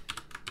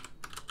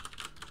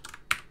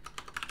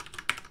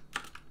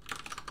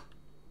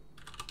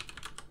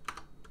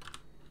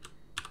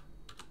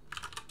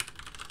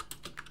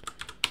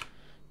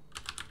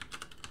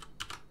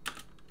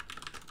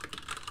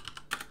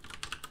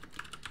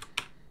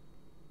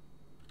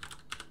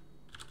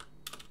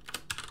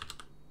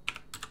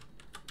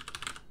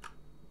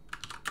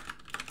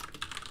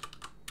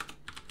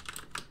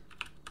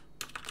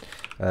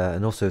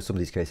 And also some of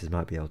these cases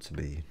might be able to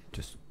be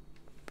just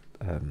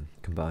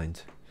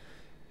combined.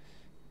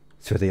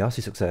 So the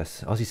RC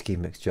success, RC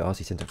scheme mixture,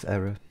 RC syntax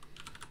error.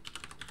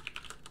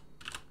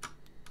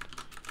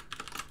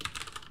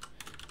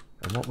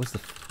 And what was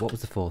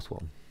the fourth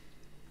one?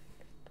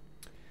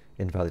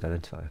 Invalid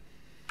identifier.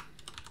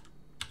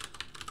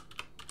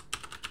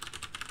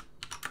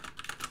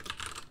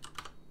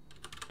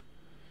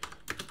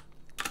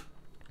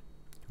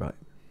 Right.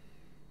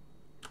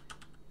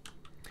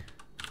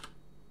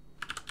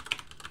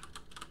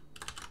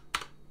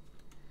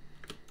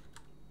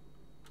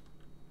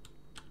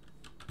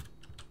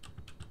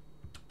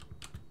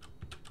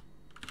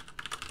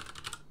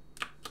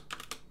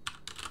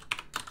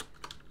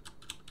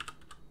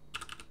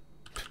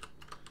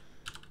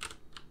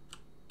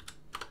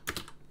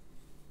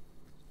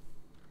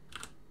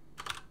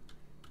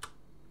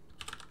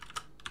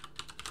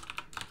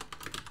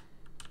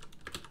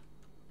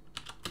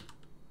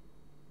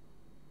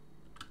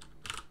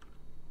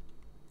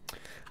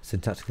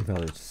 Syntactically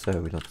valid,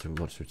 so we want to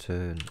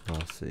return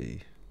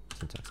RC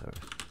syntax error.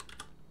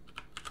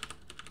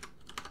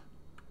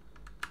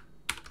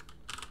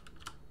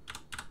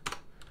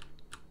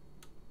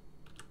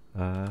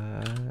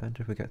 And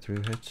if we get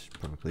through it,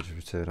 probably just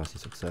return RC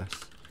success.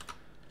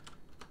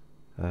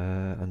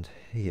 And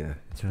here,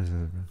 in terms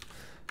of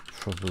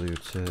probably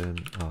return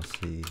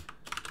RC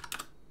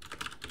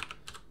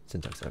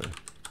syntax error.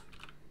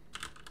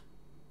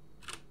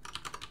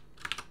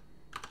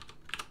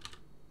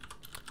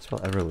 Spell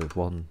error with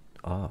one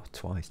R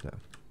twice now.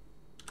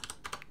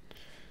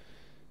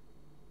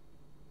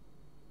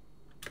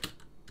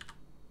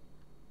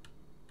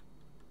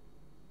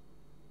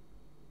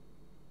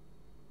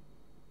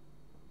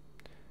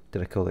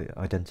 Did I call it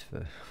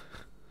identifier?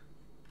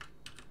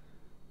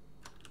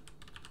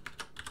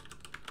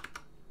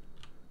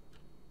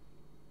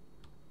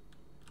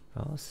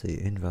 RC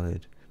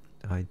invalid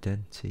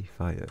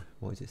identifier.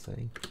 What is it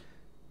saying?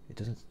 It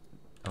doesn't.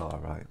 Oh,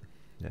 right.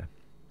 Yeah.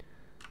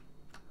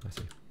 I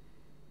see.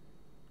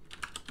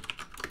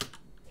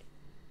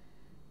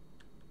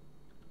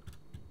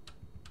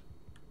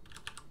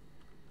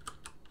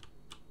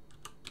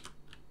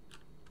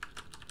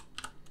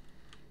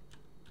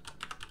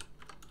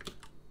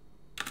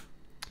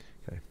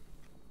 Okay.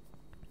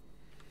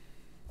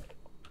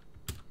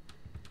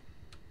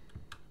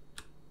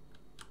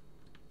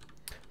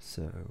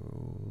 So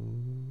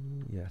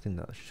yeah, I think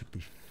that should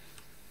be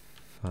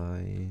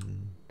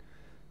fine.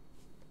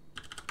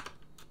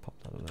 Pop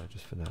that on there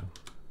just for now.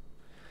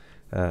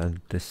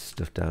 And this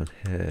stuff down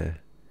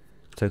here,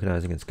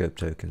 tokenizing and scope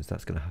tokens,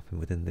 that's going to happen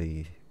within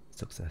the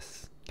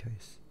success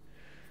case.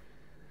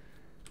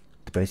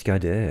 The basic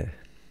idea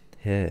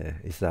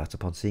here is that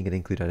upon seeing an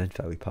include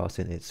identifier, we pass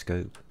in its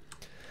scope.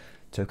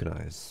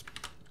 Tokenize.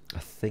 I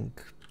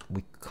think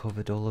we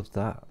covered all of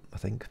that, I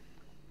think.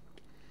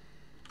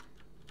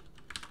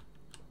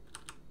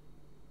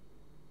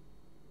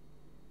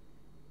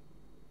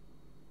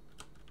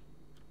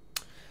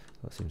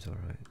 That seems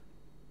alright.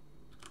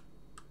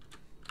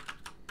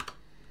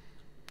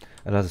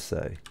 And as I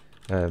say,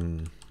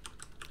 some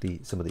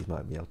of these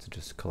might be able to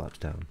just collapse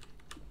down.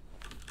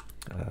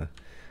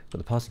 But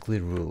the parsing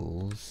clear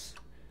rules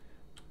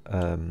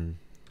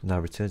now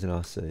returns an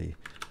RC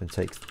and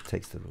takes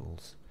the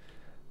rules.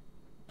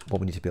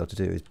 What we need to be able to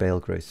do is bail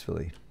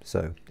gracefully.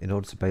 So in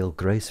order to bail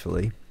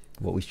gracefully,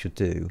 what we should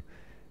do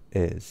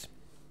is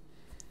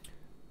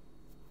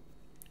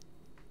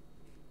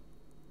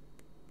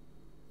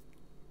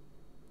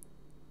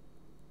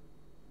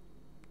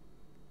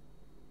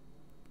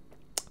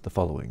the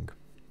following.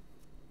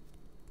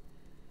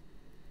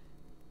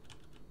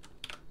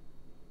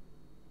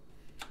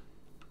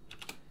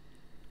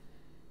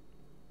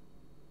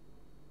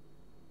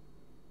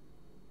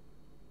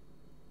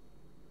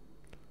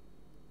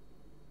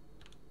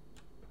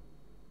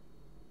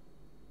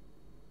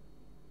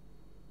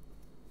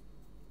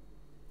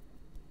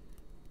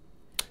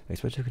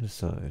 Expect token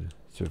assign.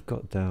 So we've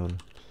got down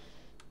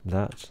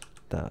that,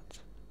 and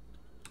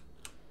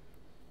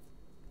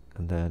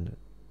then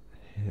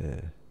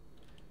here.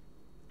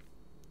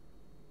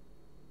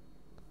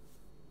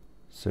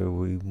 So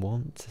we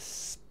want to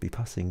be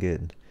passing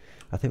in,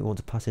 I think we want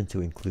to pass in to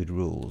include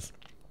rules,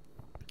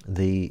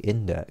 the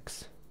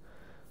index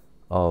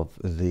of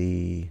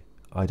the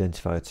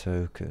identifier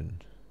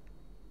token.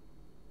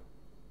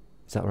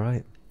 Is that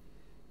right?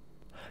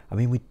 I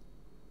mean, we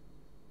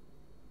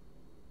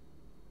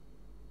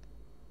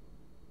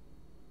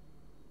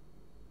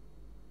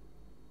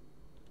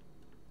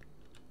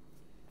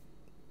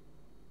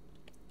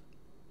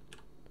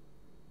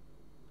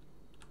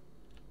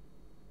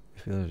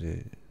feel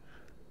it.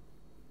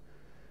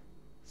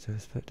 So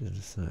expected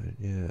to sign,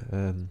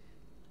 yeah.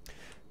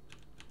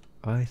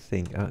 I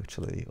think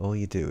actually all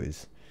you do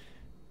is,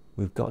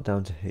 we've got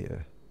down to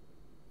here.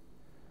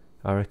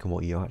 I reckon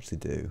what you actually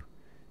do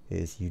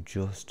is you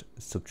just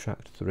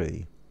subtract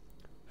 3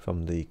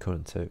 from the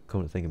current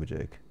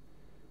thingamajig,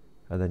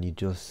 and then you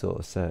just sort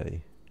of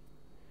say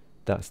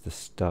that's the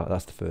start,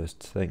 that's the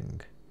first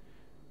thing,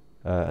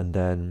 and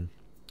then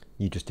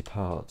you just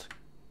depart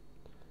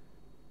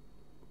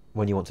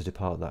when you want to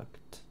depart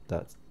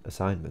that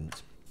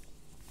assignment.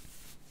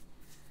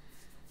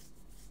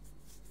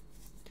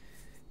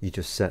 you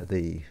just set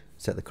the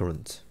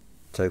current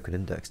token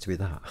index to be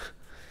that,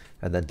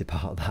 and then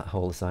depart that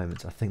whole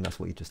assignment. I think that's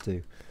what you just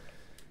do.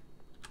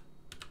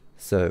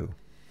 So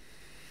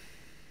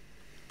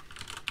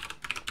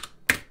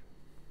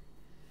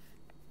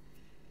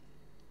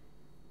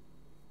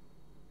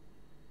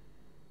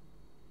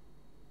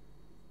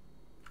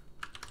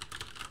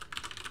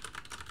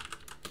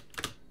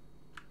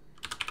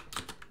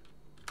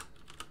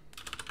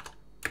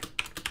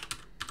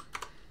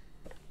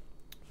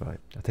right,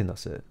 I think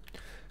that's it.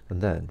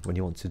 And then when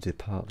you want to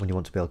depart, when you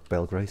want to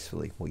bail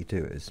gracefully, what you do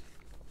is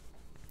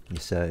you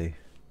say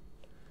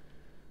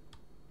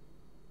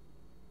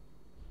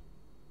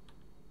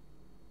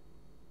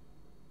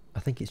I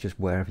think it's just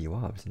wherever you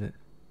are, isn't it?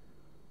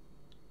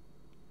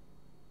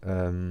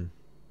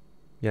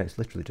 Yeah, it's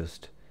literally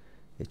just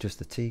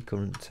the T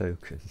current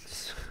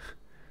tokens.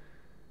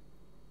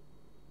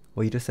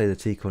 Well, you just say the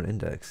T current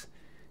index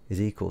is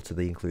equal to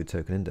the include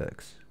token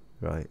index,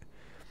 right?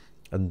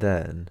 And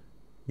then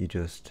you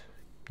just,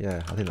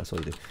 yeah, I think that's all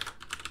you do.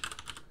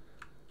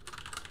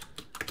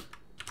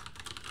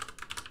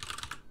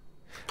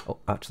 Oh,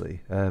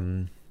 actually,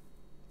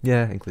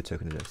 yeah, include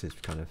token index is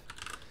kind of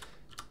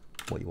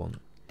what you want.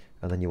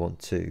 And then you want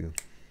to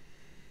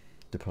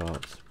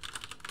depart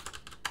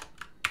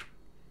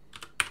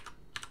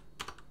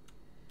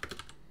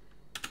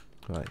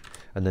right,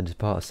 and then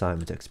depart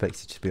assignment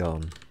expects you to be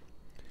on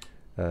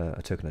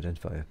a token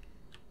identifier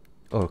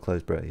or a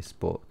closed brace,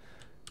 but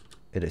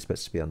it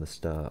expects to be on the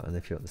start, and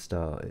if you're at the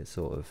start, it's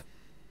sort of,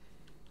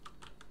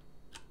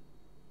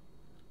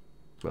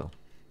 well,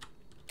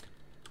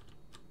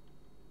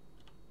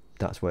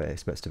 that's where it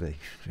expects to be,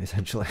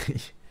 essentially.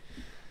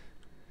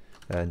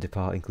 And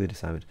depart include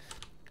assignment.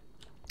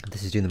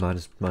 This is doing the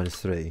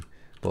 -3,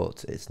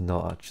 but it's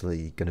not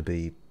actually going to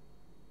be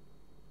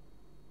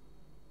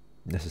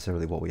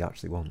necessarily what we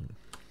actually want.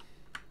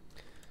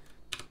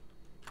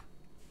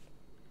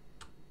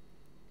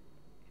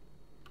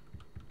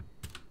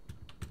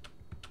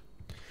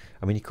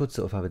 I mean, you could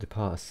sort of have a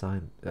depart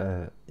assignment.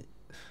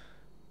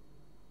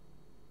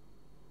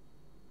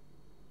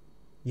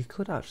 You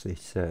could actually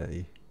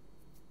say,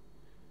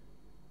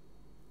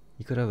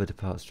 you could have a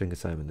depart string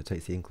assignment that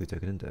takes the include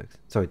token index.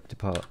 Sorry,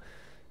 depart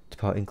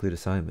include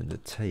assignment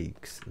that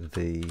takes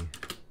the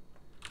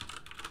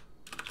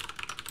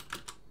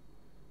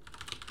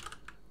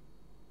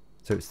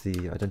so it's the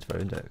identifier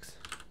index.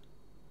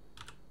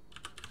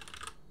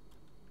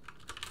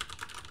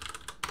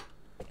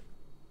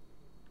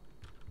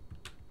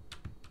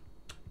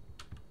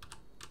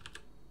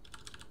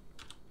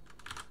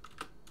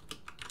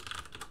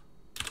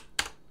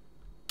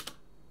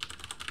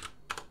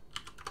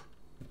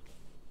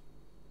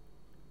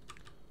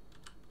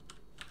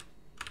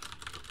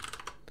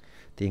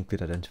 The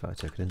include identifier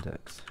token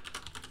index.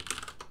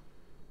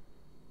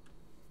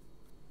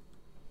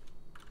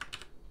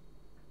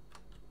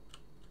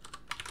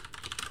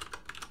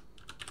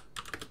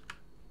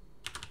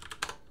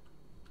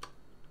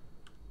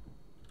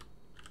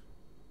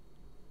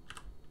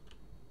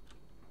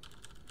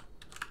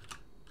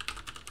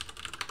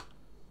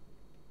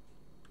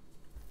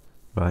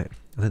 Right,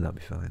 I think that'd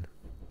be fine.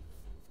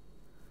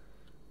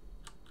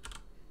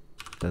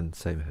 Then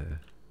same here.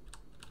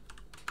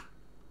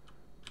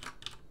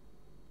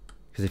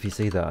 Because if you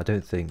see that, I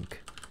don't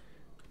think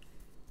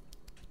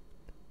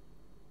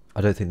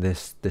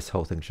this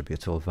whole thing should be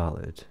at all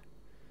valid,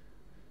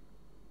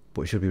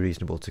 but it should be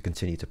reasonable to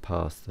continue to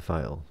parse the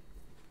file,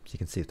 so you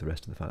can see if the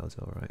rest of the file is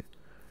all right.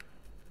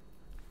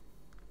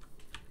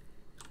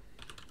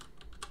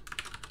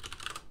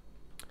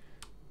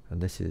 And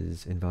this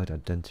is invalid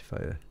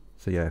identifier.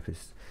 So yeah, if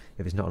it's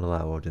not an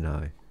allow or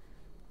deny,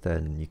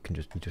 then you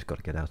just got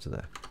to get out of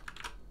there.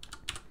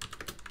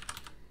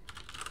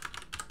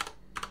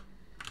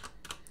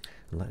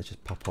 And let's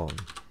just pop on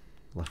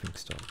laughing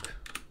stock.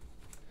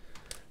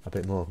 A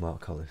bit more of Mark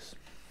Collis.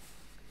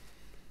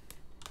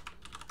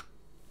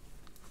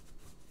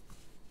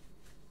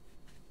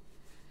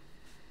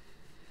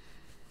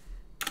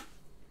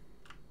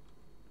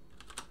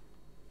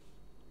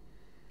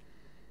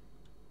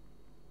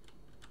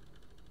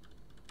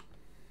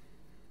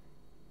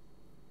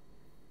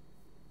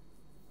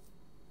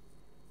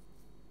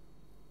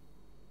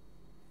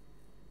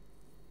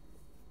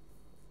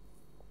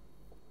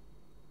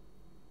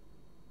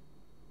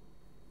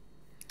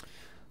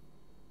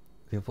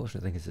 The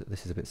unfortunate thing is that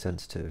this is a bit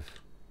sensitive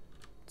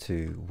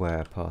to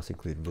where parse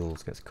include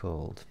rules gets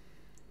called,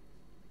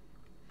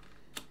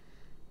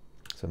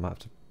 so I might have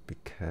to be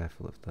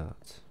careful of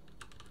that.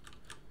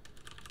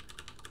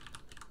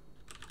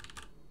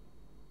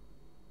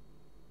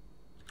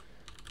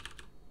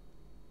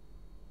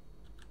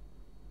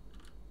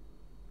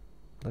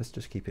 Let's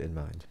just keep it in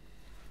mind.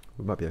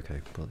 We might be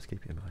okay, but let's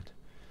keep it in mind.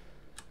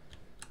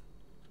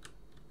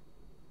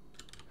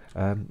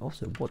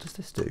 Also, what does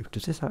this do?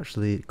 Does this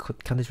actually,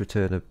 can this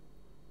return a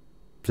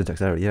syntax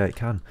error? Yeah, it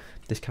can.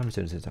 This can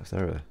return a syntax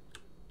error.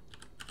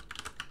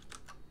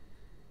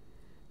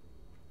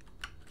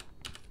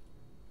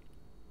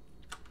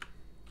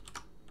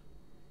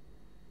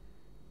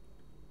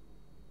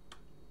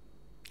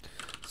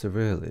 So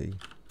really,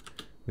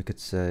 we could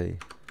say,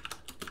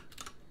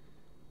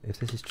 if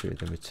this is true,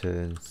 then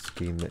return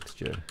scheme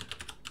mixture.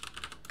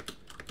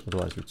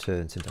 Otherwise,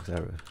 return syntax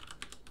error.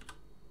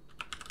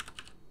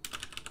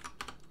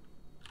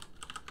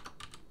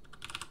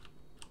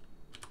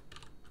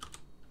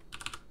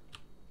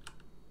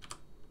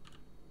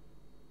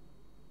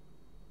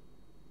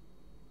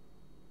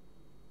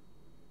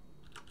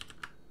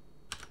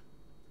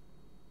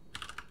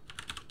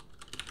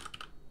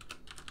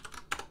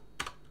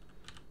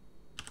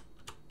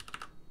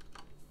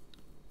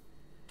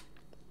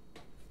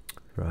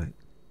 Right.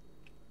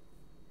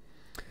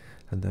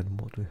 And then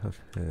what do we have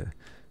here?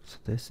 So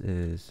this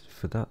is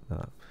for that,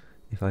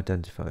 if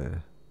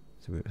identifier,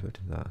 so we're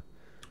expecting that.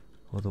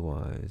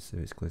 Otherwise, if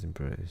it's closing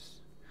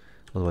brace,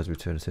 otherwise we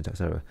return a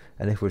syntax error.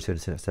 And if we return a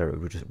syntax error,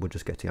 we're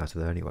just getting out of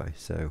there anyway.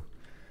 So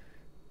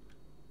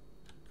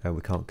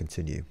we can't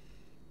continue.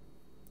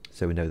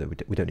 So we know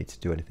that we don't need to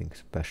do anything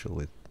special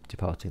with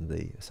departing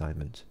the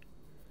assignment.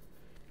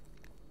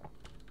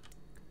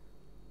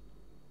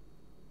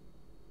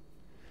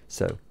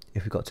 So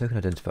if we've got token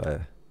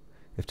identifier,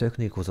 if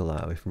token equals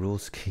allow, if rule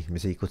scheme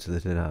is equal to the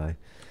deny,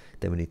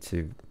 then we need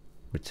to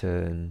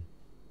return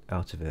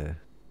out of here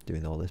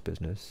doing all this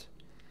business.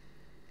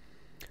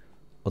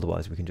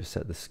 Otherwise we can just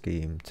set the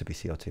scheme to be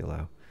CRT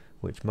allow,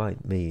 which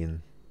might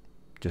mean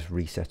just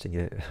resetting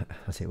it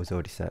as it was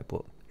already set,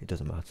 but it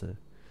doesn't matter.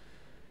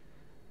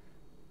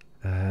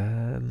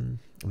 I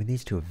mean,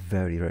 these two are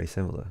very, very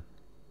similar.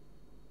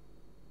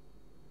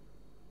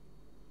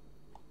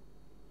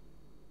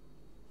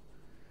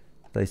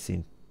 They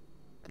seem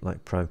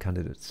like prime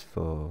candidates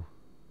for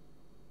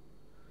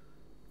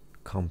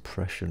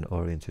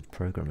compression-oriented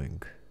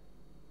programming.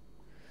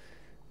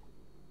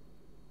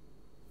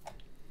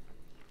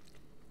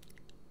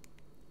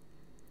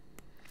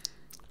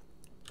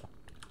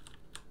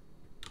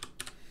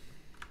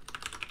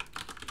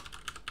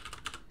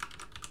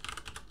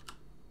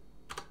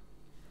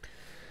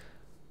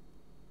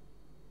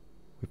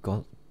 We've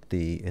got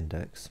the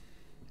index,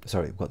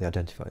 sorry, we've got the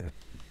identifier,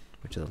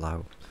 which is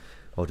allow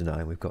or deny,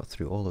 and we've got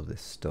through all of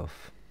this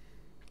stuff,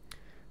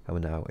 and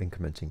we're now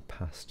incrementing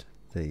past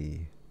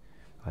the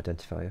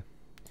identifier,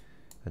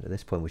 and at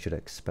this point we should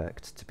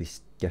expect to be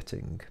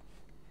getting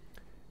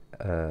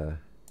an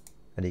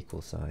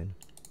equal sign,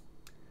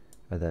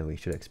 and then we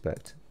should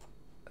expect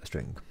a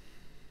string,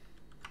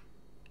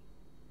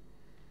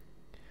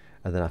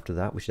 and then after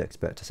that we should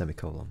expect a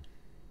semicolon,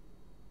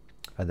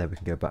 and then we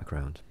can go back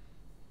round.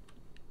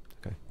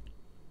 Okay.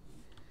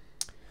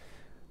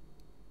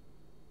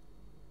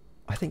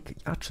 I think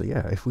actually,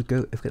 yeah, if we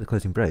get the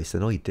closing brace,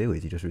 then all you do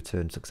is you just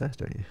return success,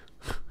 don't you?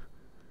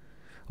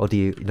 Or do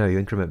you you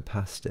increment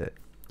past it?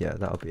 Yeah,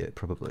 that'll be it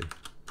probably.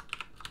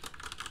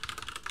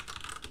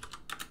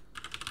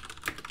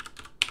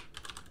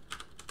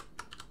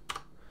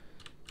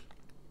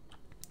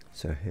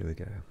 So here we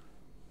go.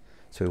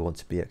 So we want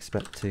to be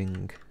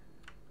expecting,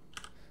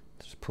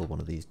 just pull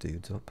one of these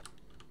dudes up.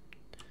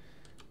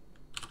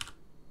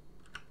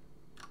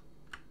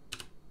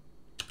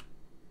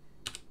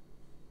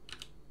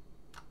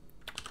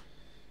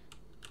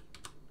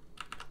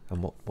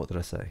 And what did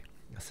I say?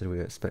 I said we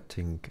were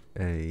expecting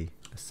a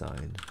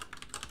sign.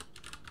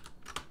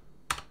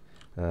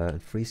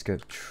 And free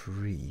scope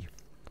tree.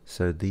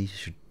 So these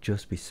should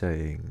just be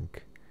saying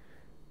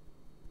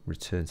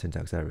return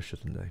syntax error,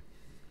 shouldn't they?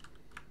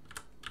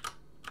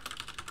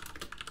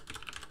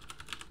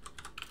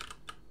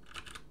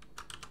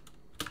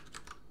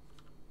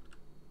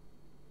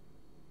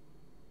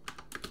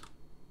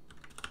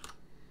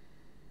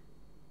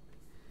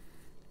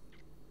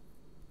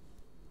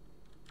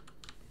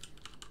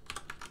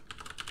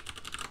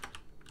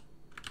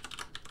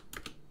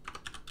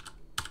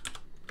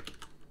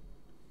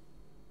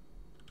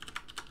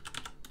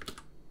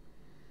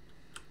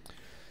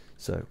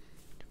 So,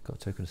 we've got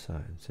token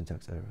assign,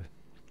 syntax error.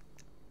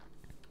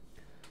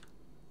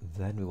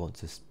 Then we want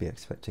to be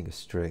expecting a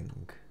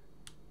string,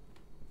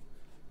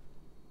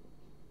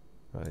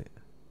 right?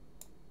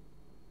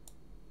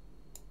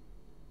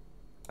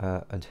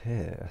 And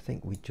here, I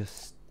think we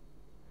just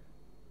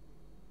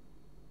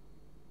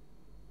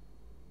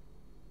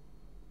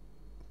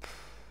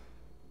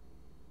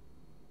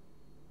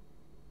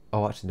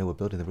oh, actually, no, we're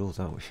building the rules,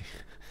 aren't we?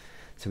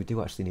 So we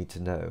do actually need to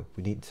know.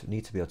 We need to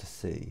be able to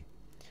see.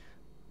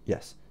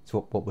 Yes,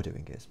 so what we're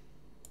doing is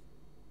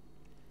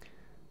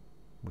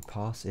we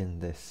pass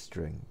in this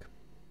string.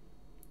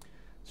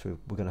 So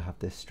we're going to have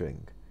this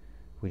string.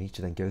 We need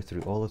to then go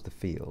through all of the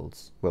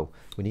fields. Well,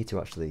 we need to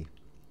actually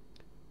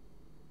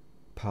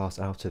pass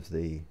out of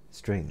the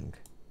string.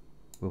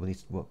 Well, we need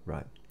to, well,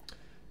 right.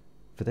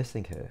 For this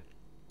thing here,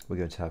 we're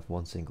going to have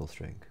one single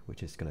string,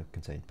 which is going to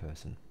contain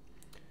person.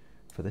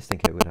 For this thing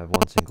here, we're going to have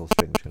one single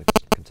string, which is going to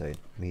contain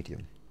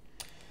medium.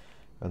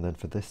 And then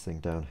for this thing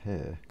down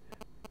here,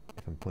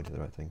 if I'm pointing at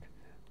the right thing,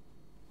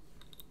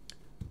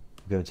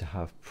 we're going to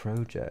have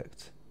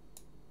project.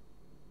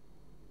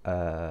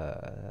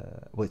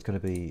 Well, it's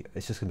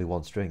just going to be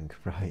one string,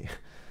 right?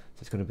 So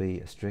it's going to be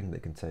a string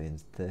that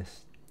contains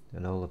this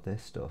and all of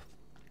this stuff,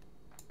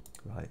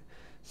 right?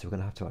 So we're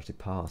going to have to actually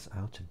parse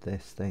out of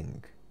this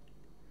thing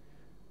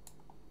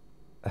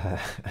an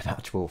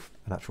actual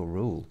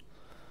rule.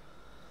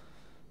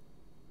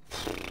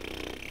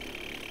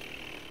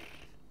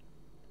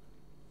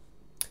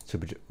 So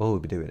all we'll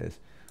be doing is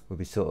we'll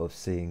be sort of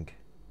seeing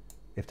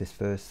if this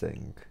first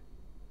thing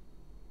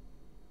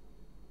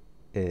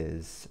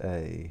is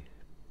a,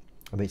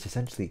 I mean, it's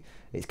essentially,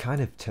 it's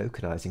kind of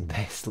tokenizing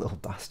this little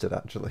bastard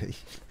actually.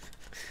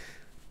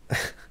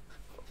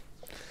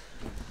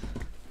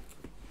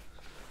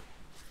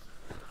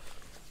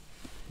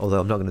 Although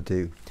I'm not going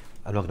to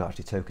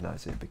actually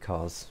tokenize it,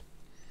 because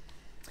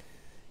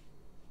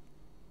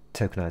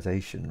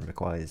tokenization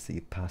requires that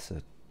you pass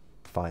a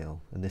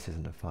file, and this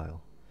isn't a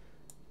file.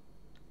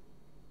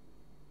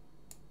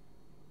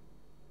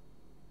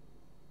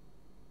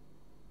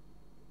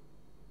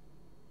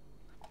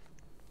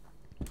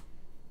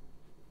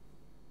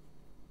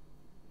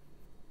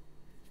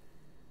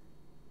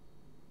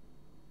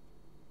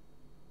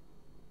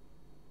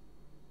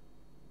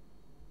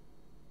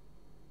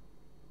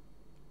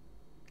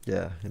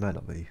 Yeah, it might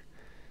not be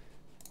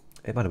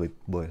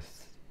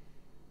worth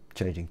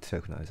changing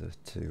tokenizer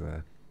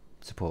to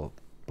support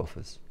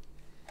buffers.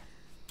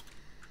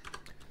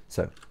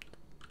 So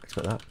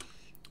expect that.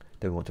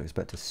 Then we want to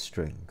expect a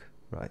string,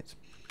 right?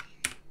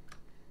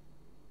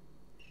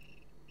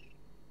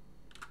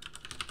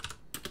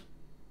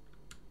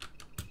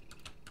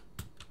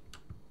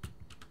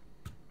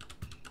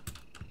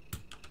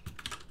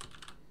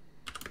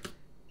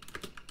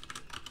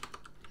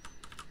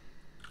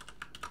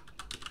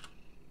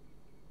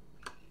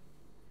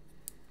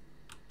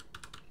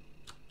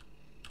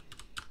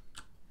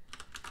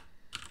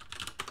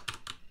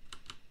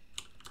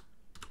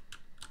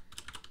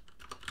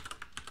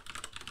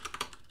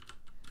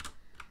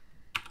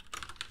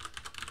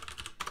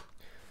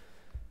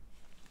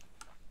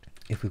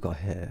 If we've got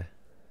here,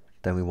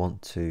 then we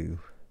want to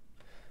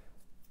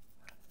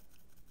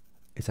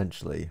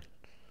essentially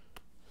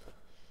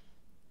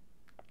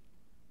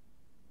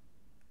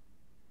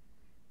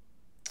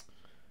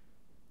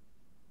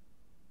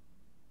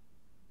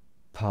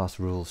parse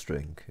rule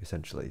string,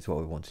 essentially, is what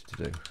we wanted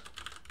to do.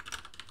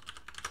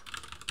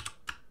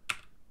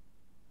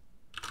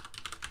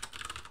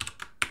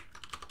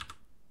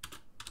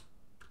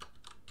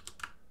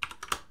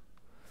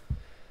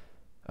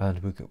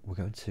 And we're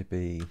going to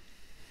be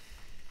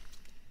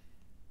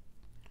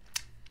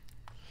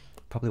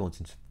probably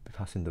wanting to be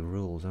passing the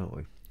rules, aren't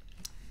we?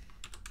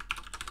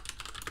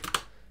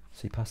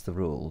 So you pass the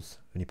rules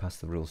and you pass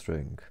the rule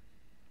string.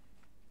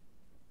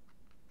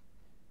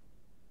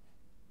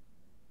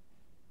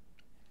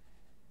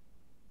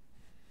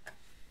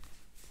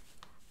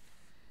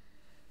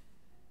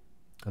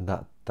 And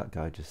that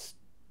guy just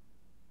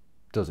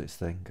does its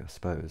thing, I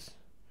suppose.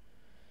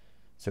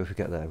 So if we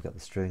get there, we've got the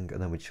string, and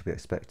then we should be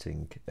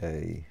expecting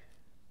a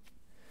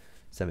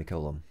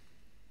semicolon.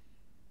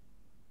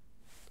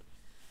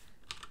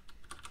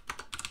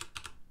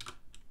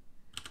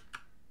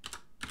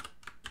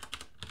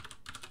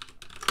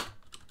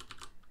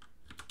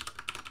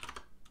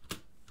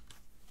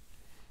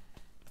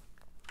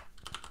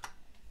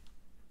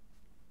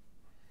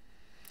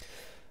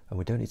 And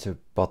we don't need to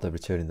bother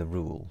returning the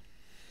rule,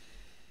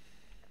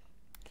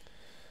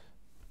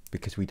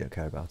 because we don't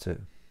care about it.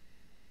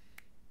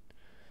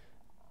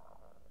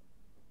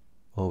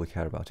 All we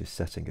care about is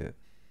setting it.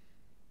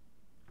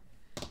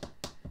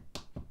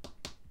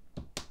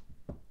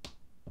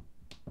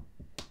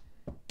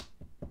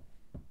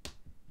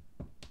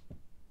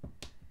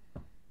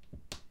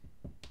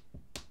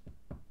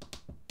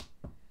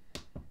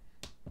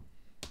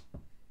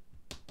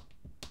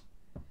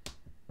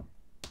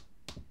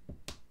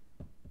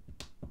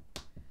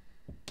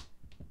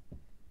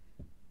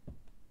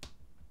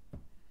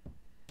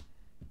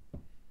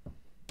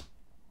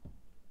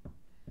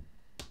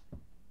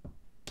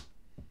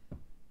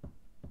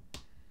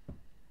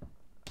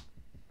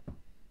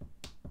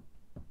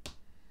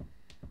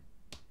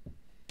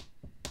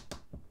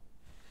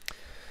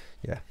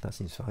 Yeah, that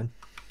seems fine.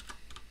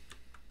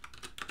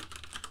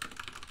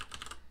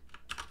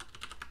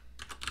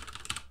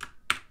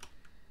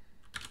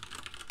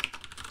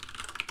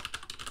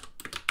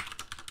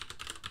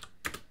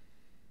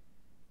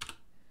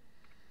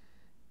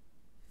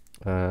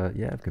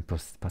 Yeah, we can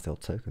pass the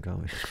old token, can't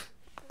we?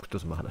 It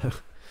doesn't matter.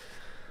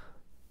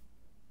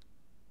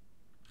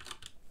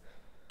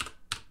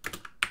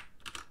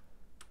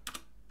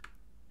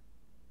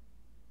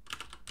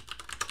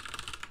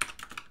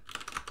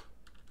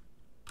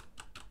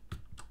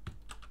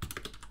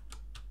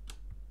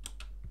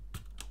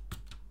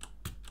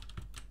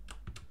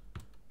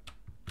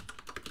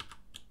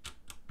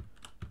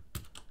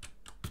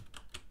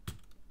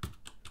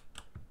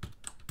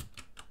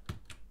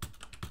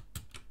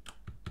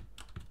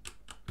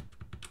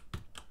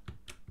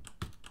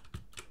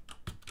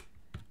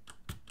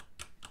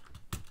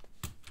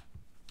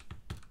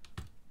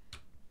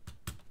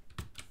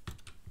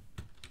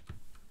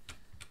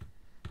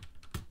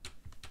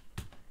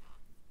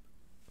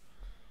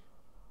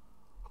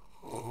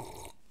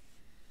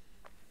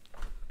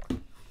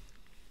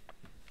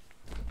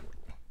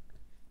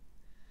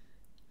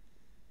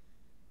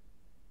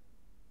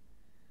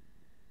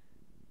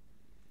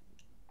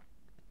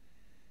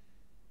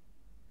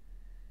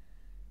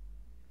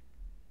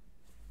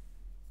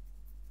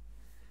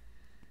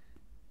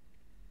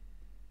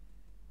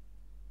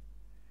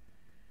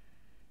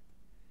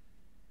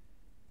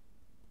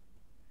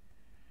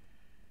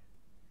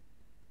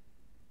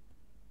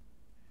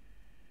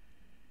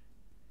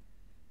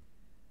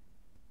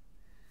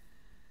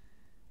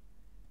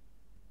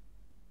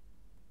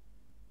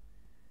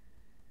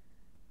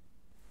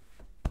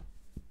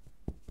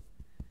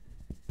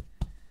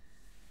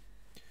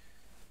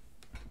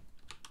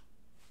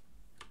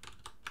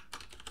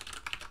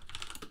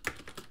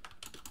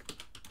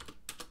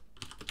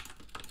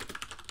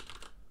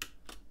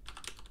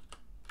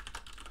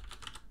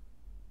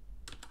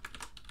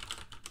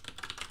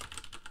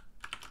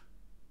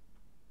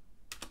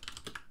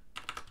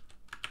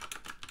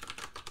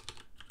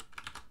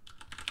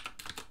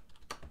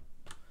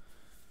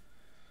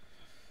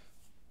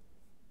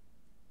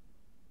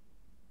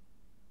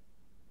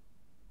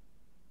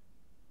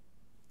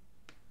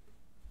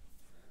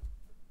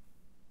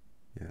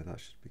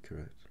 should be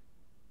correct.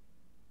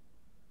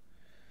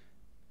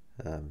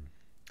 And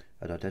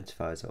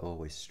identifiers are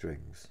always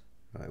strings,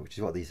 right? Which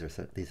is what these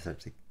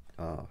essentially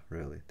are.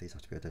 Really, these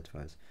have to be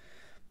identifiers.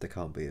 They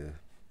can't be a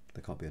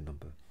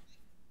number.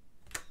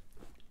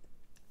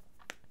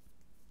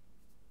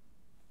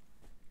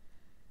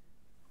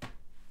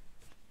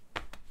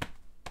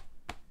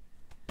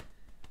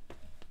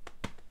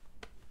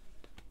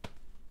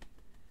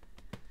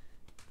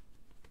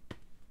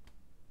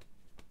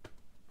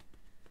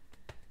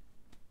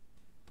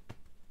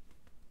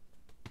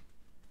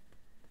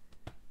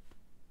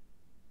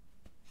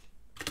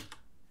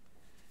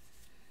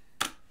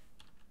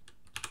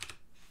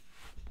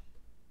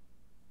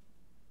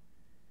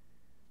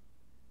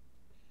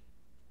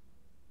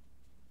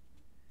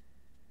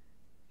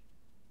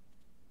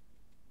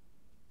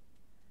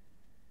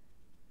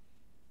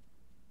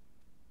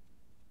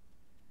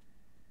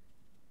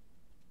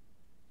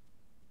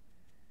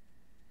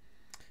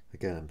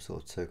 Again, I'm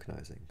sort of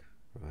tokenizing,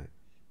 right?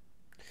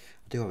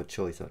 I do have a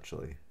choice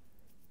actually.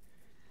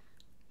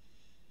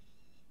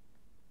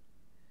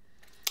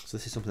 So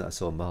this is something that I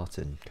saw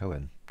Martin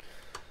Cohen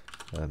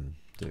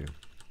do.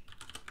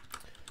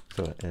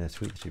 So in a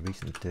tweet that he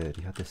recently did,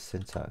 he had this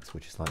syntax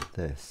which is like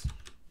this.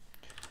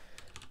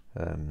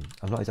 I'm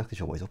not exactly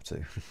sure what he's up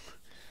to,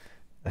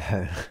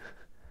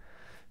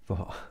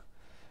 but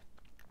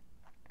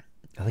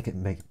I think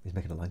he's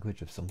making a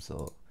language of some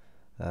sort.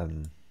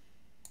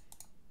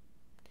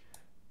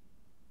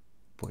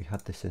 But he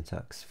had this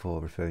syntax for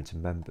referring to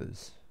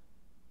members.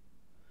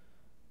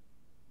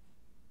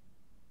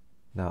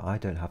 Now I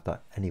don't have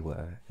that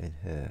anywhere in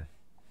here,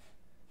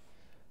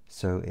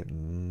 so it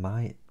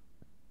might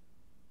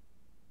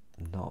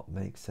not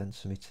make sense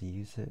for me to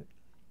use it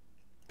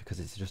because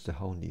it's just a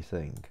whole new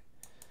thing.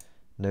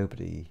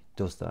 Nobody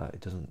does that.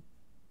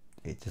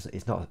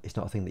 It's not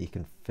a thing that you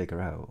can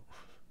figure out.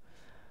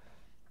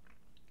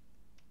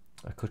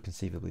 I could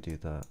conceivably do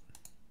that,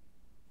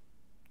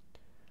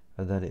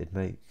 and then it'd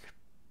make,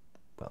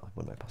 well, it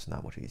wouldn't make passing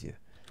that much easier.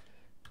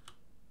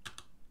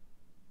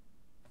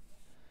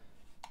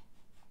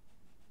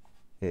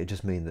 It'd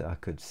just mean that I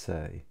could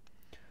say,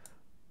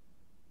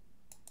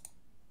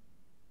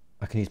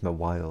 I can use my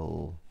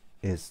while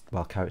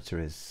character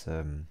is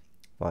valid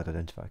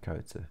identifier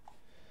character.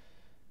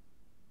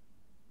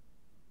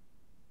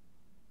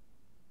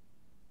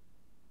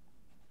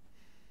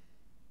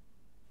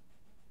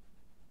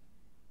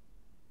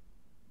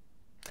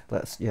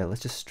 Let's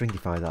just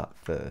stringify that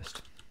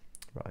first,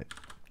 right?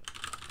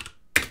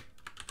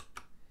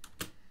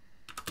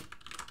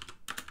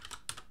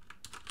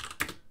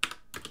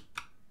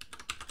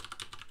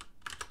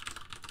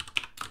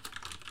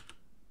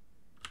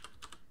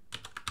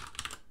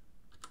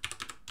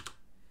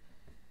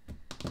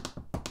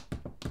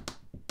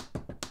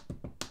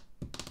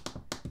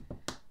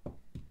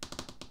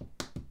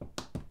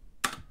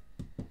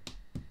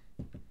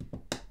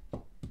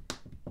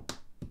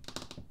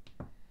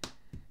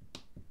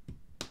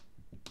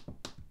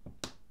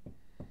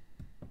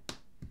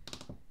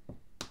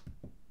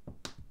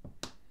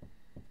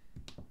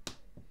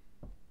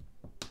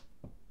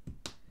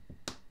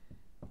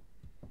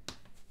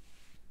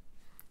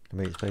 I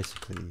mean, it's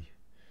basically,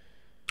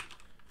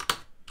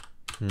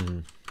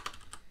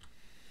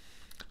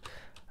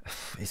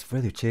 it's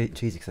really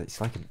cheesy because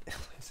it's like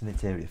it's an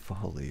interior for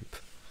loop.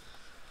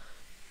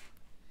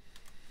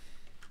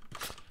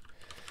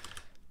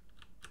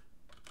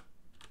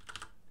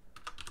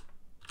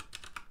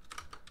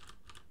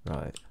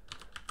 Right.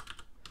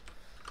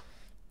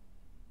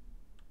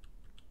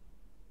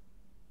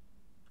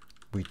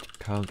 We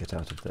can't get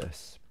out of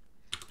this,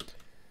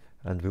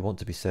 and we want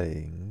to be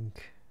saying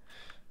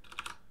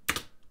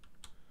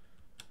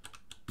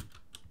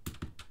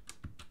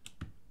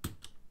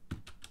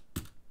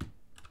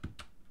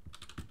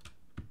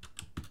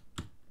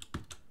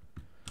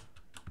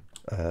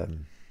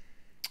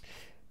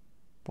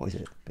what is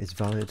it? It's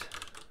valid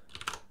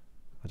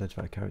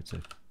identifier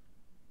character.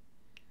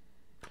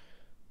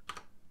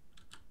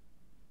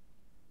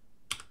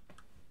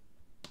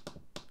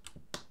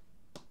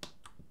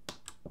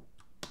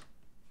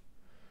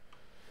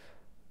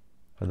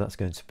 And that's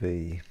going to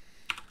be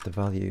the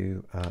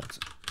value at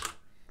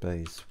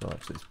base. Well,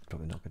 actually, it's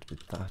probably not going to be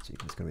that.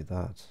 It's going to be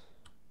that.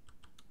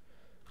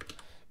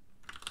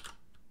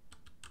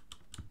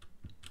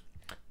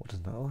 What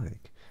does that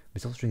like?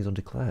 Result string is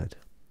undeclared.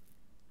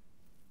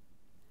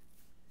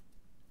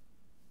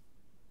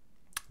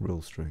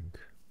 Rule string.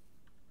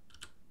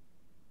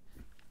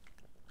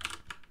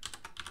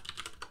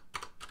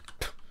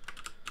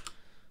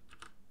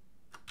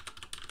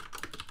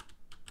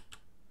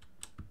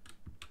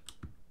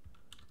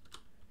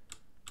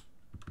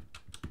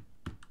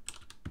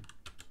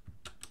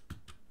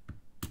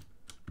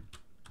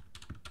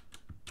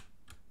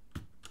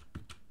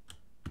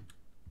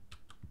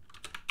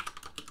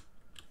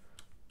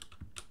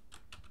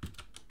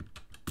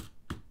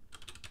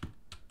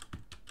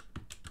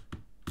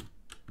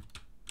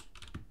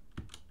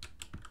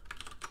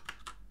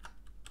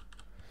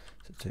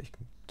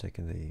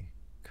 Taking the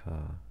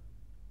car.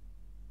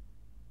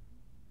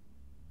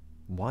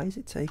 Why is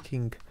it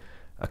taking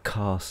a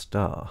car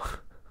star?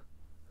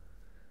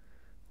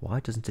 Why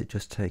doesn't it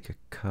just take a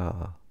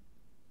car?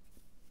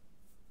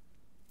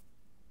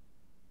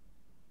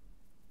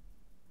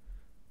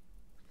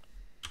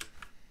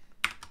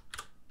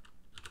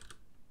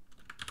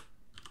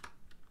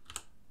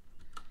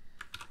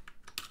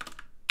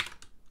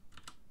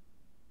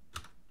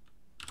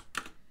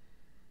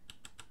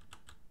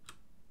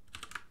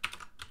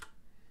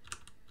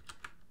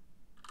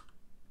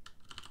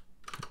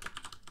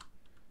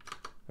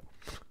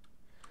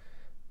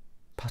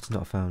 Pattern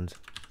not found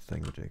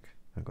thingamajig.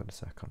 Hang on a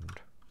second.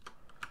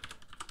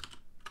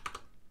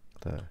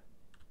 There.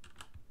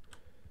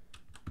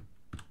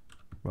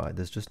 Right,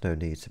 there's just no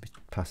need to be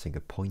passing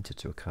a pointer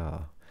to a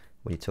car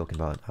when you're talking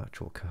about an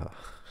actual car.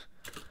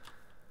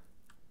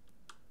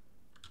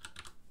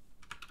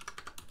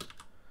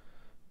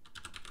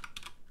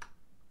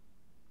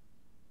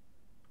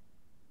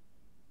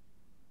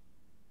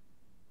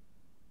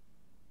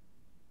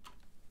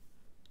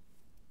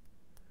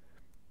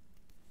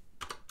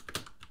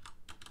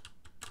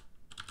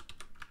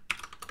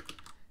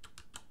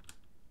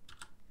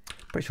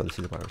 Pretty sure this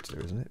is the right way to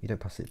do, isn't it? You don't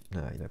pass it.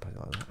 No, you don't pass it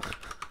like that.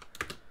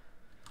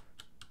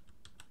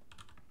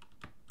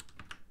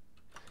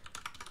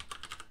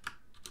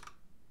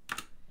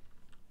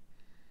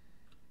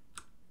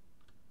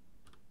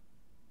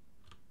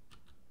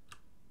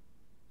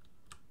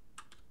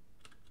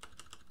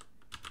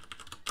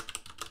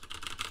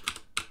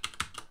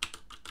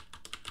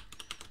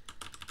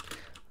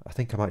 I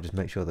think I might just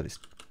make sure that it's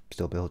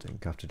still building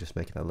after just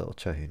making that little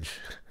change.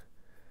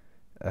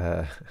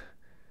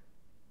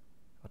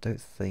 I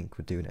don't think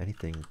we're doing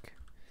anything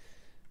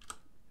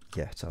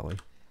yet, are we?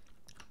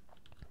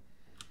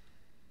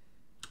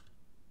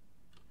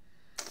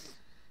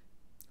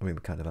 I mean,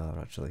 we kind of are,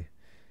 actually.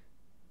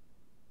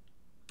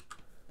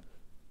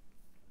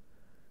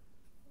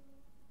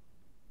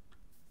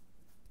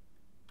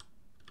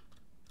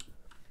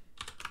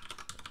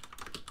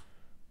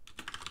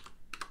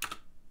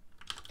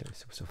 Okay,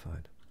 so we're still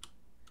fine.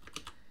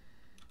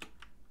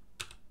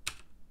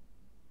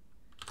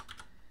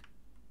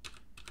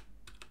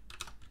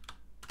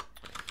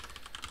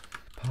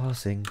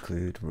 Parsing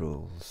include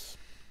rules.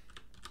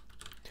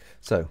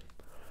 So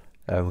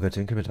we're going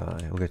to increment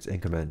I. We're going to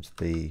increment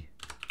the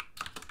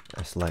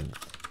s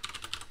length.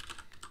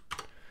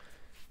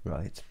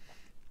 Right.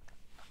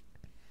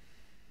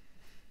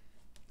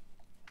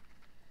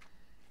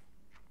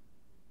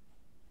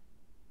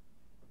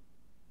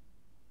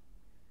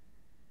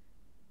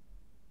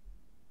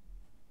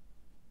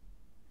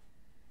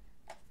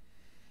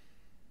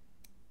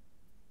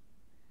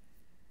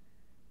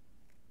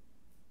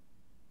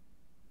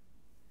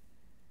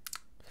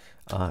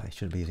 I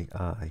shouldn't be using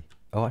I.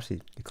 Oh,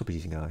 actually, it could be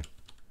using I.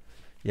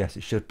 Yes,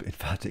 it should. In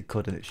fact, it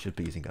could, and it should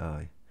be using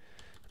I,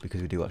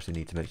 because we do actually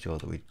need to make sure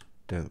that we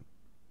don't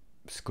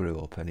screw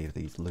up any of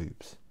these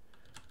loops.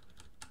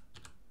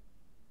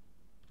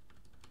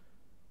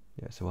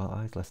 Yeah. So while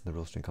I is less than the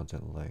rule string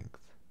content length,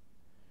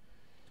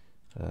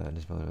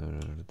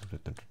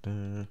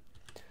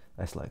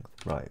 s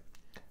length, right?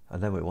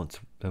 And then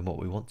what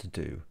we want to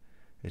do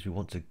is we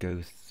want to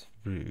go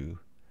through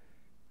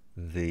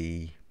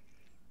the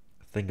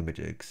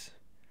thingamajigs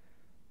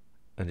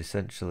and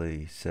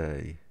essentially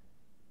say,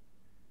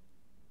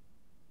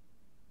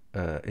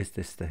 is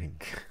this thing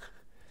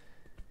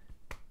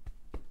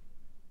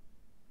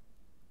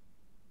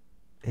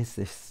is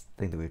this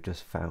thing that we've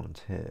just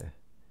found here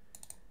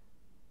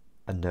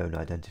a known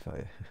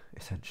identifier,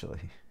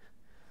 essentially?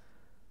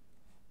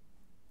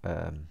 Do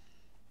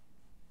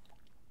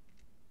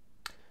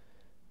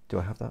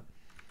I have that?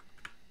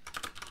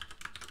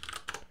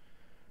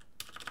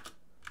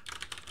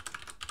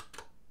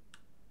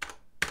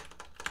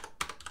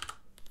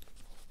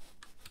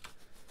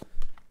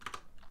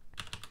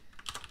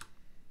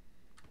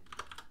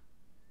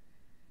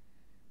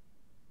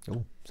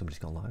 Oh, somebody's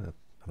gone live,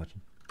 I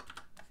imagine.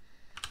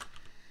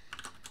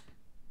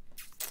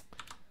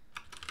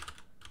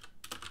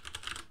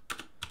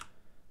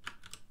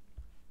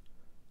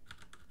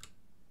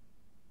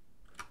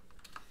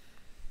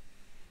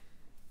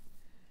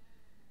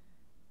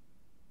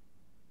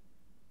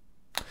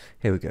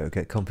 Here we go,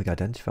 get config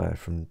identifier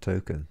from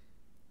token.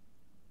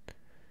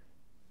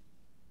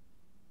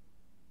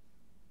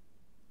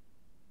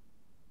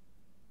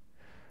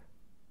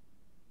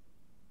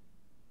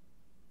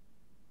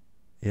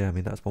 Yeah, I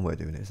mean, that's one way of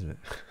doing it, isn't it?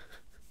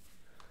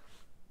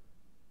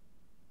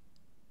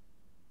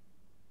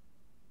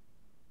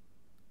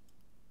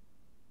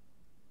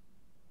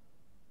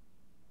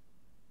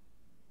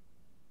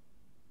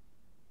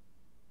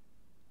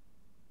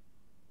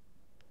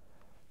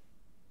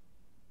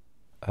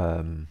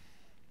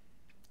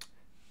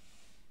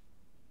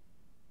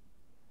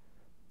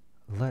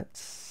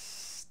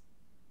 Let's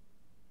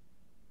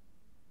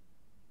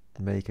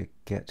make a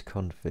get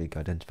config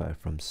identifier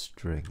from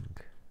string.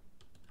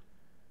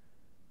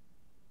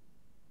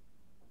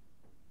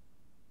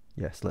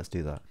 Yes, let's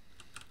do that.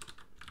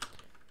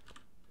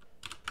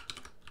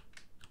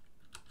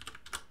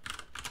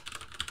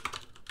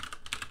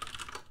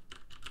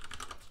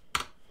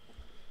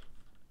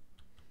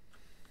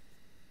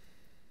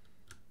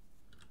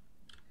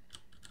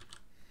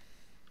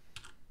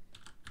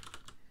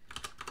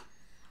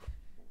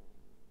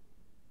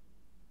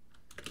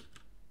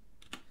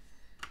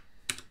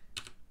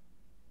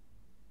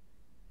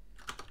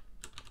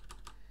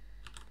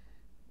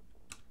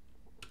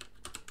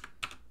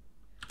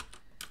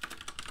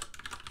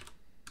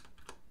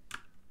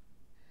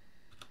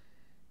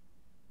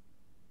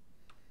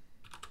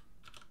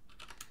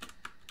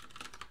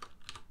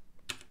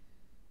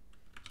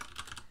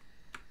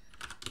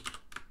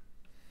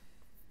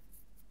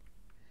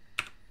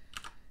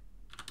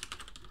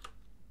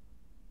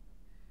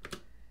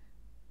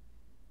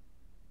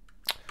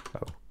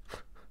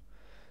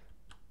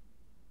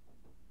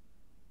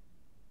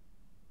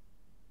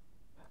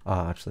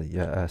 Actually,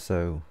 yeah.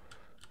 So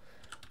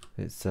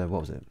it's what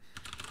was it?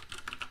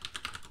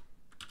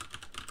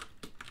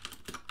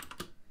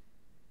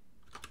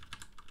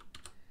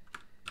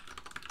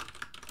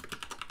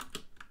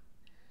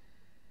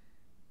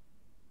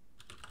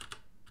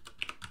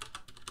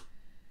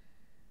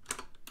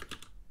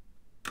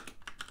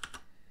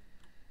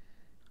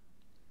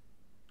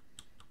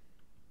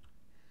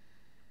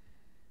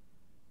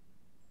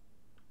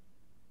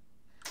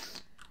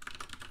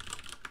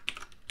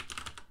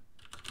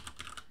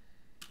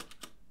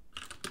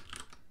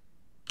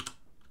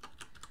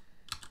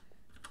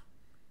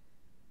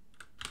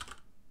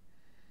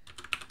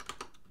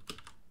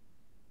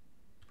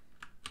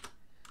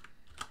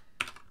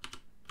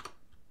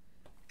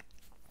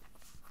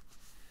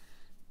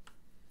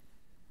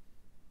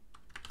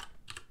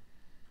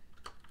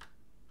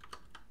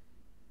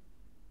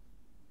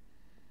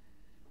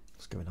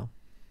 What's going on?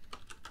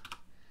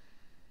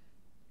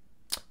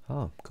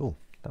 Oh, cool.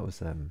 That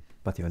was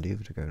Matthew and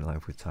Eva going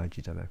live with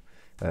Taiji demo,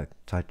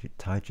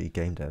 Taiji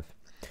game dev,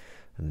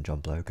 and John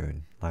Blow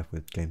going live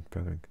with game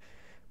programming,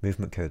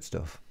 movement code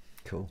stuff.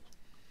 Cool.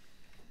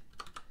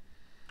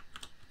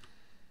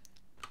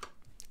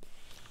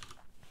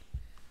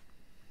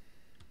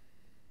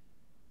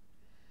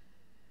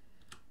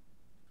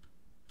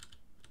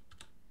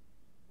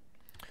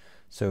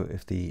 So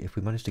if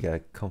we manage to get a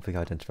config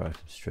identifier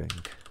from string,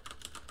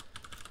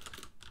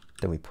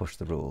 then we push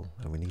the rule,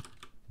 and we need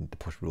the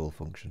push rule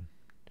function.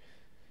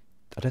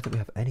 I don't think we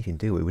have anything,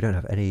 do we? We don't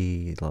have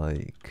any,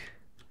 like...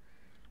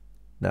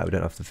 No, we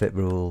don't have the fit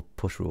rule,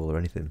 push rule, or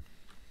anything.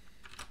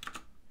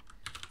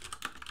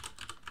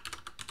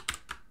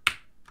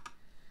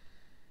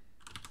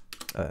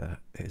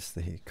 It's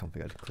the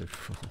config include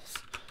rules.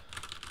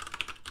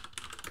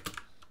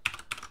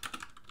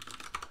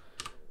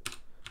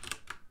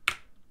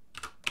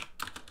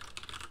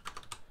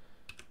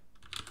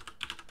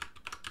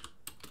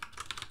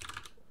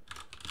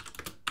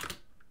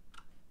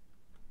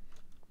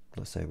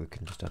 Let's say we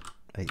can just add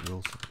 8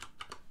 rules.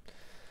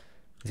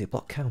 Is it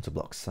block count or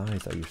block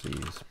size that I usually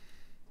use?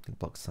 I think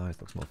block size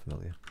looks more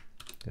familiar.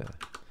 Yeah.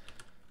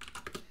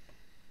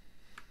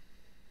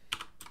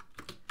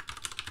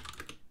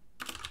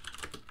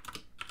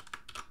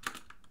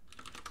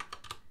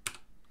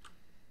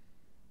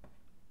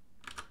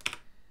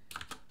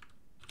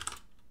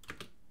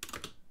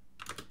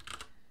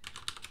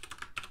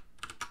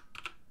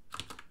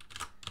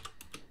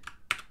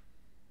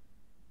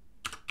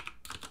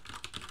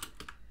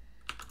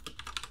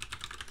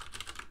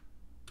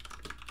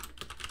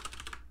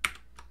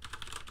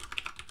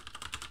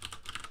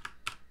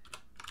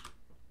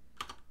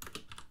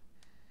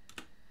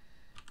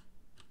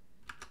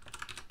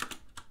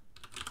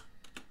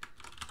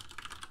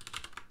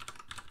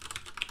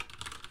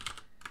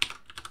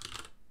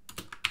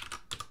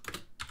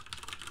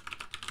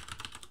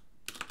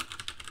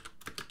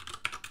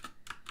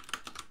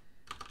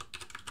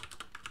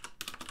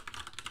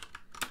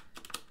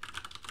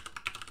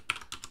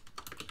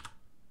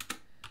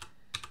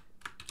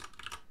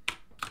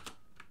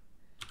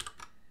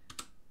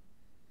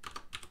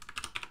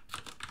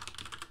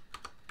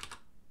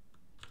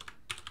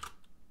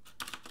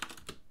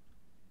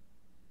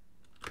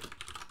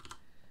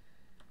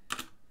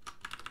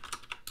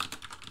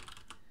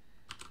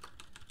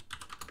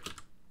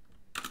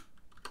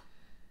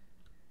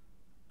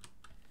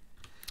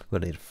 We're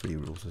going to need free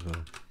rules as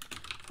well.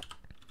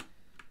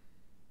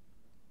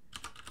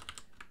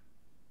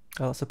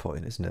 Oh, that's the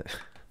point, isn't it?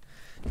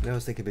 You know, I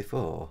was thinking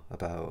before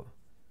about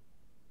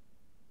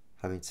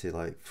having to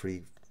like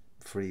free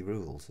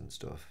rules and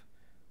stuff.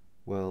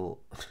 Well,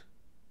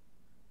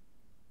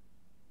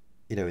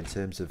 you know, in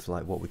terms of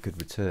like what we could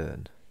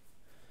return.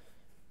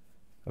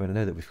 I mean, I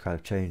know that we've kind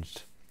of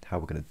changed how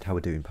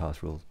we're doing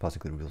parsing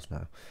rules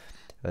now,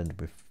 and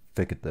we've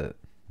figured that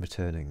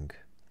returning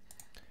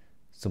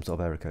some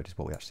sort of error code is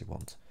what we actually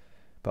want.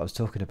 But I was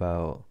talking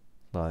about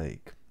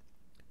like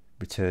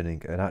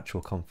returning an actual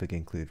config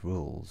include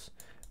rules,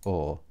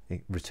 or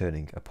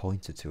returning a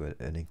pointer to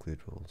an include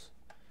rules.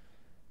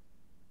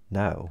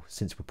 Now,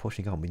 since we're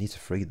pushing on, we need to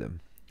free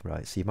them,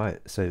 right?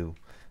 So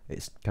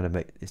it's kind of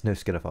it's no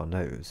skin off our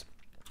nose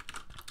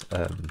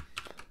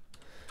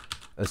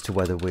as to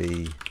whether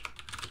we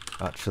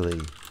actually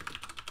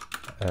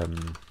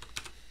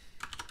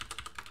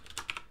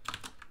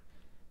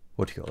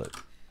what do you call it?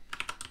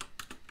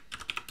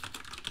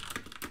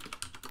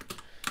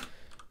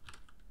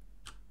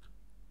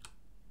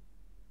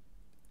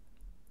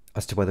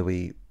 As to whether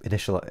we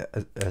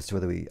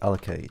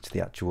allocate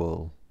the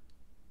actual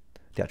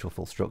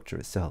full structure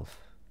itself.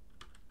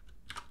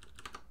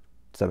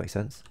 Does that make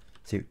sense?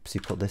 So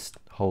you put this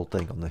whole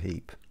thing on the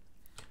heap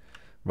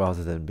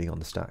rather than being on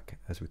the stack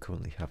as we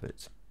currently have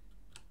it.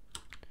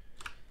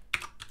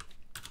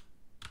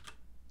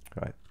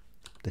 Right,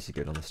 this is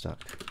good on the stack.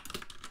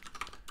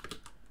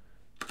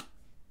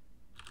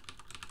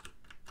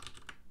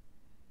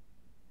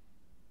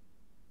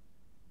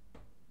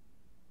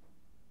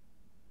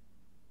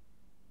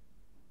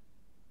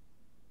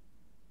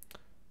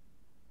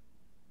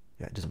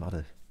 Yeah, it doesn't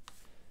matter.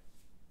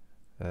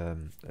 I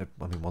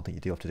mean, one thing you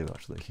do have to do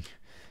actually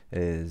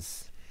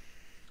is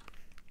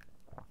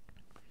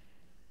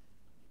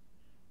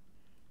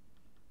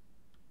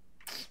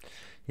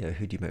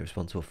who do you make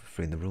responsible for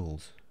freeing the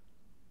rules?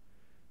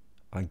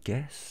 I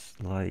guess,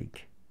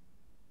 like,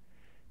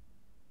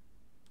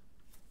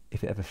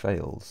 if it ever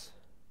fails,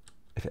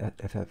 if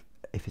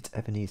it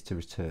ever needs to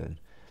return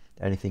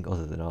anything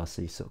other than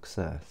RC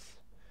success,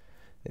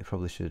 it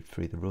probably should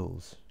free the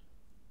rules,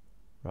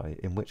 right?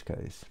 In which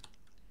case,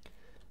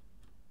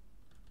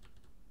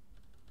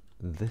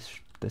 this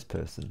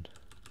person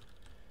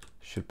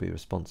should be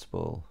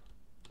responsible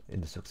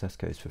in the success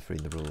case for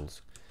freeing the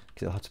rules,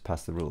 because it'll have to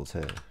pass the rules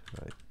here,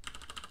 right?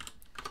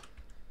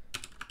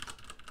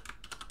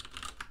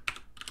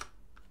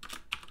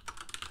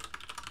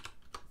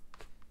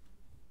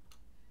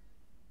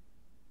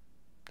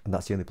 And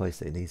that's the only place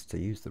that it needs to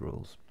use the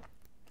rules,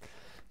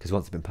 because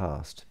once they've been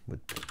passed,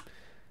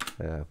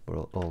 we're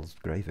all's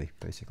gravy,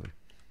 basically.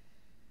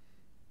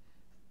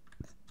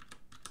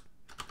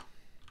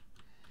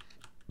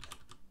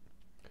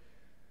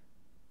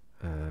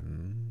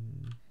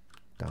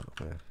 Down up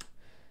there.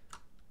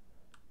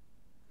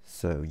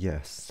 So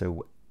yes,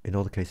 so in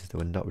all the cases that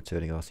we're not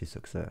returning RC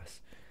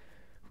success,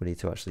 we need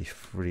to actually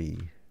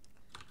free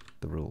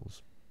the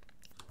rules.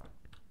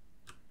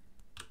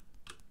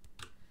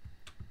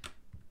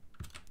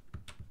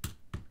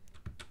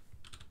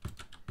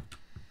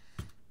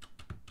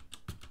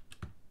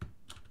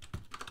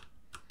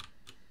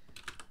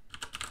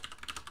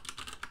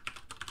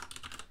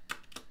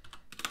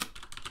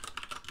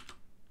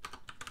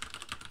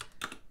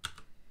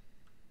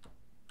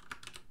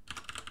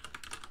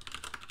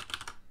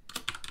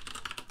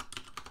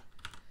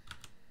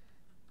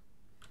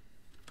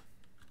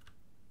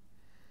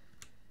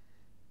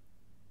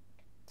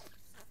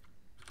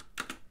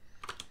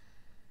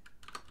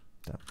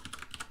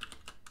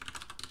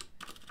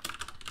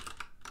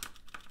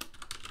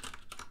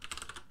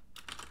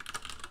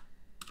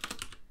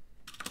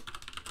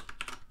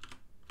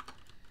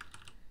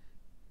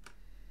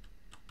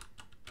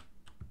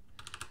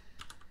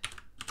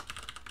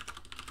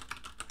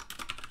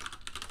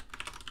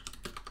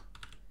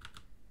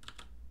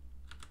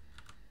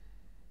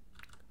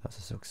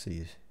 That's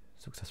a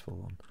successful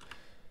one.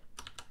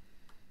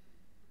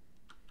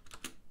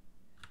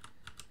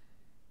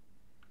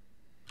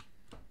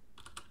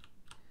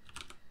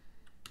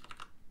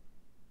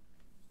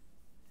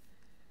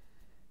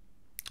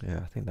 Yeah,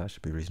 I think that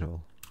should be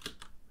reasonable.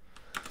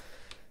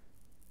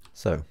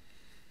 So,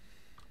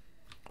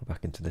 we're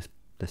back into this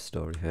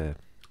story here.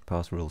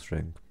 Pass rule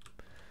string,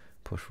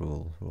 push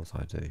rule, rules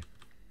ID.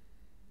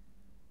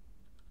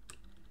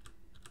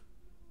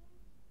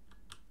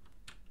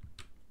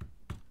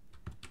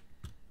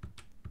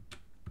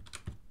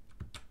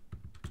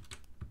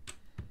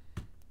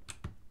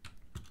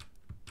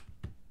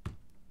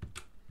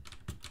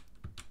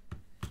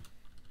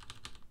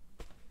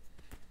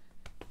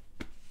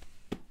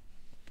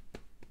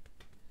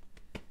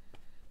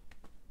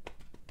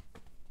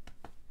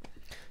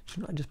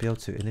 Shouldn't I just be able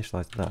to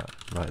initialize that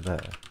right there?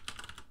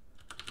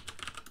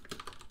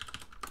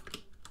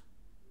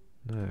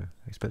 No,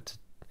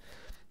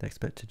 they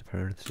expected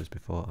parentheses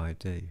before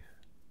ID.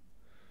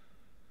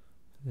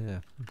 Yeah,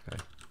 okay,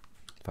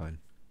 fine.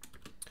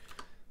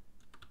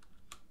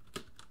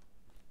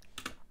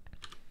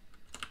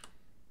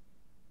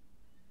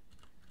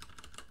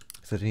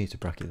 So I need to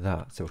bracket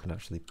that so I can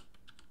actually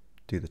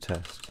do the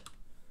test.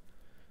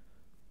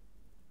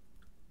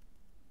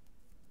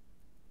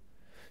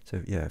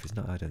 So yeah, if it's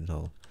not ID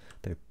null,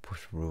 they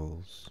push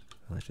rules.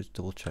 And let's just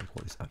double check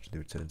what this actually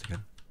returns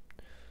again.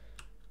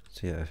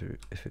 So yeah,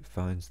 if it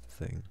finds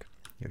the thing,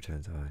 it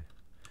returns I.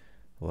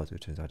 Otherwise it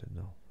returns ID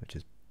null, which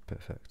is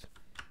perfect.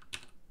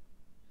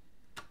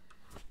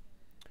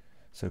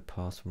 So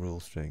pass rule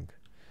string.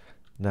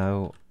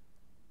 Now,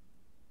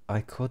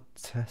 I could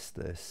test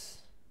this.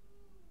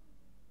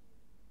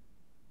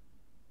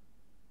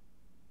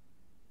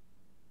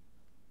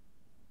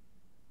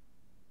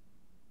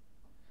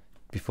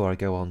 Before I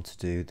go on to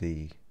do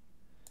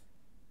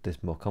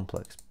this more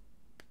complex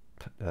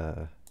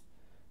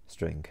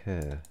string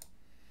here.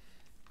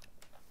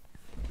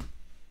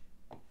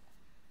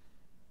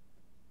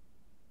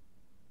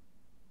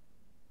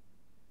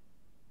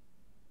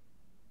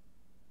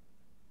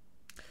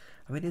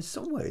 I mean, in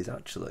some ways,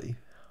 actually,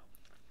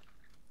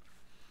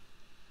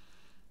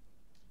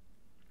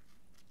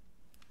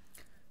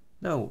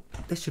 no,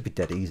 this should be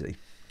dead easy.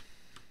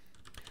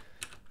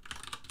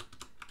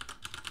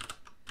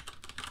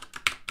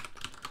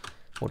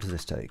 What does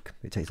this take?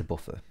 It takes a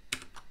buffer.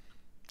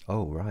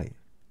 Oh, right.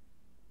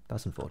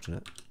 That's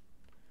unfortunate.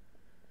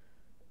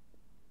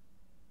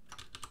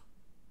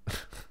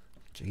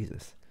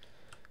 Jesus.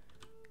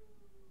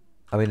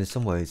 I mean, in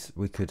some ways,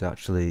 we could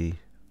actually...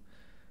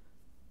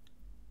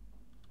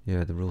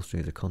 Yeah, the rule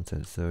string is a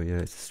content, so yeah,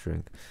 it's a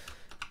string.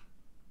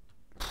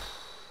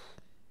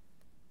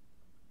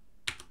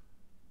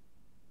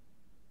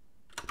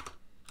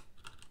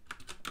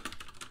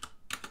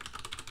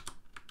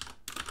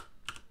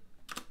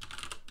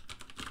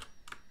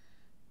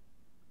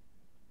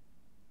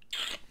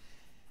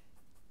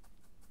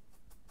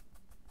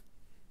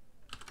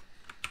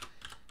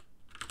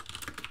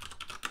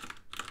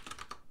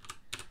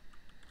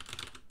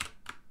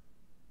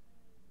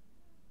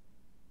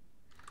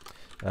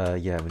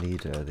 Yeah, we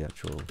need the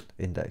actual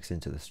index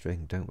into the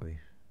string, don't we?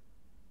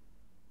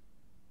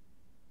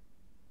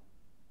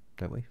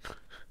 Don't we?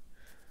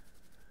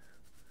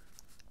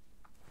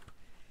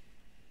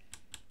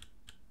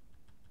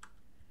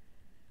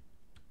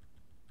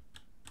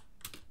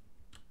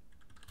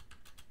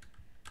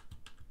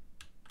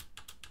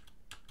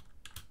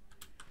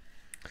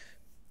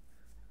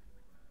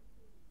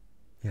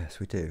 Yes,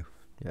 we do.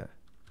 Yeah.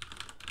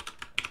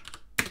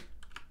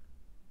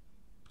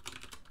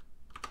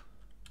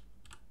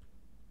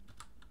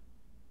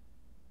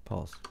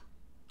 Pause.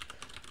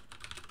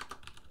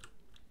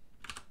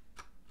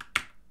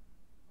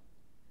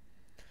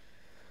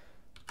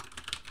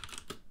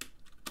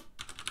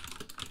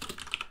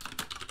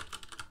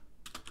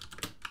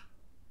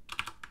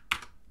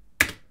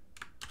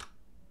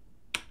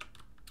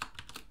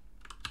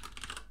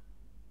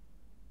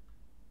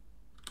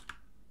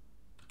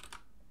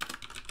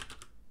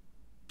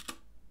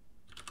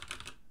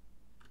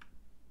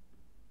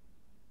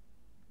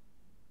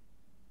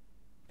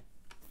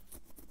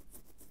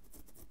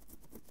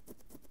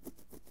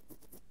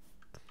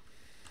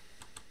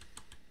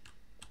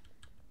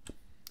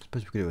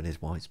 Suppose we could do it in his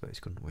white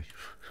space, couldn't we?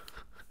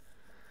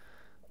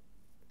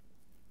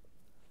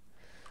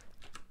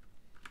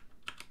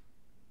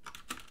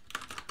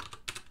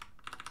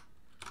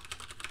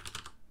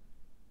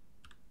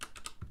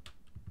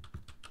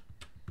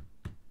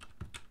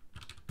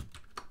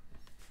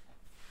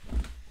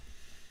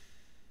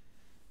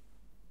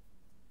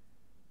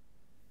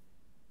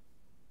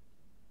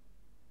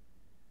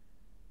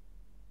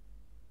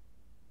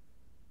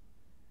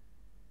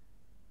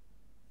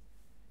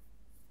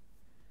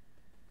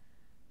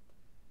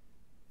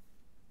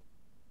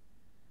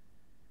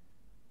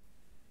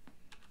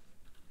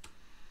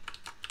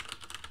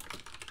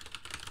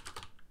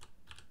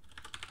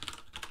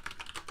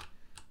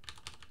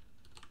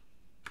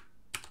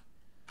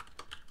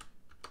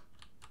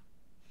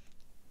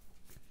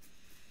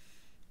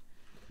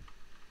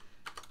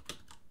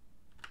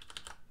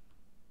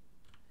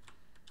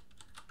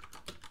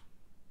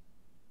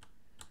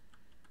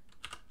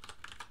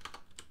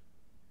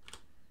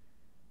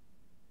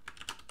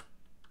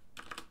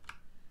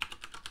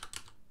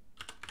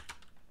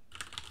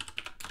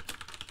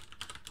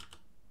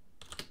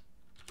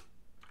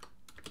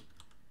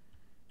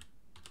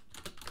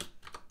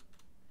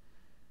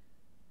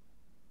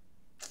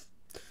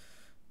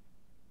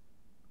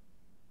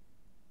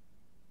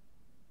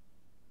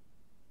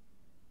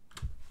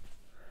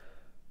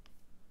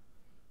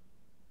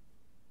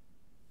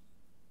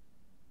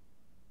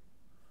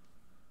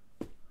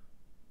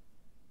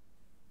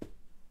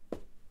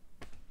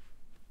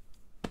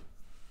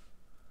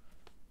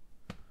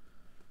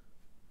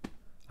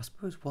 I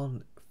suppose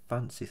one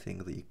fancy thing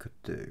that you could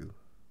do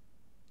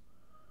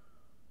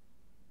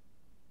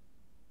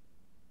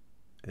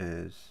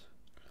is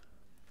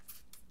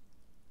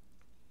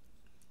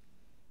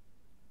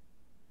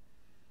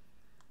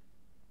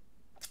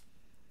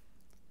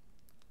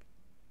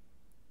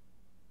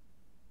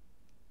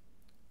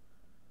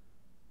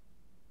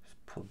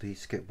put the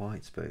skip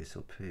white space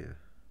up here,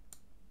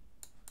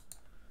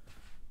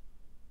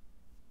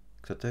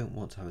 because I don't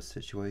want to have a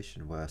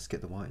situation where I skip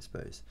the white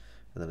space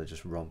and then I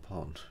just romp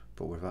on,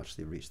 but we've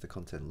actually reached the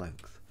content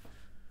length.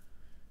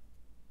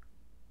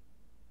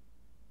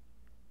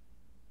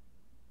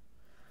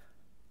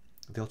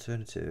 The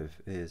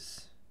alternative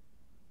is,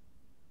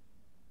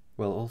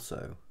 well,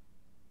 also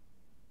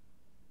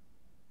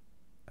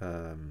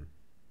well,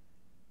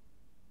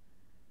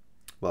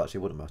 actually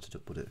it wouldn't matter,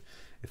 would it?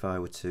 If I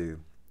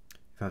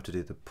have to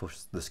do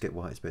the skip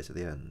white space at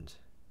the end,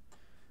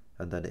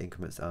 and then it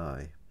increments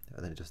I,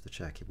 and then it does the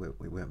check, it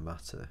won't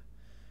matter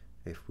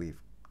if we've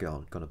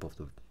gone above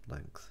the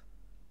length,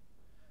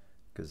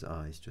 because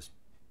I is just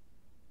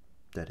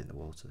dead in the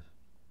water.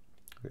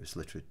 It's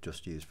literally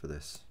just used for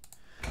this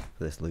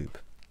loop.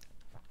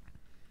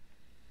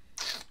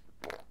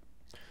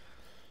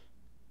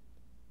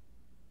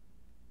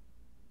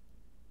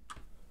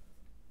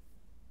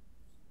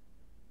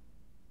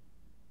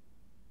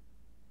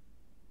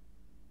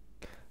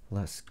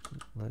 Let's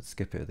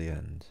skip it at the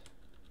end.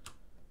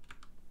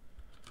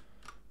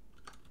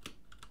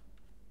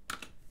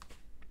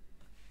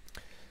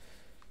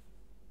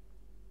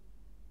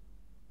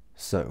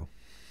 So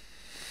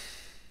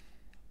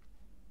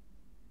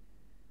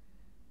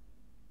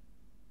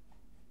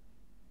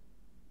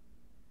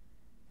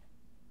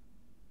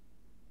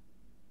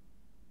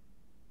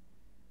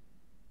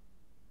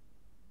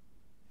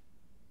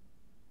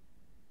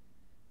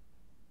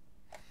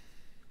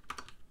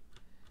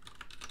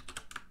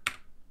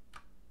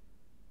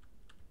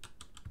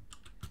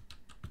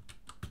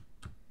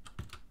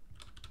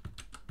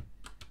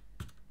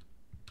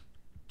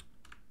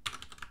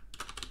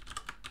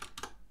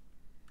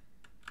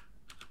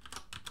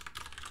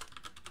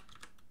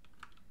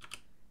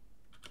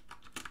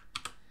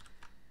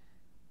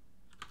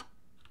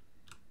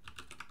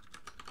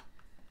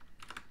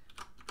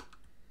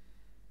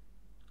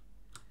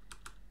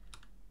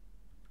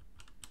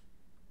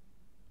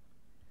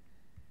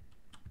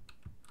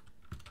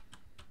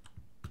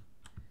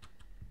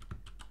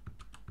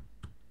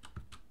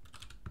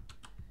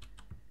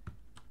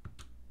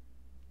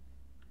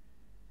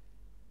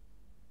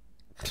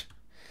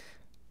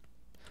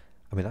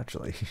mean,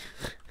 actually,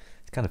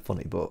 it's kind of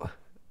funny, but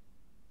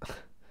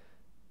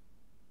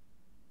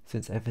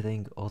since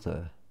everything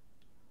other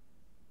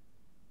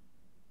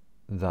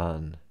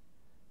than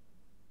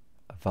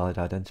a valid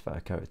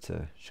identifier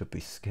character should be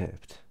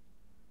skipped,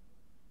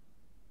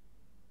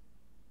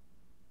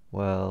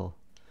 well,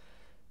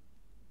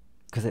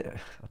 because I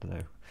don't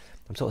know,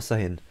 I'm sort of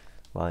saying,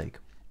 like,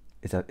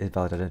 is a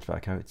valid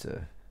identifier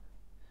character,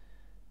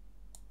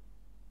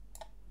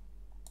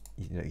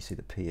 you know, you see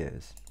the P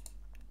is,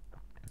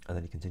 and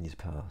then you continue to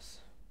parse.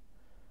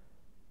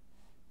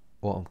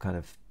 What I'm kind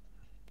of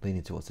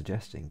leaning towards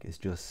suggesting is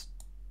just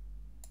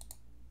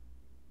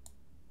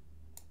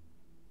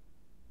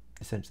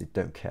essentially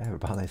don't care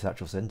about this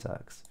actual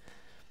syntax.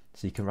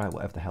 So you can write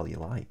whatever the hell you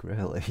like,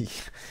 really.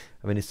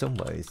 I mean, in some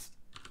ways,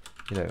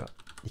 you know,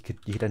 you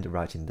could end up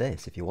writing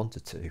this if you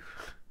wanted to.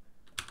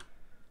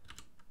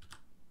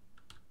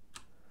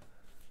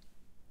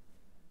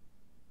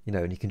 You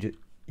know, and you could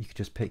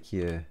just pick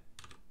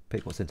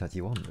what syntax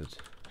you wanted.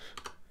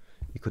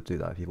 You could do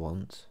that if you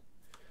want.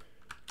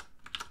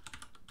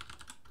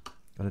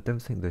 And I don't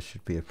think there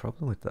should be a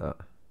problem with that.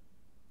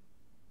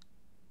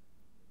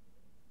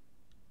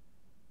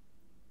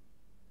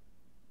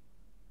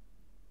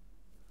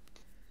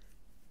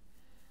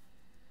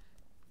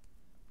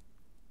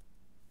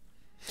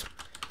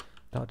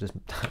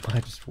 That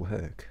might just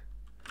work.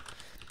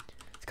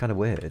 It's kind of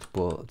weird,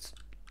 but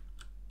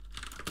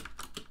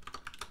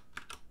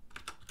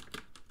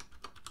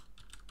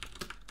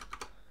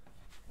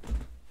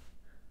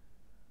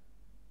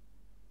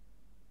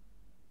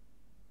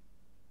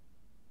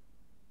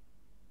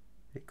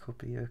it could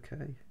be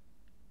okay.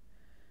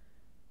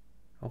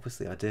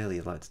 Obviously, ideally,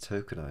 I'd like to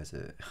tokenize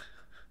it.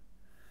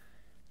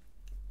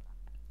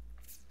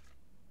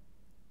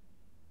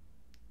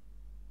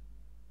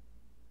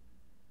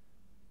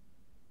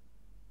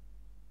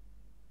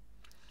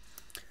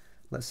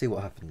 Let's see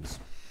what happens.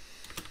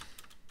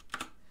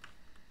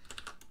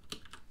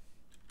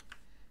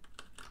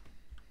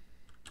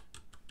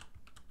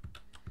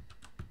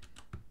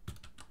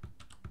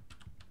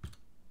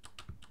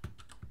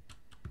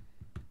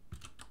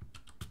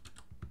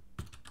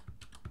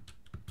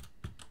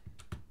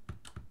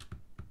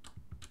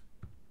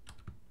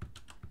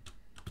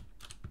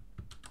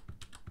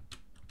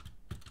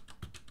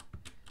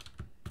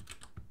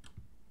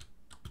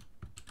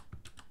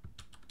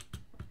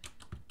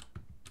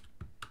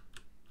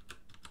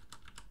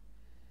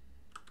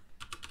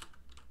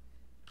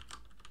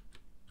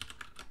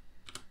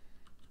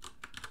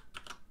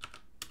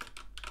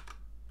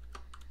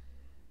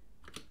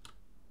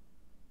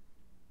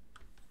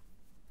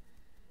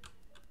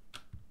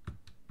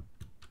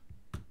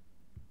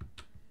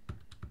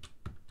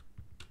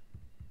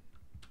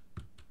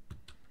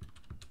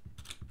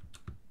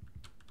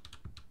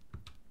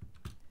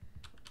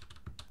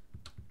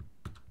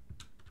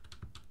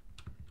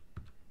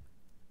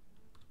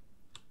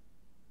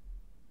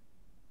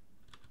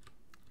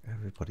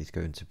 Everybody's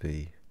going to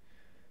be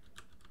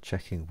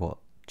checking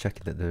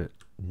that they're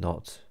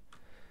not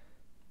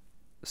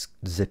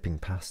zipping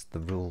past the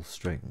rule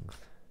strings.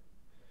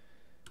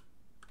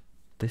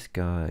 This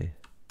guy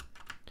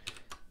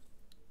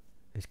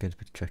is going to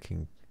be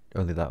checking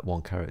only that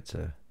one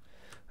character,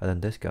 and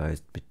then this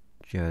guy's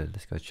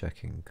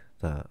checking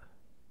that.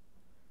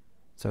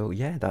 So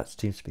yeah, that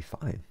seems to be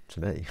fine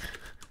to me.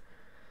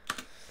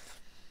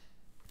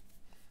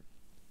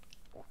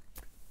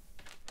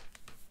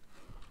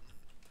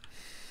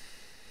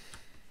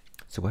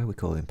 So where are we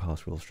calling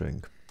parse rule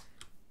string?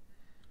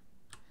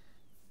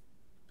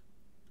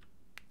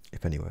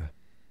 If anywhere.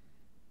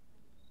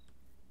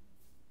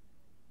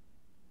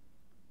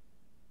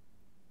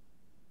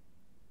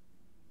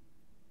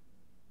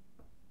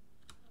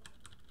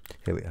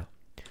 Here we are.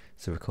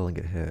 So we're calling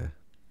it here.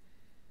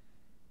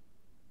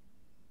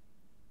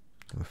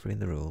 And we're freeing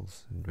the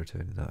rules and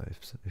returning that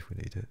if we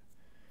need it.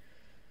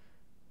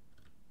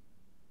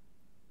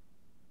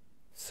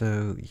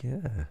 So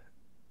yeah,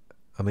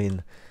 I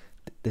mean,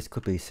 this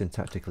could be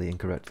syntactically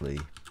incorrectly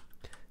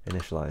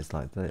initialized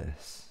like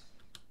this,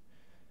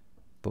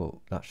 but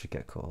that should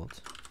get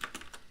called.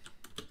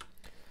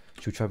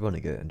 Should we try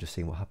running it and just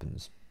seeing what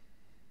happens?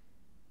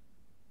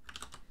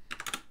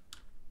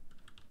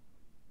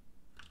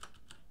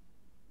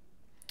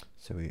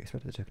 So we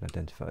expect the token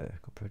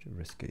identifier. Got project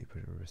risky.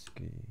 So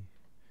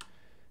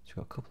we've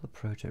got a couple of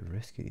project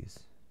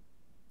riskies.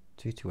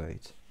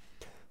 228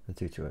 and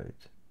 228.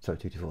 Sorry,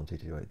 224 and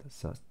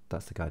 228.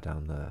 That's the guy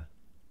down there.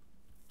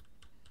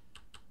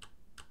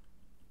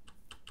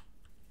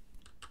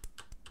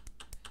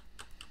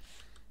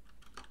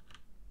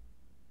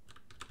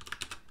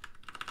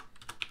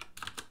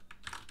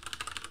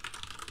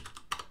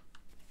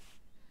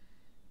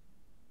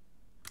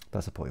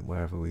 That's a point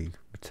wherever we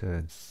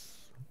return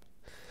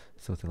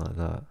something like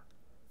that.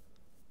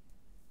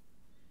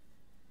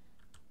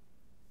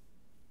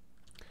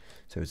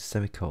 So it's a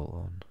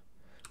semicolon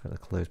at the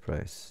close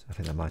brace. I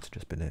think that might have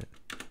just been it.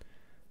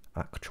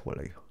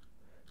 Actually.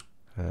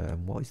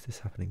 What is this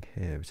happening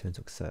here? Return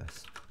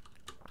success.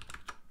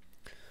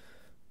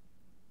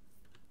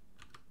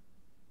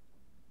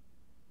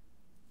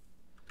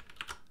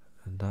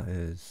 that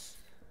is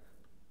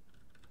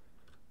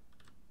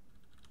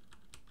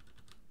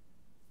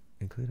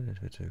include an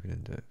into a token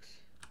index.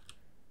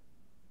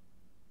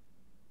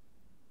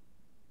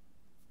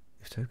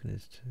 If token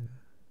is 2,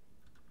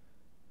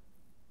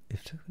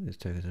 if token is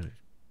 2, then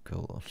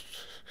colon.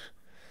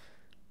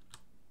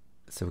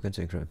 So we're going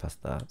to increment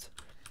past that.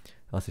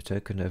 Else if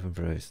token open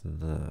brace, then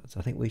that.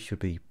 I think we should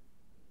be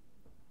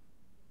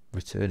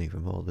returning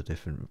from all the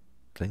different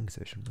things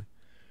here, shouldn't we?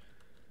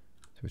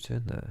 So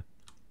return there.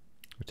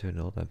 Return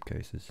all them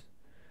cases.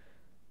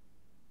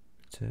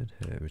 Return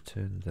here,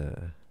 return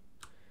there.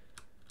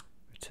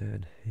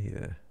 Return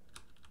here.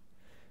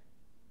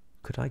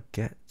 Could I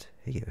get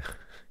here?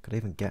 Could I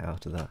even get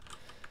out of that?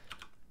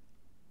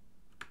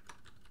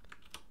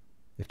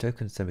 If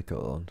token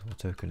semicolon or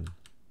token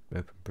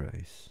open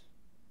brace.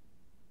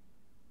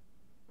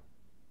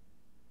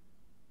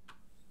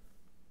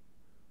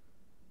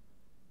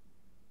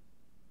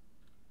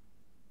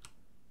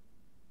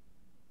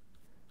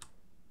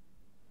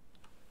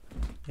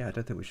 Yeah, I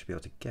don't think we should be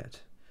able to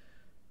get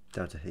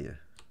down to here.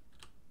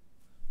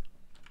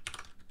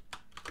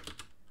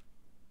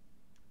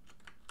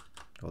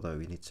 Although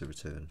we need to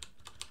return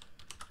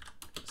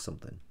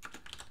something.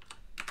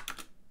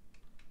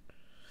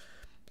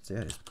 So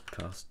yeah, just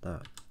past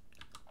that.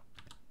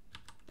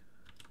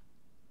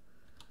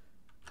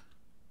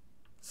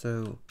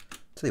 So,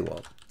 tell you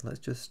what, let's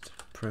just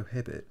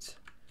prohibit,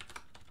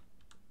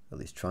 at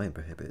least try and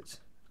prohibit,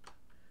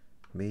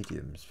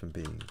 mediums from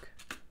being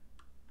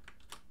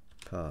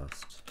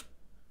passed.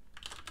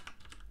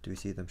 Do we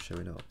see them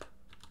showing up?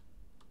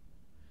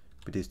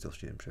 We do still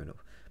see them showing up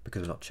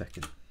because we're not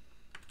checking.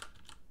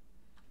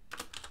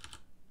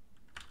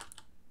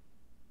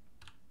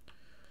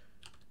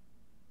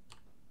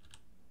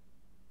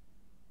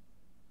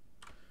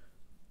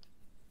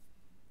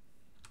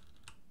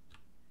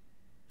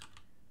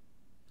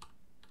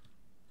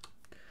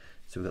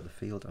 So we've got the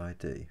field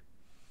ID.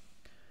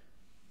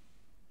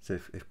 So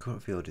if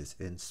current field is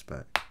in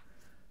spec,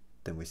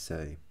 then we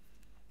say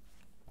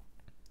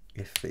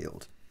if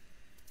field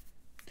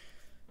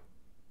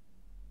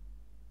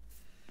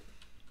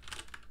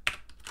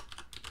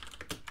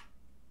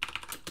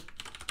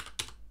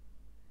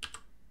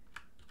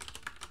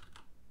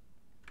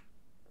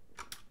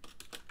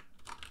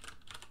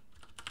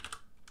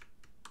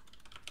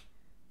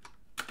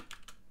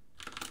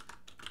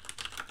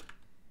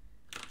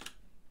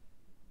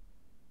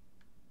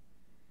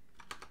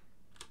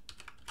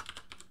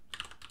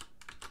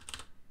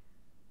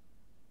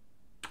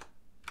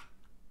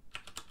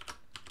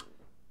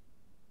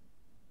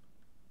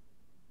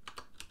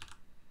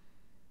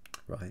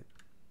right.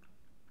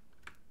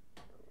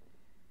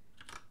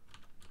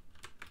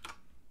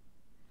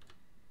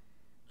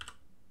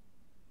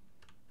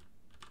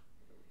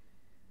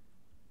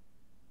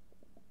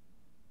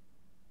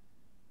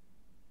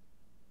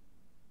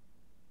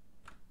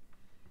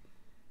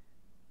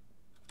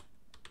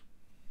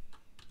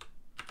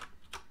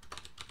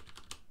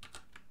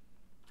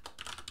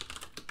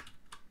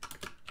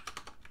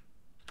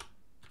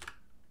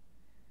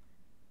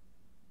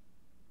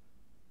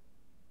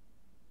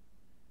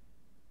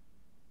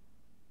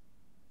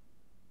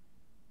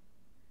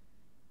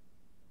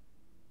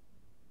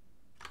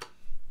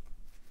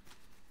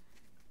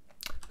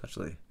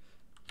 Actually,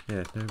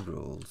 yeah, no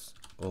rules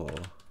or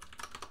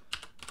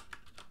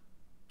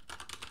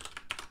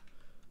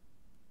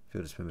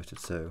field is permitted.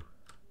 So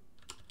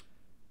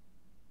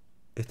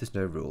if there's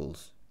no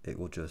rules, it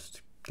will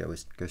just go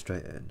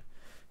straight in.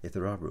 If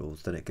there are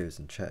rules, then it goes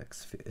and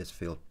checks its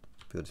field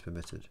is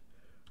permitted.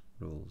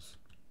 Rules.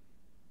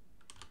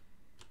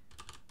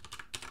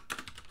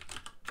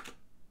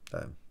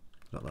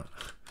 Not that.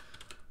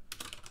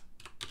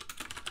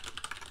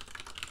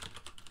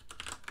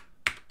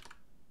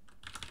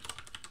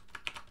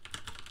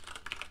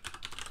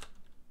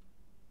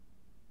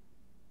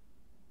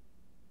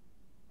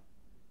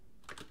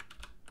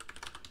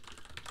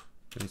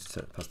 We need to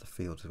set past the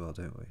field as well,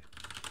 don't we?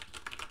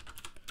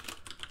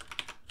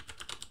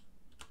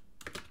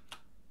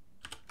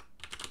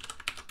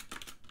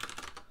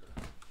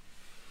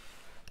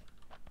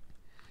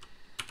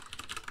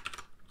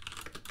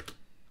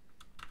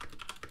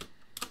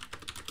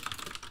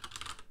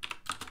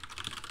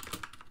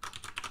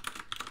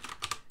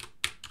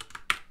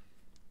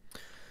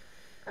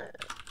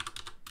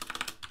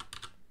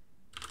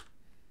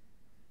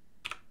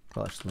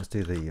 Well, actually, let's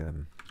do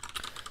the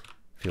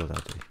field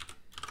ID.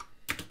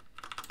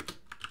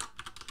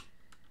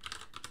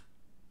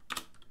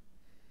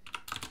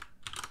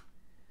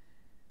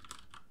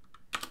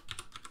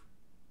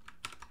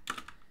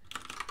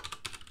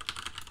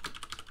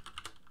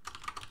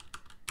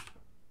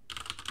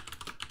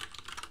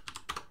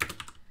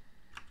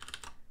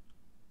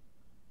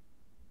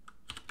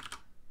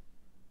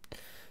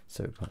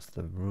 So it passed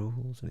the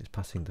rules and it's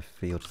passing the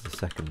field as the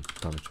second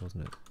parameter,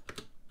 wasn't it?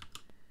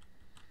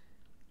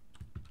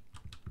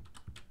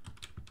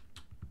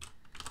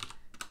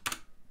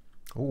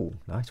 Oh,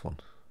 nice one.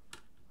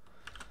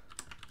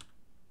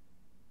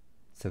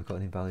 So we've got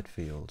an invalid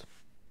field.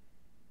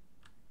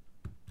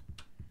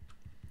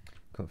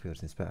 Configure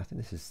to inspect. I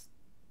think this is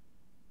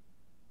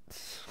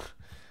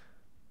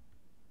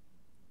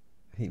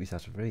heat piece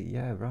out of free.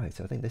 Yeah, right.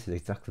 So I think this is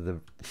exactly the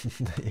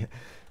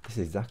this is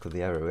exactly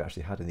the error we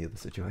actually had in the other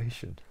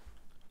situation,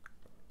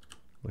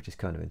 which is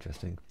kind of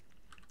interesting.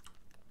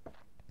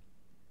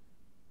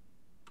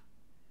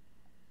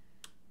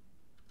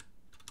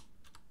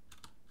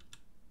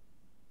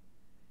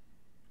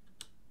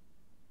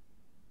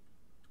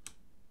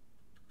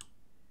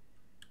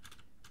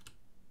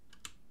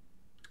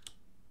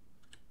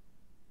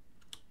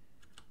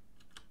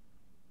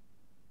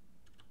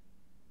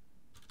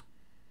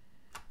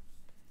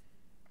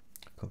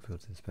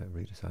 Configure to inspect,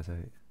 reader size 8.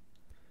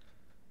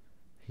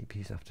 Heat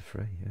piece after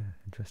free. Yeah,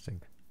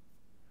 interesting.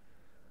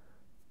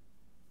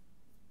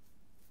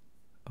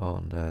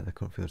 On the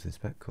configure to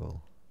inspect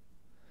call.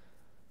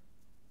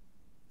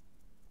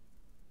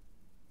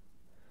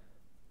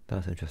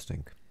 That's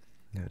interesting.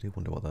 Yeah, I do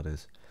wonder what that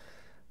is.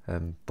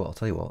 But I'll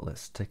tell you what,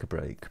 let's take a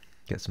break,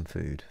 get some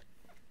food.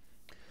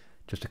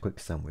 Just a quick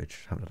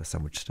sandwich. I haven't had a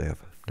sandwich today,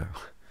 no.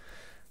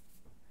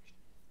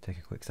 Take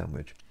a quick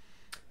sandwich.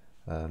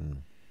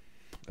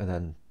 And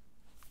then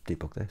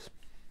debug this.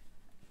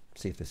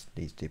 See if this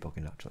needs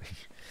debugging actually.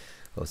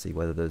 Or see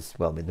whether there's,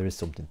 well, I mean, there is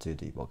something to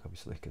debug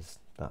obviously, because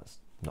that's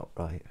not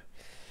right.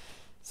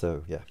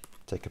 So yeah,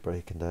 take a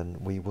break and then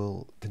we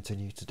will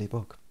continue to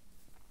debug.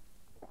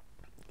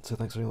 So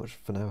thanks very much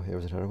for now,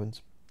 Heroes and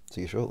Heroines.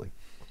 See you shortly.